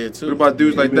out there too. What about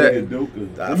dudes like that? I They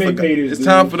may forgot. pay this It's dude.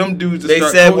 time for them dudes to They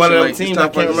start said coaching. one of them like, teams. it's I time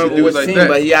for can't us to remember do which like team, that.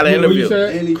 but he had an Who you interview.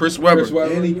 said? And he, Chris Webber. Chris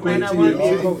Webber. And he Might quit not want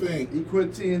TNT. to He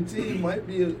quit TNT. Might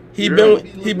be a.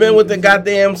 He been with the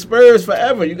goddamn Spurs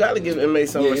forever. You got to give M.A.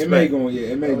 some Yeah, it may respect. going. Yeah,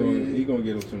 it may going. He gonna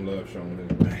get him some love shown.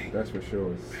 That's for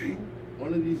sure.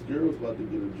 One of these girls about to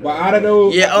get a job. But out of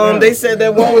those, Yeah, they said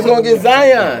that one was gonna get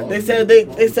Zion. They said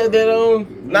that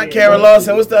not Kara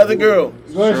Lawson. What's the other girl?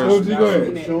 Go ahead, Stokesy, go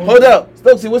ahead. Hold up,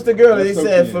 Stokesy. What's the girl that they That's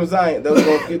said okay. from Zion that was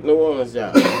gonna get New Orleans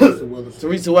job?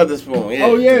 Teresa Weatherspoon. Yeah.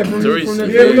 Oh yeah, from Teresa.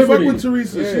 the Yeah, we fuck Liberty. with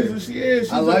Teresa. Yeah.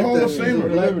 She's I a like Hall that. of She's a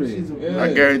Famer. black. Liberty. She's a Yeah. black.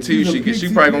 I guarantee you,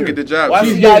 she probably gonna get the job. Why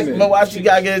She's she got? getting it. But why she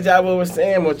gotta get a job over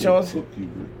Sam or Chauncey?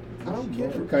 I don't care.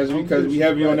 Because we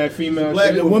heavy on that female Black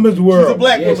shit. The women's world. She's a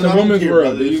black Yeah, woman. it's a I don't woman's care, world.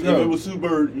 brother. There you If go. it was Sue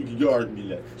Bird, you can argue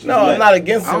that. She's No, I'm black. not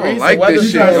against I don't Teresa. like Whether this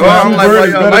she- shit, yo. I don't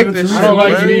like this I don't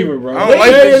like shit, it man. either, bro. I don't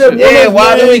like this shit. Yeah,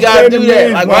 why do we gotta do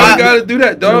that? Like, Why we gotta do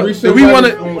that, dog? Teresa Do we want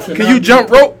Weatherspoon should to? Can not you be- jump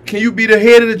rope? Can you be the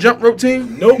head of the jump rope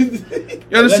team? Nope. You understand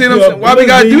what I'm Let's saying? Why we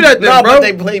gotta do that No, then, but bro?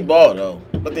 they play ball though.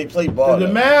 But they play ball. Doesn't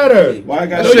though. matter. Why I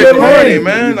got Know shit your corny, lane.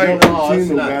 man. Like, No, it's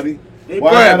not. Gotti? They Why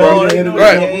Go I ahead, got bro. to hit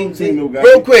Go ahead.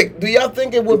 Real quick, do y'all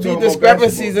think it would We're be talking about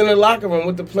discrepancies in the locker room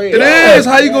with the players? It is.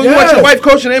 How you gonna you want your Yes. wife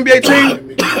coaching an NBA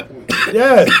team?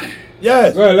 Yes.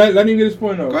 Yes. Go ahead, let him get his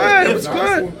point out. Go ahead. It's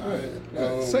good.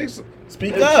 Um, Say something.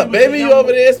 Speak If up, she was baby. the You young-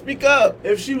 over there? Speak up.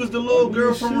 If she was the little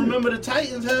girl from Remember the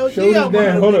Titans, hell yeah, I Shoulders wanted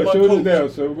down. to Hold be up. my Shoulders coach. down.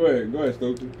 So go ahead,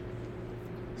 Stokely.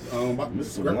 But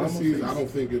discrepancies, I don't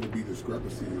think it'll be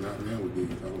discrepancies. Not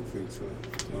nowadays. I don't think so.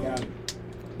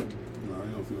 No, I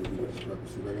don't think it'll be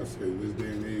discrepancy. Like I said, this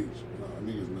day and age,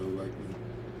 niggas know. Like,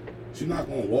 she's not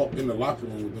gonna walk in the locker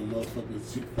room with them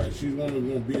motherfuckers. She's only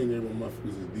gonna be in there with motherfuckers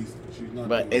is decent. She's not.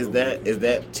 But gonna is go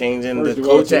that changing First the of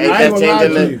all, culture? I Is ain't that gonna lie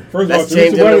changing to the? you. First of all, That's Teresa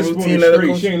changing the Weatherspoon routine is of the straight.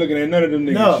 coach. She ain't looking at none of them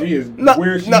niggas. No. She is No,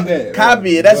 where she's no, at.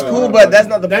 copy it. That's cool, but that's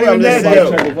not the point. Not I'm even just that, saying.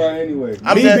 though. Check with her anyway.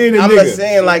 I'm Me just, being a I'm nigga. just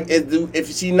saying, like,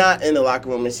 if she not in the locker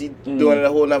room and she doing it a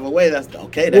whole nother way, that's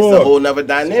okay. That's Boy. a whole nother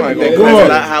dynamic. Boy. That's Boy.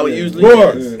 not how it usually Boy,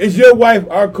 is. is your wife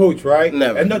our coach, right?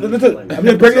 Never. And no, listen, I'm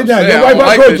just breaking it down. I'm Your saying, wife I don't our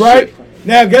like coach, this right? shit.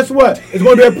 Now, guess what? It's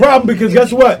going to be a problem because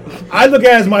guess what? I look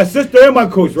at it as my sister and my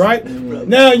coach, right?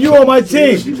 Now you on my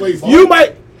team.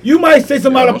 You might say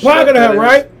something out of pocket of her,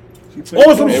 right?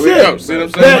 Or some Here we go. shit See what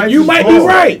I'm that saying? you might be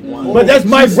right, but that's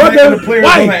my brother,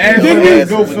 wife. Dig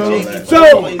me?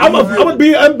 So I'm gonna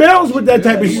be unbalanced with that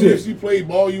type of Even if shit. she played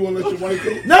ball, you wanna let your wife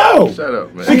coach? No, Shut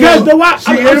up, man. because the wife.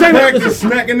 She I'm saying, practice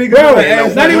smacking niggas bro, on the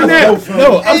ass. not even that.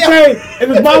 No, I'm saying if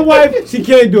it's my wife, she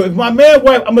can't do it. If my man's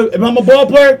wife, if I'm a ball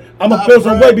player, I'm gonna feel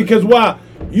some way because why?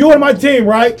 You on my team,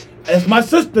 right? It's my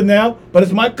sister now, but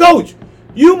it's my coach.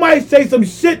 You might say some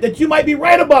shit that you might be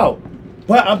right about,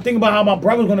 but I'm thinking about how my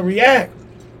brother's gonna react.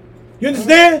 You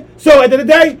understand? So at the end of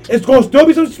the day, it's gonna still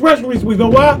be some special reasons. You know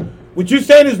why? What you're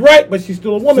saying is right, but she's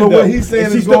still a woman. So though. what he's saying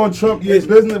And is she's still- going Trump your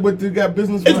business, but you got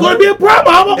business. It's going to be a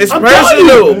problem. It's I'm telling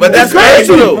personal, you. but that's It's crazy.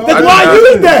 personal. That's why I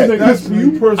use that. That's for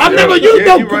you personally. I'm never used Yeah,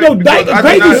 no you're right, no because dyke and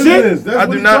I do crazy not- shit. I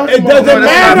do not. It doesn't No, that's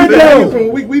matter not though.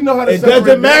 We know how to. It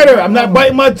doesn't matter. I'm not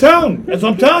biting my tongue. That's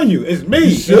what I'm telling you. It's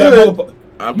me. should.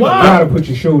 Why? put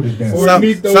your shoulders down.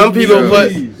 Some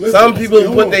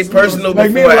people put their personal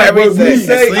Like me, before like when everything. we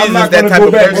say And I'm Sleaze is not that gonna type go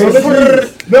of back.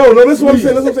 person. No, this is what I'm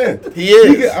saying. That's what I'm saying. He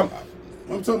is. I'm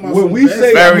talking about When some we bad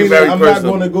say, Very, very I'm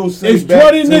personal. not going to go say It's back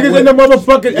 20 to niggas what- in the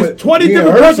motherfucking. what It's 20 me and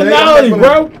different her say, I'm not personalities, gonna-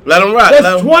 bro. Let them rock.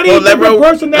 That's 20 let different roll,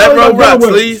 personalities. let I'm roll rock,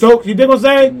 dealing with. Sleaze. So you dig what I'm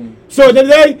saying? So at the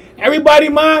end of the day, everybody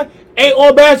mind ain't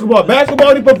all basketball. Basketball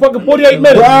only for fucking 48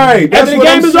 minutes. Right. After That's the what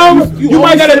game I'm is saying. over, You you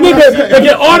might got a always say what I nigga said. that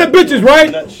get all the bitches,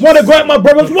 right? Want to grab my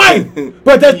brother's wife.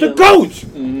 But that's the coach.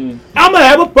 I'm going to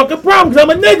have a fucking problem because I'm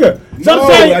a nigga. So No,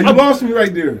 I'm saying, you lost me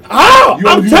right there. how?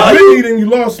 I'm telling you. Then you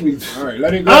lost me. All right,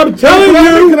 let it go. I'm telling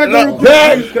you Can I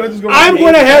that just go? I'm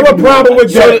going to have a problem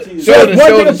with that. So Shoulders, one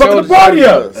thing shoulders, fucking the party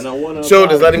up. And I want to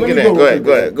Shoulders, let him Let get me in. go Go with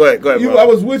ahead, it. go ahead, I bro.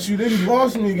 was with you, then you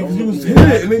lost me because you was hit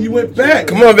it, and then you went back.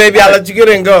 Come on, baby, I'll let you get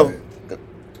in. Go.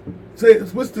 Say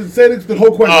the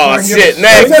whole question. Oh, so I can shit, get-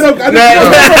 next. I said, okay, I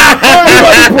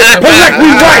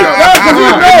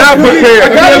Not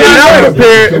prepared. Not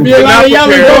prepared. Be a lot of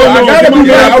yelling going on. I gotta be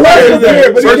there. I was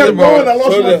prepared, but he First kept of all, going. I lost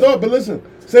my Shoulders. thought. But listen,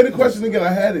 say the question again.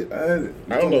 I had it.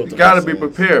 I don't know. You gotta be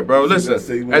prepared, bro. Listen. At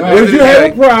the end If of the you have a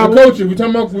day, problem, Coach, we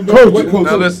talking about Coach.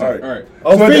 now listen. All right. All right.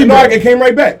 a So female. it came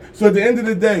right back. So at the end of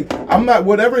the day, I'm not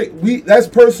whatever that's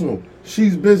personal.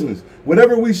 She's business.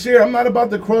 Whatever we share, I'm not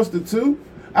about to cross the two.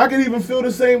 I can even feel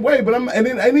the same way, but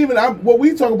what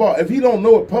we talk about, if he don't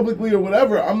know it publicly or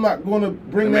whatever, I'm not going to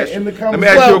bring that in the conversation.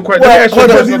 Let me ask you a question. Well, Let me ask you a hold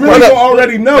Because question. he really don't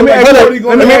already know. Let me- Like, hold he up. already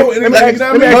gonna know, and let me like, ask- you know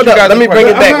let what me I ask mean? Hold up, let me bring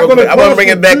it I'm back not real gonna quick. I want to cross bring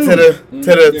the it back two. to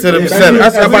the percentage.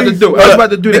 That's what I'm about to do. I was about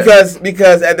to do that.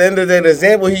 Because at the end of the day, the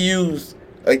example he used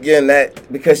again that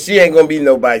because she ain't gonna be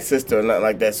nobody's sister or nothing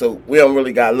like that, so we don't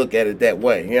really gotta look at it that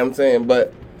way. You know what I'm saying?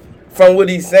 But from what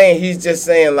he's saying, he's just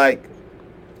saying like,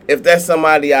 if that's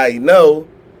somebody I know,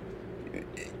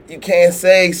 you can't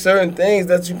say certain things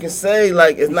that you can say.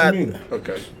 Like it's What not. you mean?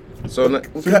 Okay. So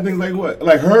Certain things like what?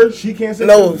 Like her, she can't say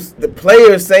No, something? the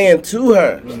player saying to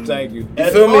her. Thank you. You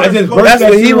feel me? I just That's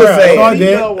what he was saying.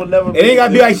 It ain't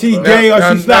gotta be like she gay or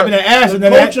she's slapping her ass and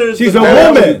then that. culture is She's the a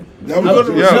culture. woman. That No, was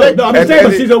no, true. no, No, I'm saying,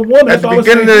 but she's a woman. At That's the all I'm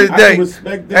beginning saying. of the I can day,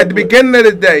 respect that, at the but- beginning of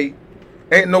the day,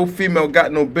 ain't no female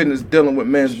got no business dealing with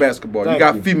men's basketball. Thank you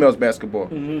got you. females basketball.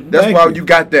 Mm-hmm. That's Thank why you. you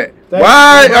got that. Thank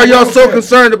Why you. are y'all so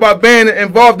concerned about being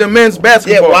involved in men's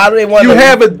basketball? Yeah, why do they want you to-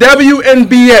 have a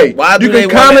WNBA. Why do you they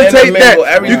can want to commentate intermingle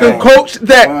that. everything? You can coach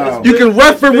that. Wow. You can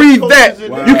referee that.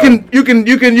 Wow.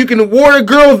 You can award a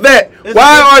girl that.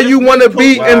 Why are you want to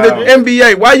be in the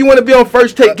NBA? Why you want to be on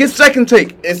first take? Get second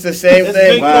take. It's the same It's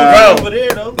thing, big bro. over there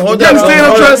though. Hold You understand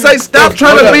what I'm trying to say? Stop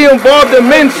trying to be involved in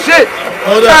men's shit.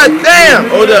 Hold up. God damn.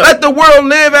 Hold up. Let the world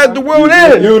live as the world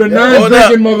is. Yo, the Hold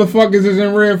non-drinking motherfuckers is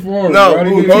in red form. No, bro.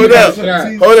 They get hold shot.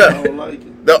 up. Hold I up. don't like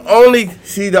it. The only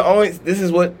this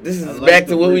is like back to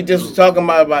the what we break just though. was talking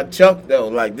about Chuck though.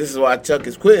 Like this is why Chuck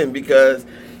is quitting, because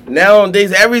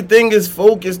nowadays everything is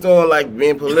focused on like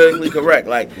being politically correct.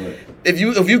 Like if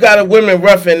you got a women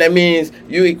roughing, that means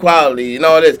you equality and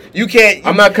all this. You can't.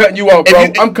 I'm not cutting you off, If bro.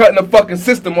 you- I'm cutting the fucking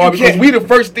system off You because can't- we the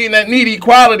first thing that need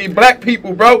equality, black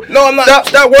people, bro. No, I'm not.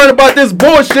 Stop worrying about this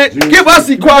bullshit. Give us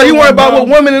equality. You worry about what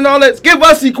women and all that. Give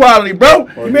us equality, bro.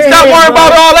 Stop worrying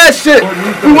about all that shit.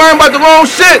 We worrying about the wrong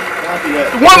shit.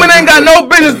 The woman ain't got no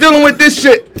business dealing with this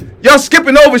shit. Y'all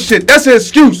skipping over shit. That's an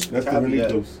excuse. That's the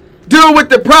Benitos. Deal with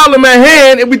the problem at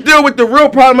hand. If we deal with the real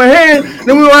problem at hand,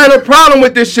 then we won't have a problem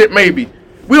with this shit, maybe.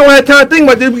 We don't have time to think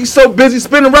about this. We so busy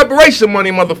spending reparation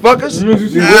money, motherfuckers.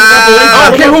 I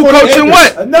don't care who coaching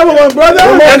what. Another one, brother.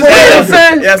 Understand what I'm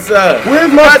saying? Yes, sir.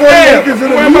 Where's my 40 acres in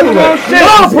the mule at?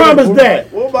 God promised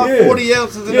that. What about Yeah. 40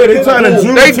 ounces in Yeah, the they trying to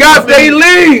zoom. They got their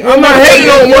league. I'm not hating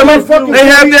on women. They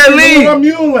have their league. Where my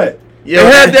mule at? They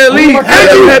have their league. my They God.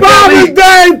 have their Father's league.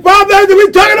 Day. Father's Day. We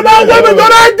talking about women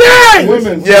on our day.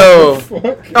 Women. Yo,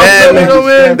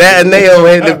 man. that nail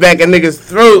hit the back of niggas'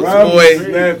 throats,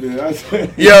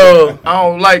 boy. Yo, I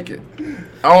don't like it.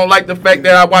 I don't like the fact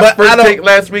that I But watched I First don't- Take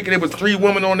last week and there was 3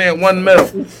 women on there and 1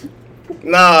 medal.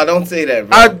 nah, don't say that,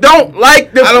 bro. I don't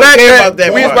like the I don't fact care that about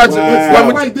that we was part. about to. Wow.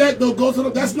 Stuff like that though goes to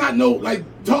that's not no like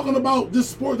talking about this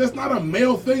sport. That's not a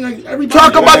male thing. Like everybody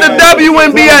Talk about the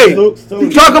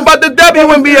WNBA. Talk about the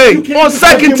WNBA on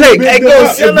second take. Hey, go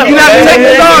sit You up. not taking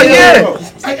it on, yeah.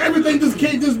 Like everything just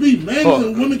can't just be men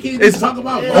and women can't It's- just talk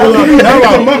about.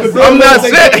 I'm not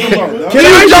saying.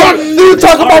 Do you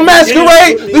talk about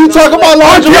masquerade? Do you talk about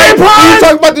lingerie? Do you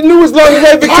talk about the newest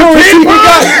lingerie Victoria's Secret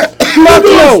got? Fuck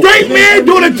no. Straight man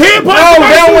doing a tampon. No,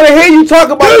 they don't want to hear you talk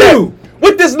about Do that. you?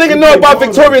 What this nigga know about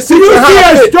Victoria's Do you Secret? see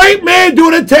How a it- straight man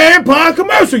doing a tampon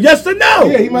commercial? Yes or no?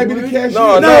 Yeah, he might be the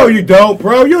cashier. No, you don't,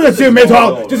 bro. You don't see a man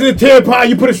talk. Just in a tampon,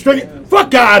 you put a string.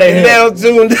 Fuck out of here. Now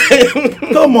zoomed in.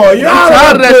 Come on, you're I'm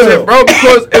tired of that shit, bro.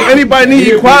 Because if anybody need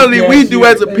equality, we do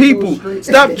as a people.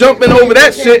 Stop jumping over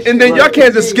that shit, and then y'all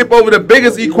can't just skip over the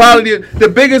biggest equality, the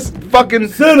biggest fucking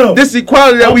this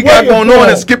equality that we got going on,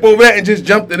 and skip over that and just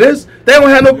jump to this. They don't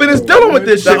have no business dealing with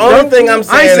this The shit, bro. only thing I'm I ain't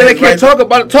saying saying they is, can't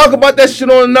like- talk about that shit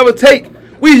on another take.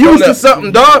 We used to up.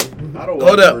 something, dog. I don't Hold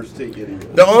want up. first take anymore.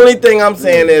 The only thing I'm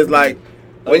saying is like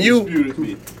when you Undisputed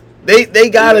me. they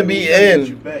gotta be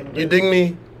in. You dig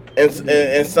me?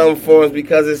 In some forms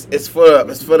because it's for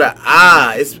the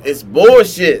eye. It's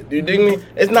bullshit. You dig me?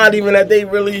 It's not even that they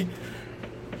really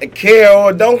care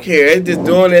or don't care. It's just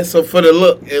doing it so for the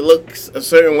look. It looks a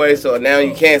certain way. So now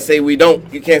you can't say we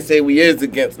don't. You can't say we is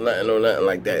against nothing or nothing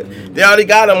like that. They already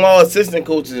got them all assistant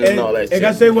coaches and all that shit. And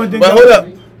I say one thing. But hold up.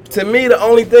 To me, the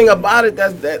only thing about it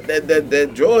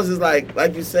that draws is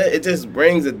like you said, it just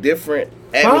brings a different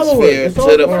atmosphere It's all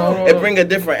followers. it bring a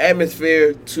different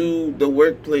atmosphere to the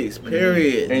workplace.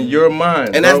 Period. In your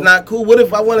mind, And bro. that's not cool. What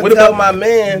if I want What to tell about- my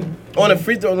man on the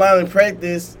free throw line in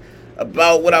practice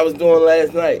about what I was doing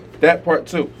last night? That part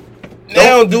too.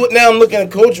 Now do it. Now I'm looking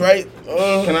at coach, right? Do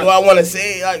I- I want to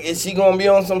say like is she gonna be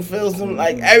on some film? Some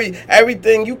like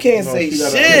everything you can't say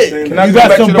shit. Can I You go got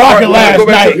back some to the part? barking Can I go last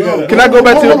back night. to- Can I go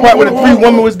back to the part where the 3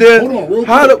 women was there? Hold on, real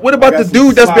How? quick. What about the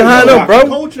dude that's behind them, bro?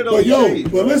 Culture don't But yo,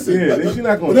 change. but listen, Yeah, but she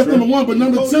not gonna that's trip. number one. But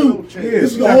number Culture two, don't change. Yeah, this is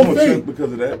she's the not whole gonna thing. trip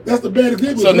because of that. That's the bad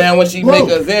example. So now when she Bro, make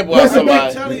an example that's of a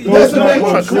bad- somebody, That's a not bad.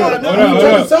 gonna trip. Let me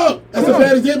tell you something. That's a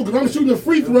bad example because I'm shooting a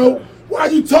free throw. Why are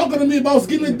you talking to me about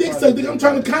getting a dick sucked? I'm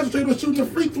trying to concentrate on shooting a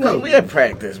free throw. we at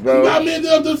practice, bro. I mean,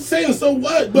 they're just saying so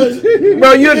what, but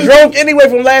Bro, you're drunk anyway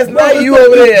from last Bro, night. it's You the-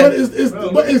 over there.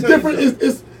 But it's different.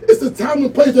 It's the time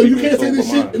and place though. You can't say this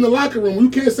shit in the locker room. You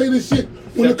can't say this shit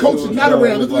when the coach is not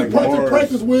around. This is part of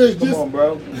practice where it's just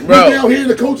bro. we're down here,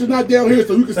 the coach is not down here,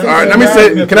 so you can say. All right, let me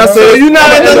say. Can I say? You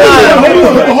not in the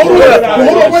line.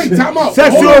 Hold on, wait, time out.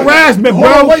 Sexual Hold on. harassment, Hold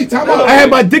bro. on, wait, time out. I had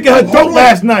my dick in her throat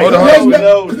last night.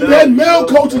 Because you had male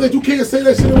coaches that you can't say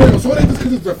that shit around. So it ain't just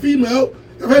because it's a female.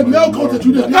 Hey, male coach that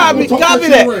you just Copy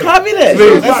that. Copy that.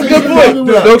 Please. That's a good point.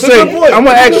 Don't say. I'm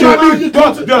gonna ask you.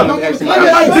 Don't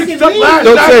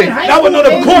say. That was on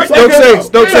the court.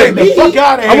 Don't say. Fuck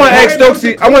out of here. I want to ask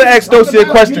Stokesy. I want to ask Stokesy a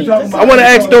question. I want to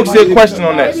ask Stokesy a question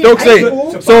on that.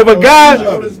 Stokesy. So if a guy,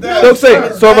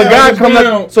 Stokesy. So if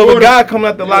a guy come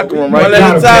out the locker room, right? One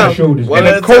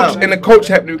at a time. And the coach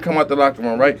happened to come out the locker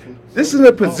room, right? This is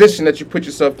a position that you put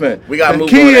yourself in. We got to the move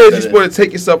key on is after you're this. supposed to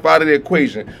take yourself out of the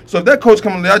equation. So if that coach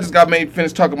coming, I just got made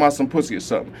finish talking about some pussy or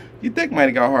something. Your dick might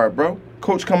have got hard, bro.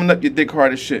 Coach coming up, your dick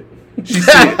hard as shit. She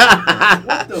see it.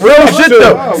 Real shit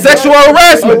though. Sexual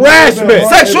harassment.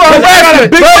 Sexual harassment.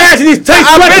 Big ass in these tight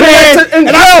sweatpants. And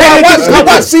I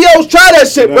watch COs try that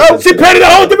shit, bro. She painted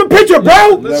a whole different picture,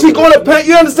 bro. She gonna paint.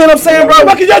 You understand what I'm saying, bro?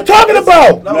 What are y'all talking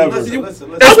about? Listen.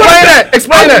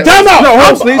 Explain that. Time out. No,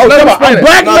 hold on, please. Let him explain it.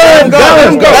 Black man,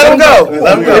 let him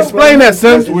go. Explain that,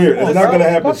 son. That's weird. It's not gonna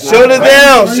happen.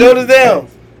 Shoulders down.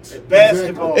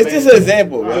 Basketball. It's just an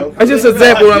example, bro. It's just an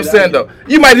example of what I'm saying, though.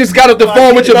 You might just got off the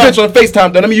phone with your bitch on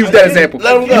FaceTime, though. Let me use that example.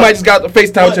 Let him go. You might just got off the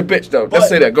FaceTime with your bitch, though. Let's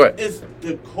say that. Go ahead. It's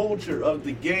the culture of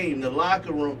the game, the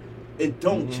locker room. It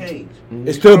don't change.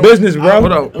 It's still business, bro.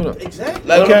 Hold on. Exactly.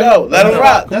 Let him go. Let him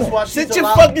rock. That's why Sit your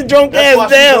fucking drunk ass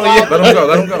down.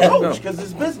 Let him go. Because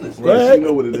it's business. Right, you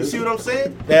know what it You is. see what I'm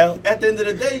saying? Yeah. At the end of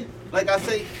the day, like I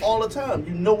say all the time,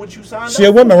 you know what you signed She a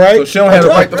up woman, right? So she don't have the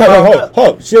right to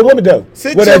Hold. She a woman though.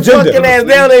 Sit With your that gender. fucking ass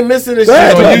down. They missing the Go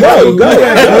ahead, shit. go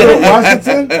ahead.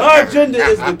 Washington. Our agenda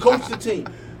is to coach the team.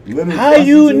 How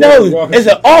you know? It's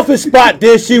an office spot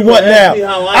there she want now. Ask me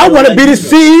how I want to be the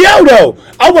CEO though.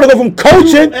 I want to go from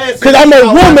coaching Ask because me I'm a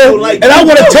how I feel woman like and I you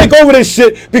want to know. take over this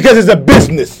shit because it's a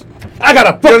business. I got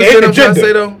a You fucking understand what I'm trying to say,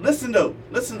 agenda. though? Listen though.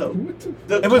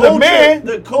 The If it was a man-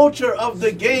 the culture of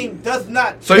the game does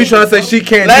not. So you trying to say she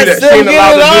can't Let's do that? She still ain't get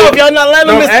allowed it to off. do it. Y'all not letting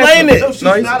No, him I'm asking. explain No, it. she's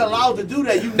No, he's- not allowed to do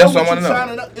that. You know That's what what I you're wanna know.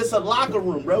 signing up. It's a locker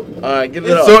room, bro. All right, give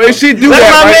it off. So if she do Let that,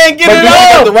 my right? man get but it do you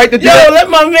have off. the right to do Yo, that? let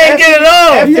my man get it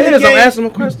off. After He the is. I'm game- asking him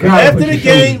a question. After the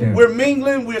game, we're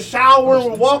mingling, we're showering,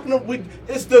 we're walking up.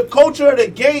 It's the culture of the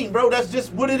game, bro. That's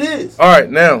just what it is. All right,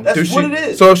 now, That's do what she, it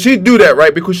is. So if she do that,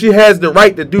 right, because she has the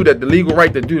right to do that, the legal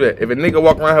right to do that. If a nigga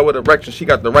walk around her with an erection, she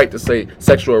got the right to say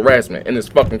sexual harassment in this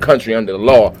fucking country under the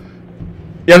law.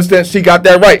 You understand? She got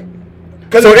that right.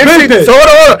 So if she,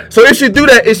 hold on. So if she do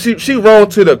that, is she wrong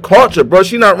to the culture, bro?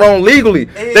 She not wrong legally.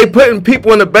 They putting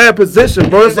people in a bad position,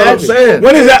 bro. That's what I'm saying.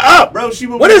 When is it up? Bro, she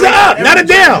will When is it break up? every Not it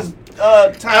down.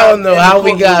 judge's, I don't know how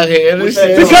we got here. This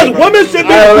shit- Because women should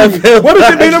be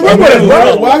in the room with us,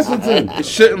 bro. Washington. It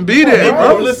shouldn't be there, Hey,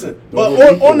 bro, bro. listen.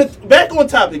 But on the back on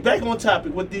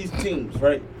topic with these teams,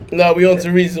 right? No, we on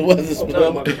Teresa Weatherspoon.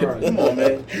 Come on,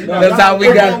 man. That's how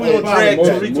we got We gonna drag Most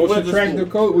Teresa Weatherspoon. attractive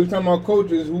coach. We talking about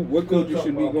coaches. What coaches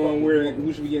should be going where? And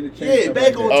who should be getting the chance? Yeah, stuff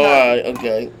back like on that. All right,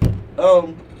 okay.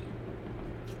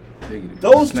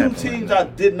 Those two teams I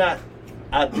did not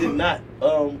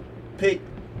pick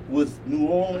was New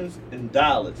Orleans and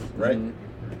Dallas, right?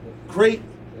 Great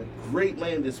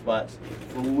landing spots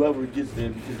for whoever gets there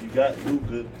because you got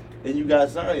Luka and you got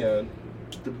Zion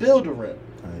to build around.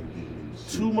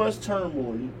 Too much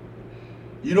turmoil.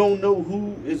 You don't know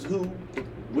who is who,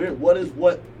 what is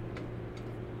what,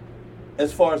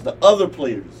 as far as the other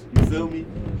players. You feel me?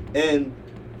 And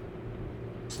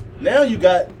now you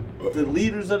got the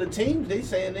leaders of the teams. They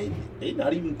saying they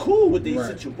not even cool with these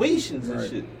situations and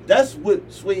shit. That's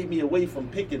what swayed me away from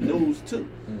picking those two.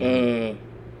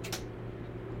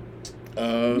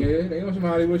 Yeah, they on some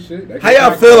Hollywood shit. How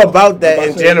y'all feel about that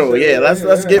in general? Yeah,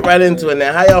 let's get right into it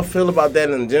now. How y'all feel about that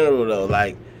in general though?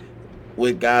 Like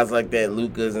with guys like that,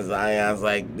 Lucas and Zion's,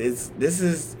 like is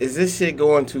this shit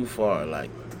going too far?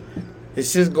 Like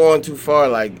it's just going too far.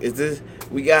 Like is this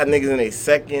we got niggas in their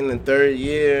second and third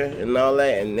year and all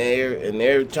that, and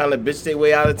they're trying to bitch their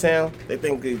way out of town. They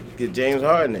think they get James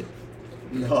Harden it.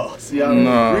 No, see, I don't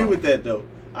agree with that though.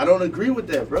 I don't agree with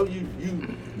that, bro.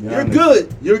 You're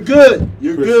good. You're good.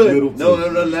 You're Chris good.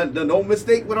 Middleton. No, don't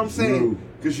mistake what I'm saying.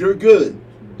 Because you're good.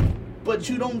 But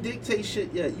you don't dictate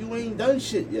shit yet. You ain't done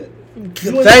shit yet.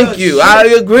 Thank you. I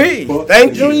agree.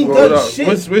 Thank You you. ain't Hold done up. shit.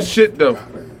 What's shit though?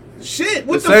 Shit.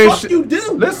 What The the same fuck shit- you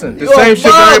do? Listen, the You a same shit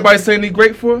that bum. everybody saying he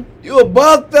great for. You a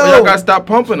buck Well, though. y'all gotta stop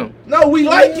pumping him. No, we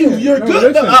like you. You're No,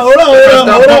 good. listen. Hold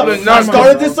on. No, I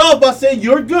started this off by saying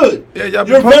you're good. Yeah, y'all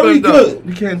be You're pumping very him, though. good.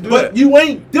 You can't do But that. you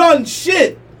ain't done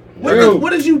shit.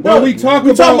 What is you done? Well, we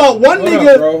talking talking about one hold nigga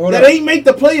up, bro, hold that up. ain't make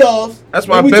the playoffs. That's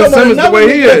why and we Ben talking about Simmons the another way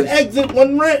he nigga is. that's exit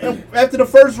one round after the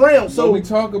first round. So So we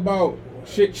talk about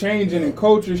shit changing and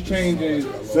cultures changing.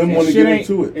 Some and wanna shit get ain't-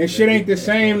 into it. And shit ain't the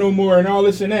same no more and all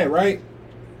this and that, right?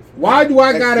 Why do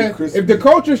I gotta, if the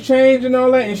culture's changed and all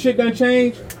that and shit done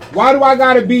changed, why do I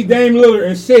gotta be Dame Lillard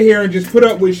and sit here and just put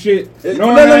up with shit? No.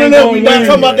 We're not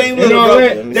talking about Dame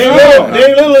Lillard, bro.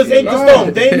 Dame Lillard's ain't the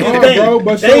stone. Dame is Dame. Bro,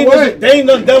 but so what? Dame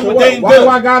done with Dame. Why do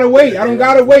I gotta wait? I don't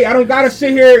gotta wait. I don't gotta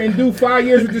sit here and do 5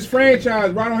 years with this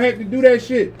franchise, bro. I don't have to do that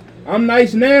shit. I'm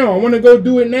nice now. I want to go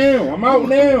do it now. I'm out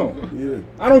now. Yeah.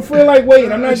 I don't feel like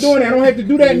waiting. I'm not doing it. I don't have to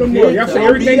do that no more. Y'all say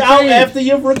everything changed. After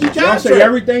your rookie contract. Y'all say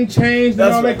everything changed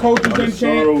and all that culture done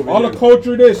changed. All the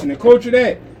culture this and the culture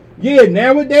that. Yeah,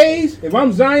 nowadays, if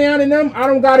I'm Zion and them, I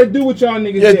don't got to do what y'all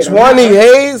niggas did. You're 20,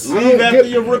 Hayes. Leave after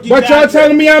your rookie But y'all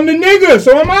telling me I'm the nigga,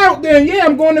 so I'm out then. Yeah,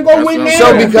 I'm going to go win now.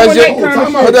 So because you're...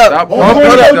 Hold up.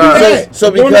 So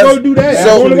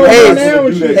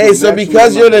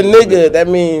because you're the nigga, that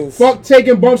means... Fuck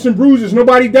taking bumps and bruises.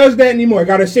 Nobody does that anymore.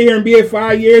 Got to sit here and be at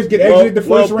 5 years, get exited the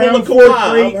first round, fourth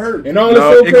straight, and all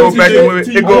this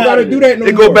crazy shit. I got to do that no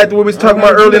more. It go back to what we was talking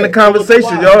about earlier in the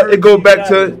conversation, y'all. It go back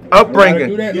to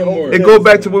upbringing. It goes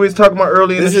back to what we was talking about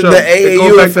earlier in the show. It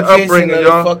goes back to upbringing,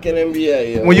 y'all. Fucking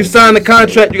NBA, yo. When you sign the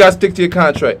contract, you gotta stick to your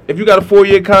contract. If you got a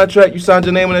 4-year contract, you signed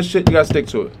your name on that shit, you gotta stick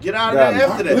to it. Get out of there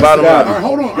after that. Bottom line. All right,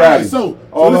 hold on. All right, so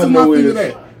this is my thing to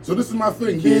that. So this is my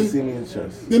thing.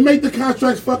 Then make the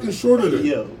contracts fucking shorter then.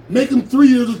 Yeah. Make them 3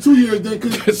 years or 2 years then,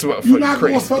 because you're not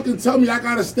going to fucking tell me I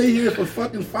got to stay here for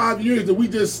fucking 5 years and we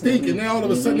just stink, and now all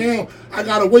of a sudden now I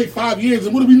got to wait 5 years,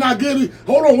 and what if we not good?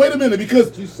 Hold on, wait a minute,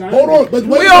 because, hold on. But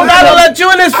we don't got to let you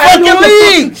in this fucking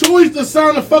league. Choice to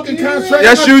sign a fucking contract.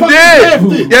 Yes, you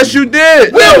did. Yes, you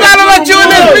did. We don't got to let you in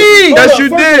this league. Yes, you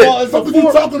did.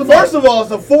 First of all,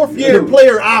 it's a 4th-year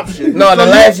player option. No, the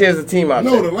last year is a team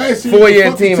option. No, the last year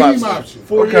 4-year team option.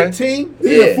 4-year team?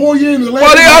 Yeah, 4 years in the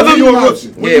last year. You a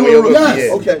rookie. Yeah, we were rookie.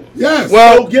 Yes. Okay. Yes.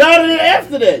 Well, so get out of there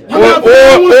after that.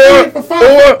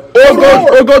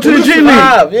 Or go to the G League.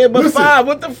 Yeah, but listen, 5.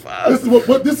 What the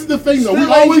fuck? This is the thing though. We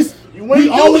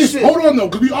always hold on though,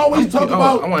 because we always talk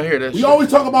about. I want to hear that. We always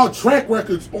talk about track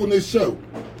records on this show.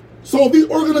 So these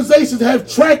organizations have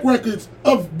track records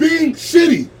of being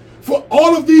shitty for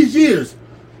all of these years.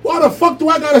 Why the fuck do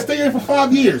I gotta stay here for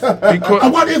 5 years? I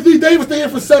want Anthony Davis to stay here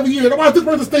for 7 years. I want this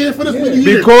person to stay here for this many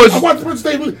years. I want this person to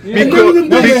stay here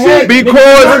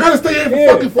because I gotta stay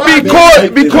here for fucking 5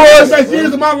 years. Because best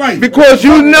years of my life. Because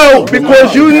you know. No,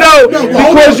 you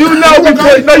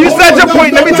said your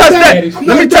point. Let me touch that.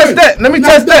 Let me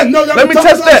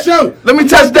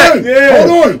touch that.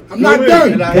 Hold on. I'm not done.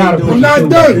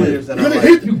 You're gonna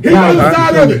hit the other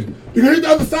side of it. You're gonna hit the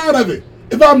other side of it.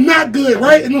 If I'm not good,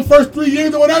 right, in the first 3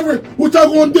 years or whatever, what y'all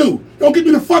gonna do? Don't get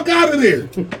me the fuck out of there.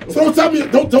 So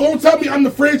don't tell me I'm the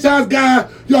franchise guy.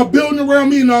 Y'all building around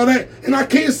me and all that, and I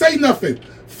can't say nothing.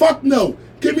 Fuck no.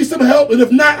 Give me some help, and if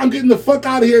not, I'm getting the fuck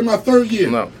out of here in my 3rd year.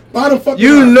 No.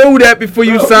 You knew that before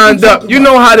you signed up. You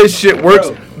know how this shit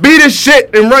works. Be the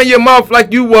shit and run your mouth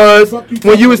like you was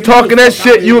when you was talking that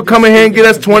shit. You would come in here and get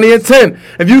us 20 and 10.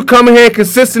 If you come in here and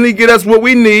consistently get us what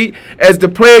we need as the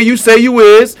player you say you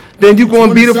is, then you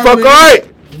gonna be the fuck all right.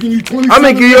 I'm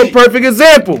gonna give you a perfect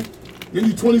example. Give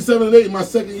you 27-8 in my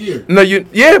 2nd year. No,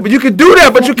 but you can do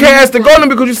that, but you can't ask to go them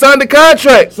because you signed the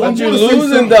contract. So you're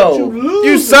losing though.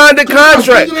 You signed the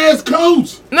contract. Ass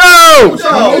coach. No.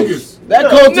 That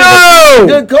coach is a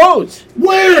good coach.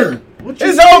 Where?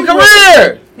 His whole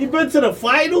career. He been to the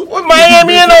finals with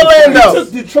Miami and Orlando. He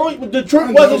took Detroit, but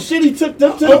Detroit wasn't shit. He took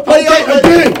them to the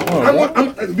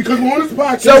playoffs. Because we're on this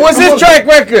podcast. So what's his track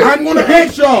record? I'm going to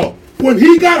ask y'all. When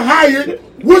he got hired,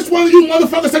 which one of you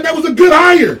motherfuckers said that was a good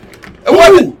hire? It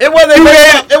wasn't based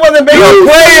on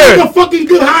player. A fucking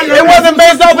good hire. It wasn't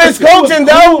based off his coaching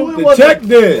though. The check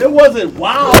did. It wasn't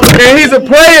wow. And he's a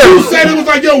player. You said it was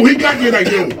like, yo, he got here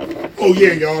like, yo. Oh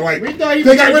yeah, y'all. Like they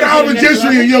got rid of Alvin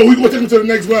Gentry and yo, we gonna take them to the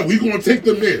next level. We gonna take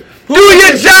them there. Do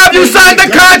your job. You signed the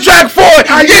contract for it.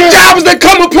 Your job is to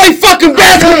come and play fucking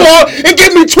basketball and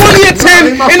give me 20 and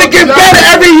 10 and to get better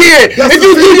every year. If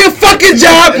you do your fucking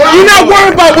job, you're not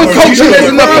worried about what coaching is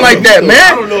and nothing like that,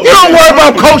 man. You don't worry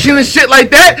about coaching and shit like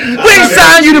that. We ain't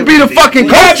signed you to be the fucking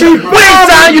coach. We ain't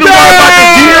signed you to worry about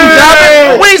the GM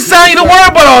job. We ain't signed you to worry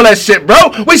about all that shit,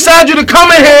 bro. We signed you to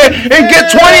come in here and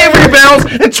get 20 rebounds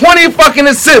and 20 fucking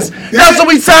assists. That's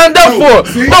what we signed up for.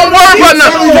 Don't worry about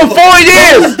nothing for 4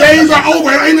 years. Those days are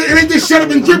over. It ain't just shut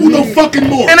up and dribble no fucking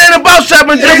more. It ain't about shut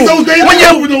up and dribble. Those days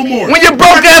are over no more. When your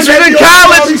broke ass was in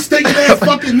college.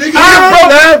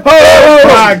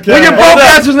 When your broke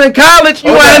ass was in college,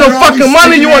 you ain't had no fucking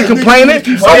money. You weren't complaining.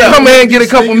 Don't come here and get a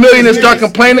couple million and start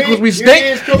complaining because we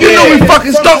stink. You know we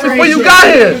fucking stunk before you got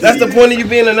here. That's the point of you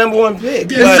being the #1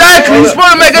 pick. Exactly. You're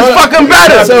supposed to make us fucking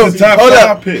better. So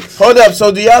hold up.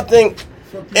 So do y'all think,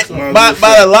 by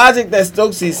the logic that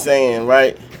Stokesy's saying,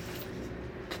 right?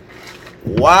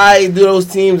 why do those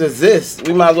teams exist?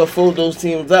 We might as well fold those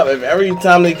teams up. If every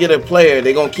time they get a player,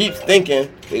 they're going to keep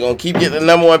thinking, they're going to keep getting the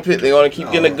number one pick, they're going to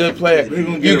keep getting a good player,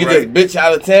 you can just bitch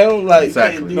out of town? Like,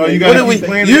 exactly. No, you gotta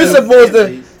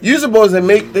you're supposed to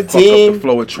make the team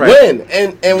win.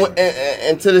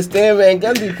 And to the Stan Van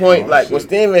Gundy point, like when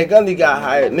Stan Van Gundy got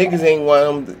hired, niggas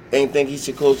ain't think he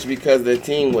should coach because the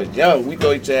team was young. We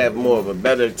thought he should have more of a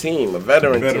better team, a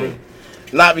veteran team.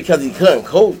 Not because he couldn't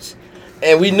coach.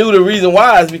 And we knew the reason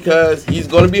why is because he's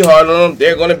going to be hard on them.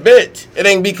 They're going to bitch. It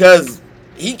ain't because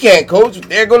he can't coach.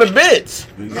 They're going to bitch.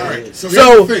 All right. So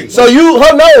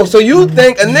you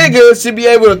think a nigga should be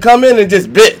able to come in and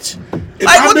just bitch?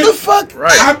 Like, what the fuck?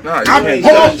 Right. I've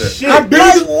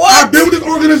been with this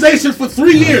organization for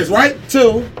 3 years, right?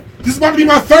 2. This is about to be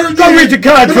my 3rd Go year. read your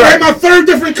contract. This is my 3rd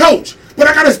different coach. But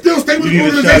I got to still stay with the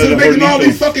organization making all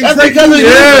these fucking That's great because of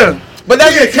moves. you. But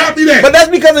that's, copy that. But that's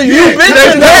because of you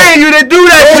bitching. They paying you to do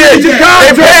that shit. They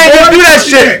paying you to do that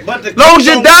shit. Long as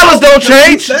your dollars don't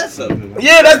change.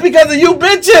 Yeah, that's because of you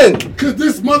bitching. Because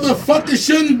this motherfucker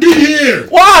shouldn't be here.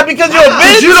 Why? Because you're a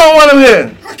bitch? You don't want him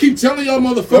here. I keep telling y'all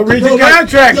motherfuckers. Go read your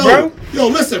contract, bro. Yo,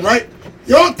 listen, right?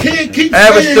 Y'all can't keep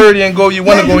average saying 30 and go. You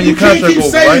want to go in your contract keep over,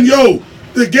 saying, right? yo,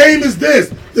 the game is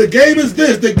this. The game is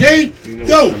this. The game.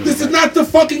 Yo, this is not the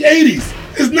fucking 80s.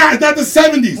 It's not the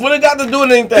 70s. What it got to do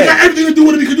with anything? It got everything to do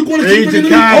with it because you're going to keep Read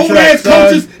your bringing in old ass contract,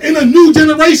 coaches in a new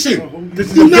generation.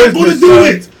 You're not going to do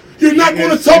it. You're not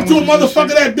going to talk to a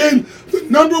motherfucker that been the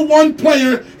 #1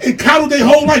 player and coddled their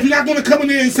whole life. You're not going to come in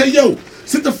there and say, yo,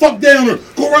 sit the fuck down or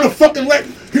go run a fucking lap.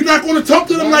 You're not going to talk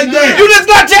to them like that. You just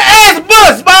got your ass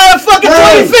bust by a fucking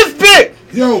 25th pick.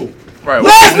 Yo. Right.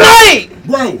 Last night.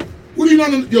 Bro. What are you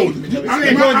not? Yo, what you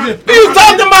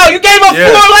talking about? You gave up 4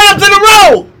 layups in a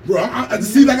row. Bro, I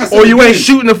see, like I said. Or you ain't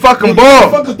shooting the fucking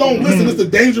ball. Motherfuckers don't listen. It's a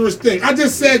dangerous thing. I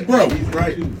just said, bro.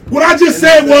 What I just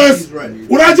said was. If,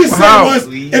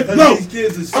 no,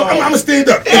 I'm gonna stand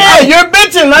up. Yeah, you're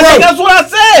bitching. I think that's what I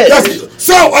said.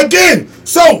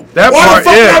 So that part,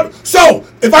 yeah. So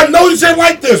if I know you said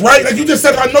like this, right? Like you just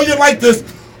said, if I know you like this,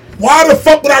 why the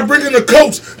fuck would I bring in a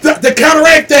coach to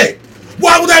counteract that?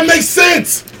 Why would that make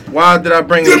sense? Why did I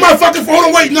bring? You're my fucking. Hold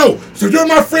on, wait, no. So you're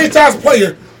my franchise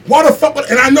player. Why the fuck?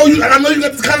 And I know you got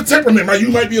this kind of temperament, right? You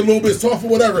might be a little bit soft or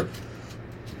whatever.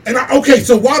 And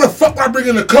so why the fuck would I bring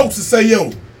in a coach to say,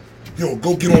 yo,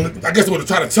 go get on I guess they would have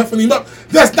tried to toughen him up.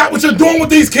 That's not what you're doing with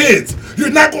these kids.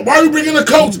 You're not going. Why are you bringing a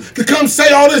coach to come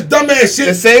say all this dumbass shit?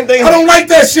 The same thing. I don't like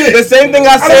that shit. The same thing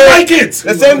I said. I don't like it.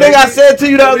 The same thing I said to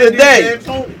you the other day.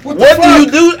 What do you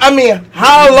do? I mean,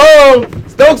 how long,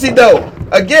 Stokesy though?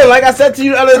 Again, like I said to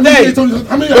you the other day.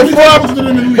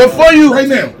 Before you right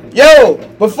now. Yo,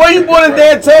 before you brought in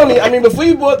D'Antoni, before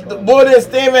you brought in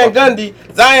Stan Van Gundy,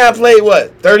 Zion played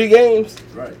what? 30 games?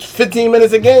 Right. 15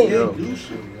 minutes a game. Yo.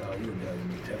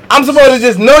 I'm supposed to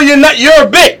just know you're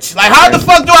a bitch. Like, how the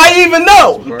fuck do I even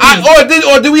know?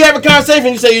 Or do we have a conversation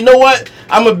and you say, you know what?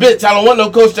 I'm a bitch. I don't want no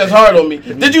coach that's hard on me.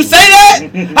 Did you say that?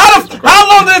 How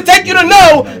long did it take you to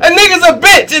know a nigga's a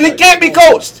bitch and he can't be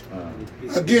coached?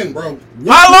 Again, bro.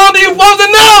 How long do you supposed to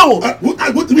know?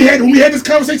 When we had this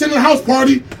conversation in the house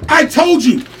party, I told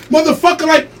you, motherfucker,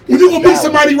 like, when you gonna meet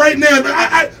somebody right now,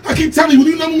 I keep telling you, when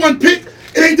you #1 pick,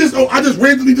 it ain't just, I just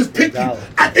randomly just picked you.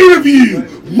 I interview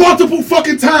you multiple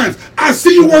fucking times. I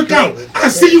see you work out. I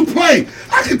see you play.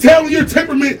 I can tell in your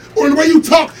temperament or in the way you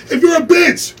talk if you're a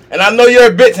bitch. And I know you're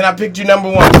a bitch, and I picked you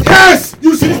 #1. Yes!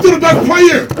 You're still the best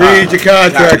player. Read your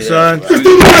contract, son. You're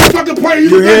still the best fucking player.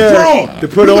 You're the best draw. To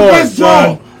put you're the on, best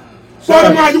son. draw.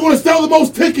 Bottom line, you want to sell the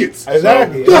most tickets.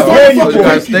 Exactly. That's why the fuck you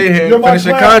gotta stay here and finish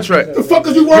your contract. The fuck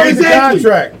is you wrong?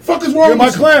 Exactly. Fuck is wrong You're my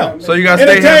with you? clown. So you gotta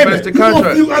stay here and finish the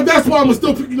contract. That's why I'm gonna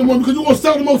still pick you #1 because you want to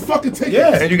sell the most fucking tickets.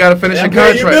 Yeah. And you gotta finish your I'm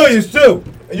paying you contract. millions too.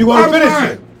 And you want to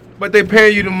finish it. But they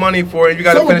paying you the money for it and you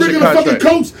gotta So I'm finish bringing your a fucking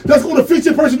contract. coach that's gonna fit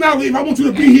your personality if I want you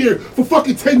to be here for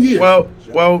fucking 10 years.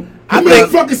 Well, it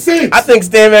makes fucking sense. I think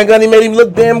Stan Van Gundy made him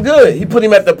look damn good. He put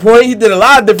him at the point. He did a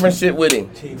lot of different shit with him.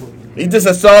 He's just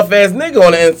a soft ass nigga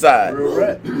on the inside.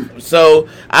 So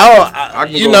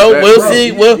we'll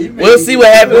see. We'll see what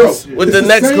happens with the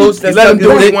next coach. That's let him do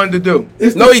what he wanted to do.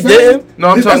 No, he didn't. No,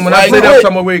 I'm talking when I say that, I'm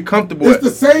talking about where he comfortable at. It's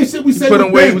the same shit we say put with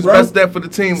him where he Ben, was bro. best at for the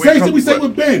team. Same shit we say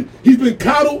with Ben. He's been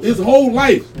coddled his whole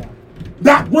life.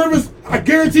 Doc Rivers, I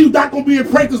guarantee you, Doc gonna be in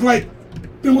practice like,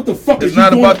 then what the fuck is It's not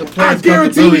doing? about the player's I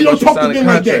guarantee you, he don't comfortability talk once to you Ben sign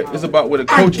a like that. contract. It's about what a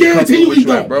I coach is guarantee you comfortable he with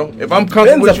you at, don't. bro. If I'm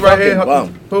comfortable with you right here,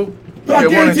 who? But I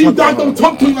guarantee you, Doc don't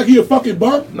talk to him like he a fucking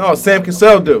bum. No, Sam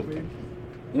Cassell do.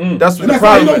 That's what And the that's why he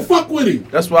problem don't is. fuck with him.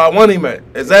 That's why I want him at.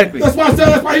 Exactly. That's why I said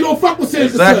that's why he don't fuck with Sam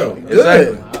Cassell.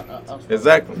 Exactly.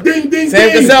 Exactly. Ding, ding, Sam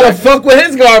ding. Cassell fuck with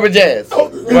his garbage ass.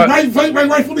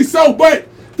 Rightfully so, but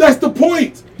that's the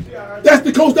point. That's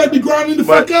the coach that be grinding the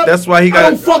But fuck up. that's why he I got.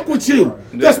 don't fuck with you.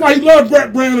 That's why he loved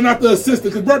Brett Brown and not the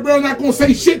assistant, because Brett Brown not gonna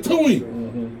say shit to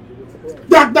him.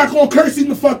 Doc not gonna curse him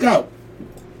the fuck out.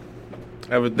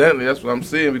 Evidently, that's what I'm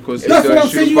saying because he That's what doesn't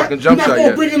I'm saying. shoot a fucking You're jump not shot gonna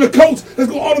yet. bring in a coach that's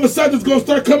gonna all of a sudden is gonna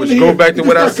start coming Which in go here. back to and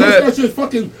what I start said. That's your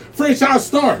fucking franchise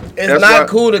star. It's That's not why-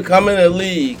 cool to come in the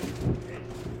league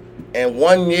and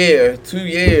 1 year, 2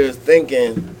 years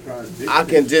thinking I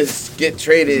can just get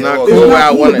traded It's not or It's go where I not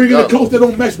cool want to to bring in a go. coach that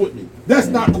don't mess with me. That's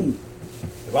not cool.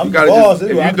 I'm You gotta boss,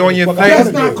 just, if I you're doing your fuck thing,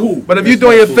 That's not cool. but if you're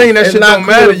doing your thing, that It's shit not don't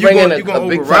cool matter. to You bring in gonna a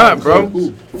big override, time bro.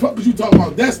 Cool. Fuck what you talking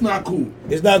about? That's not cool.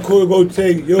 It's not cool to go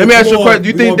take. Yo, Let me ask you a come question. on, Do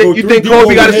you we think gonna that you go think through-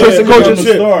 Kobe got to Yeah, switch the if I'm coaches?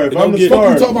 the star, if Fuck I'm you the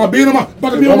talking star. about being on my about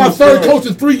to be If on my I'm the third star. coach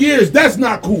in 3 years. That's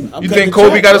not cool. You cutting think the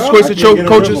Kobe check, got to bro. switch I the can't get a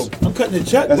coaches? rim. I'm cutting the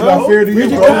check, That's bro. not fair to you,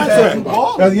 Read your bro.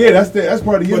 contract. That's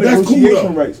part of your But that's cool,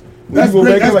 negotiation though. rights. That's You go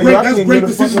great. back That's and great. like, I That's can't great get a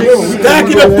decision fucking making. rim.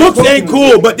 Stacking the books ain't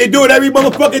cool, but they do it every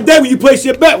motherfucking day when you place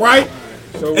your bet, right?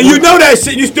 And you know that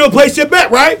shit, you still place your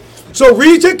bet, right? So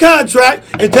read your contract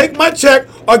and take my check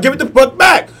or give it the fuck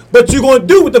back. But you gonna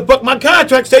do what the fuck my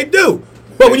contract say do.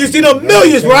 But when you see them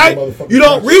millions, right, you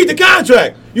don't read the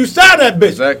contract. You sign that bitch.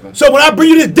 Exactly. So when I bring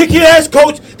you this dickhead ass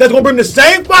coach that's gonna bring the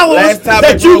same followers Last topic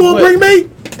that you real gonna bring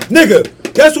quick. me,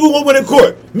 nigga, guess who gonna win in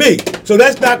court? Me. So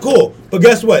that's not cool. But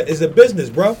guess what? It's a business,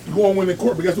 bro. You gonna win in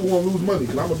court, but guess who gonna lose money?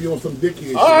 Because I'm gonna be on some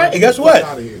dickhead. All right, and guess Fuck what?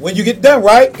 outta here. When you get done,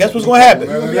 right, guess what's gonna happen?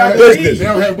 They don't Business.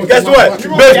 have much Guess time what?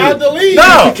 watching Business. out the league.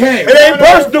 No, You can't. it ain't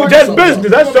personal, just business.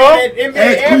 That's all.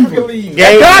 Ask Cleveland.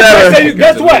 Game God, 7.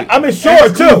 guess what? I'm insured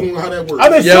Ask too. Cleveland how that works.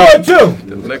 I'm insured too.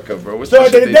 The liquor, bro. What's So that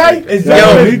at the shit end of the they day, drink? it's Yo, just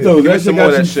Yo, business. Lito, that some shit more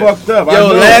of got that you shit. fucked up. I Yo,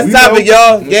 know. last We topic, know.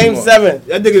 y'all. Game 7.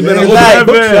 That nigga's been Yeah, a Tonight. whole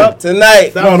bookshop.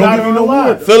 Tonight. No, don't give me no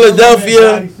more.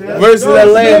 Philadelphia versus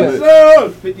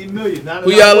Atlanta. 50 million. Not Who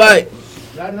in y'all our like?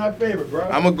 favor. Not in our favor, bro.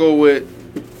 I'm gonna go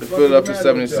with the Philadelphia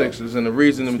matter with 76ers, and the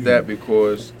reason of that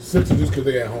because Sixers just because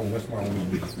they at home. That's my only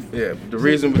reason. yeah, the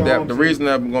reason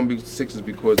I'm gonna be Sixers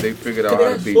because they figured out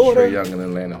how to beat Trae Young and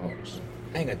Atlanta Hawks.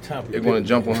 I ain't got time for They're gonna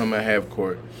jump on him at half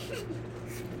court,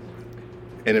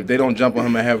 and if they don't jump on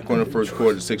him at half court in the first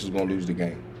quarter, the Sixers gonna lose the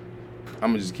game. I'm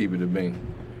gonna just keep it a bing.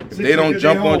 If they don't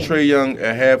jump on Trae Young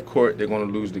at half court, they're gonna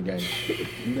lose the game.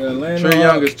 Trae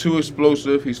Young is too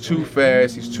explosive, he's too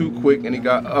fast, he's too quick, and he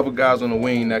got other guys on the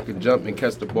wing that could jump and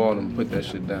catch the ball and put that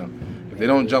shit down. If they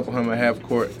don't jump on him at half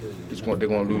court, they're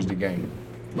gonna lose the game.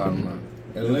 Bottom line.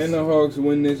 Atlanta Hawks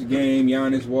win this game.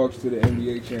 Giannis walks to the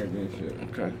NBA championship.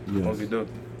 Okay. Yes. Do.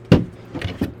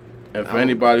 And for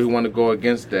anybody who want to go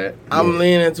against that, I'm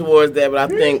leaning towards that,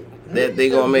 but I think that they're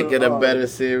going to make it a better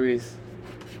series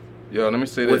yo, let me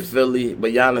say with this. Philly,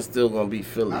 but Giannis still going to beat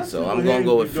Philly, so I'm going to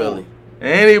go with Philly.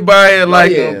 Anybody that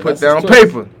like him, put down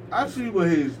paper. I see what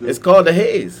Hayes does. It's called the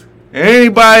Haze.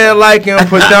 Anybody that like him,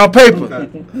 put down paper.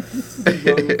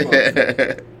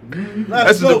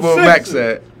 That's what the boy Max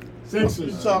said.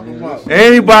 Sixers talking about.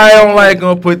 Anybody don't like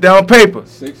him, put down paper.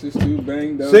 Sixers too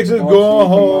banged up. Sixers Hawks going come out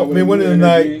home. I with mean, a winning new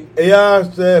tonight. energy. AI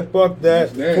said, fuck that.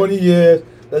 What's that? 20 years.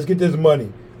 Let's get this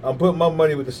money. I'm putting my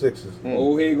money with the Sixers.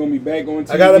 Old head gonna be back on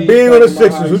TV. I got a bean on the talking about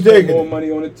Sixers. how Who he spent taking more it?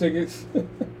 money on the tickets?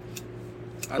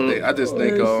 I just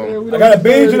think I got a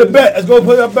bean to the bet. Let's go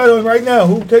put a bet on right now.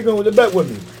 Who taking with the bet with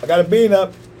me? I got a bean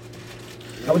up.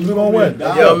 How much we gonna win?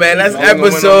 Yo, man, that's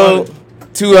episode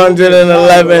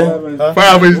 211.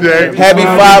 Father's Day. Happy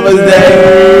Father's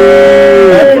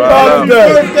Day. Happy Father's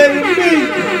Day.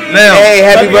 Now, Hey,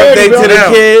 happy birthday to the now,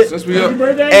 kid. since we up,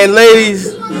 And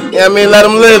ladies, you know what I mean, let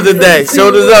them live today.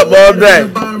 Shoulders up all day.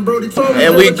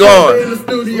 And we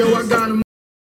gone.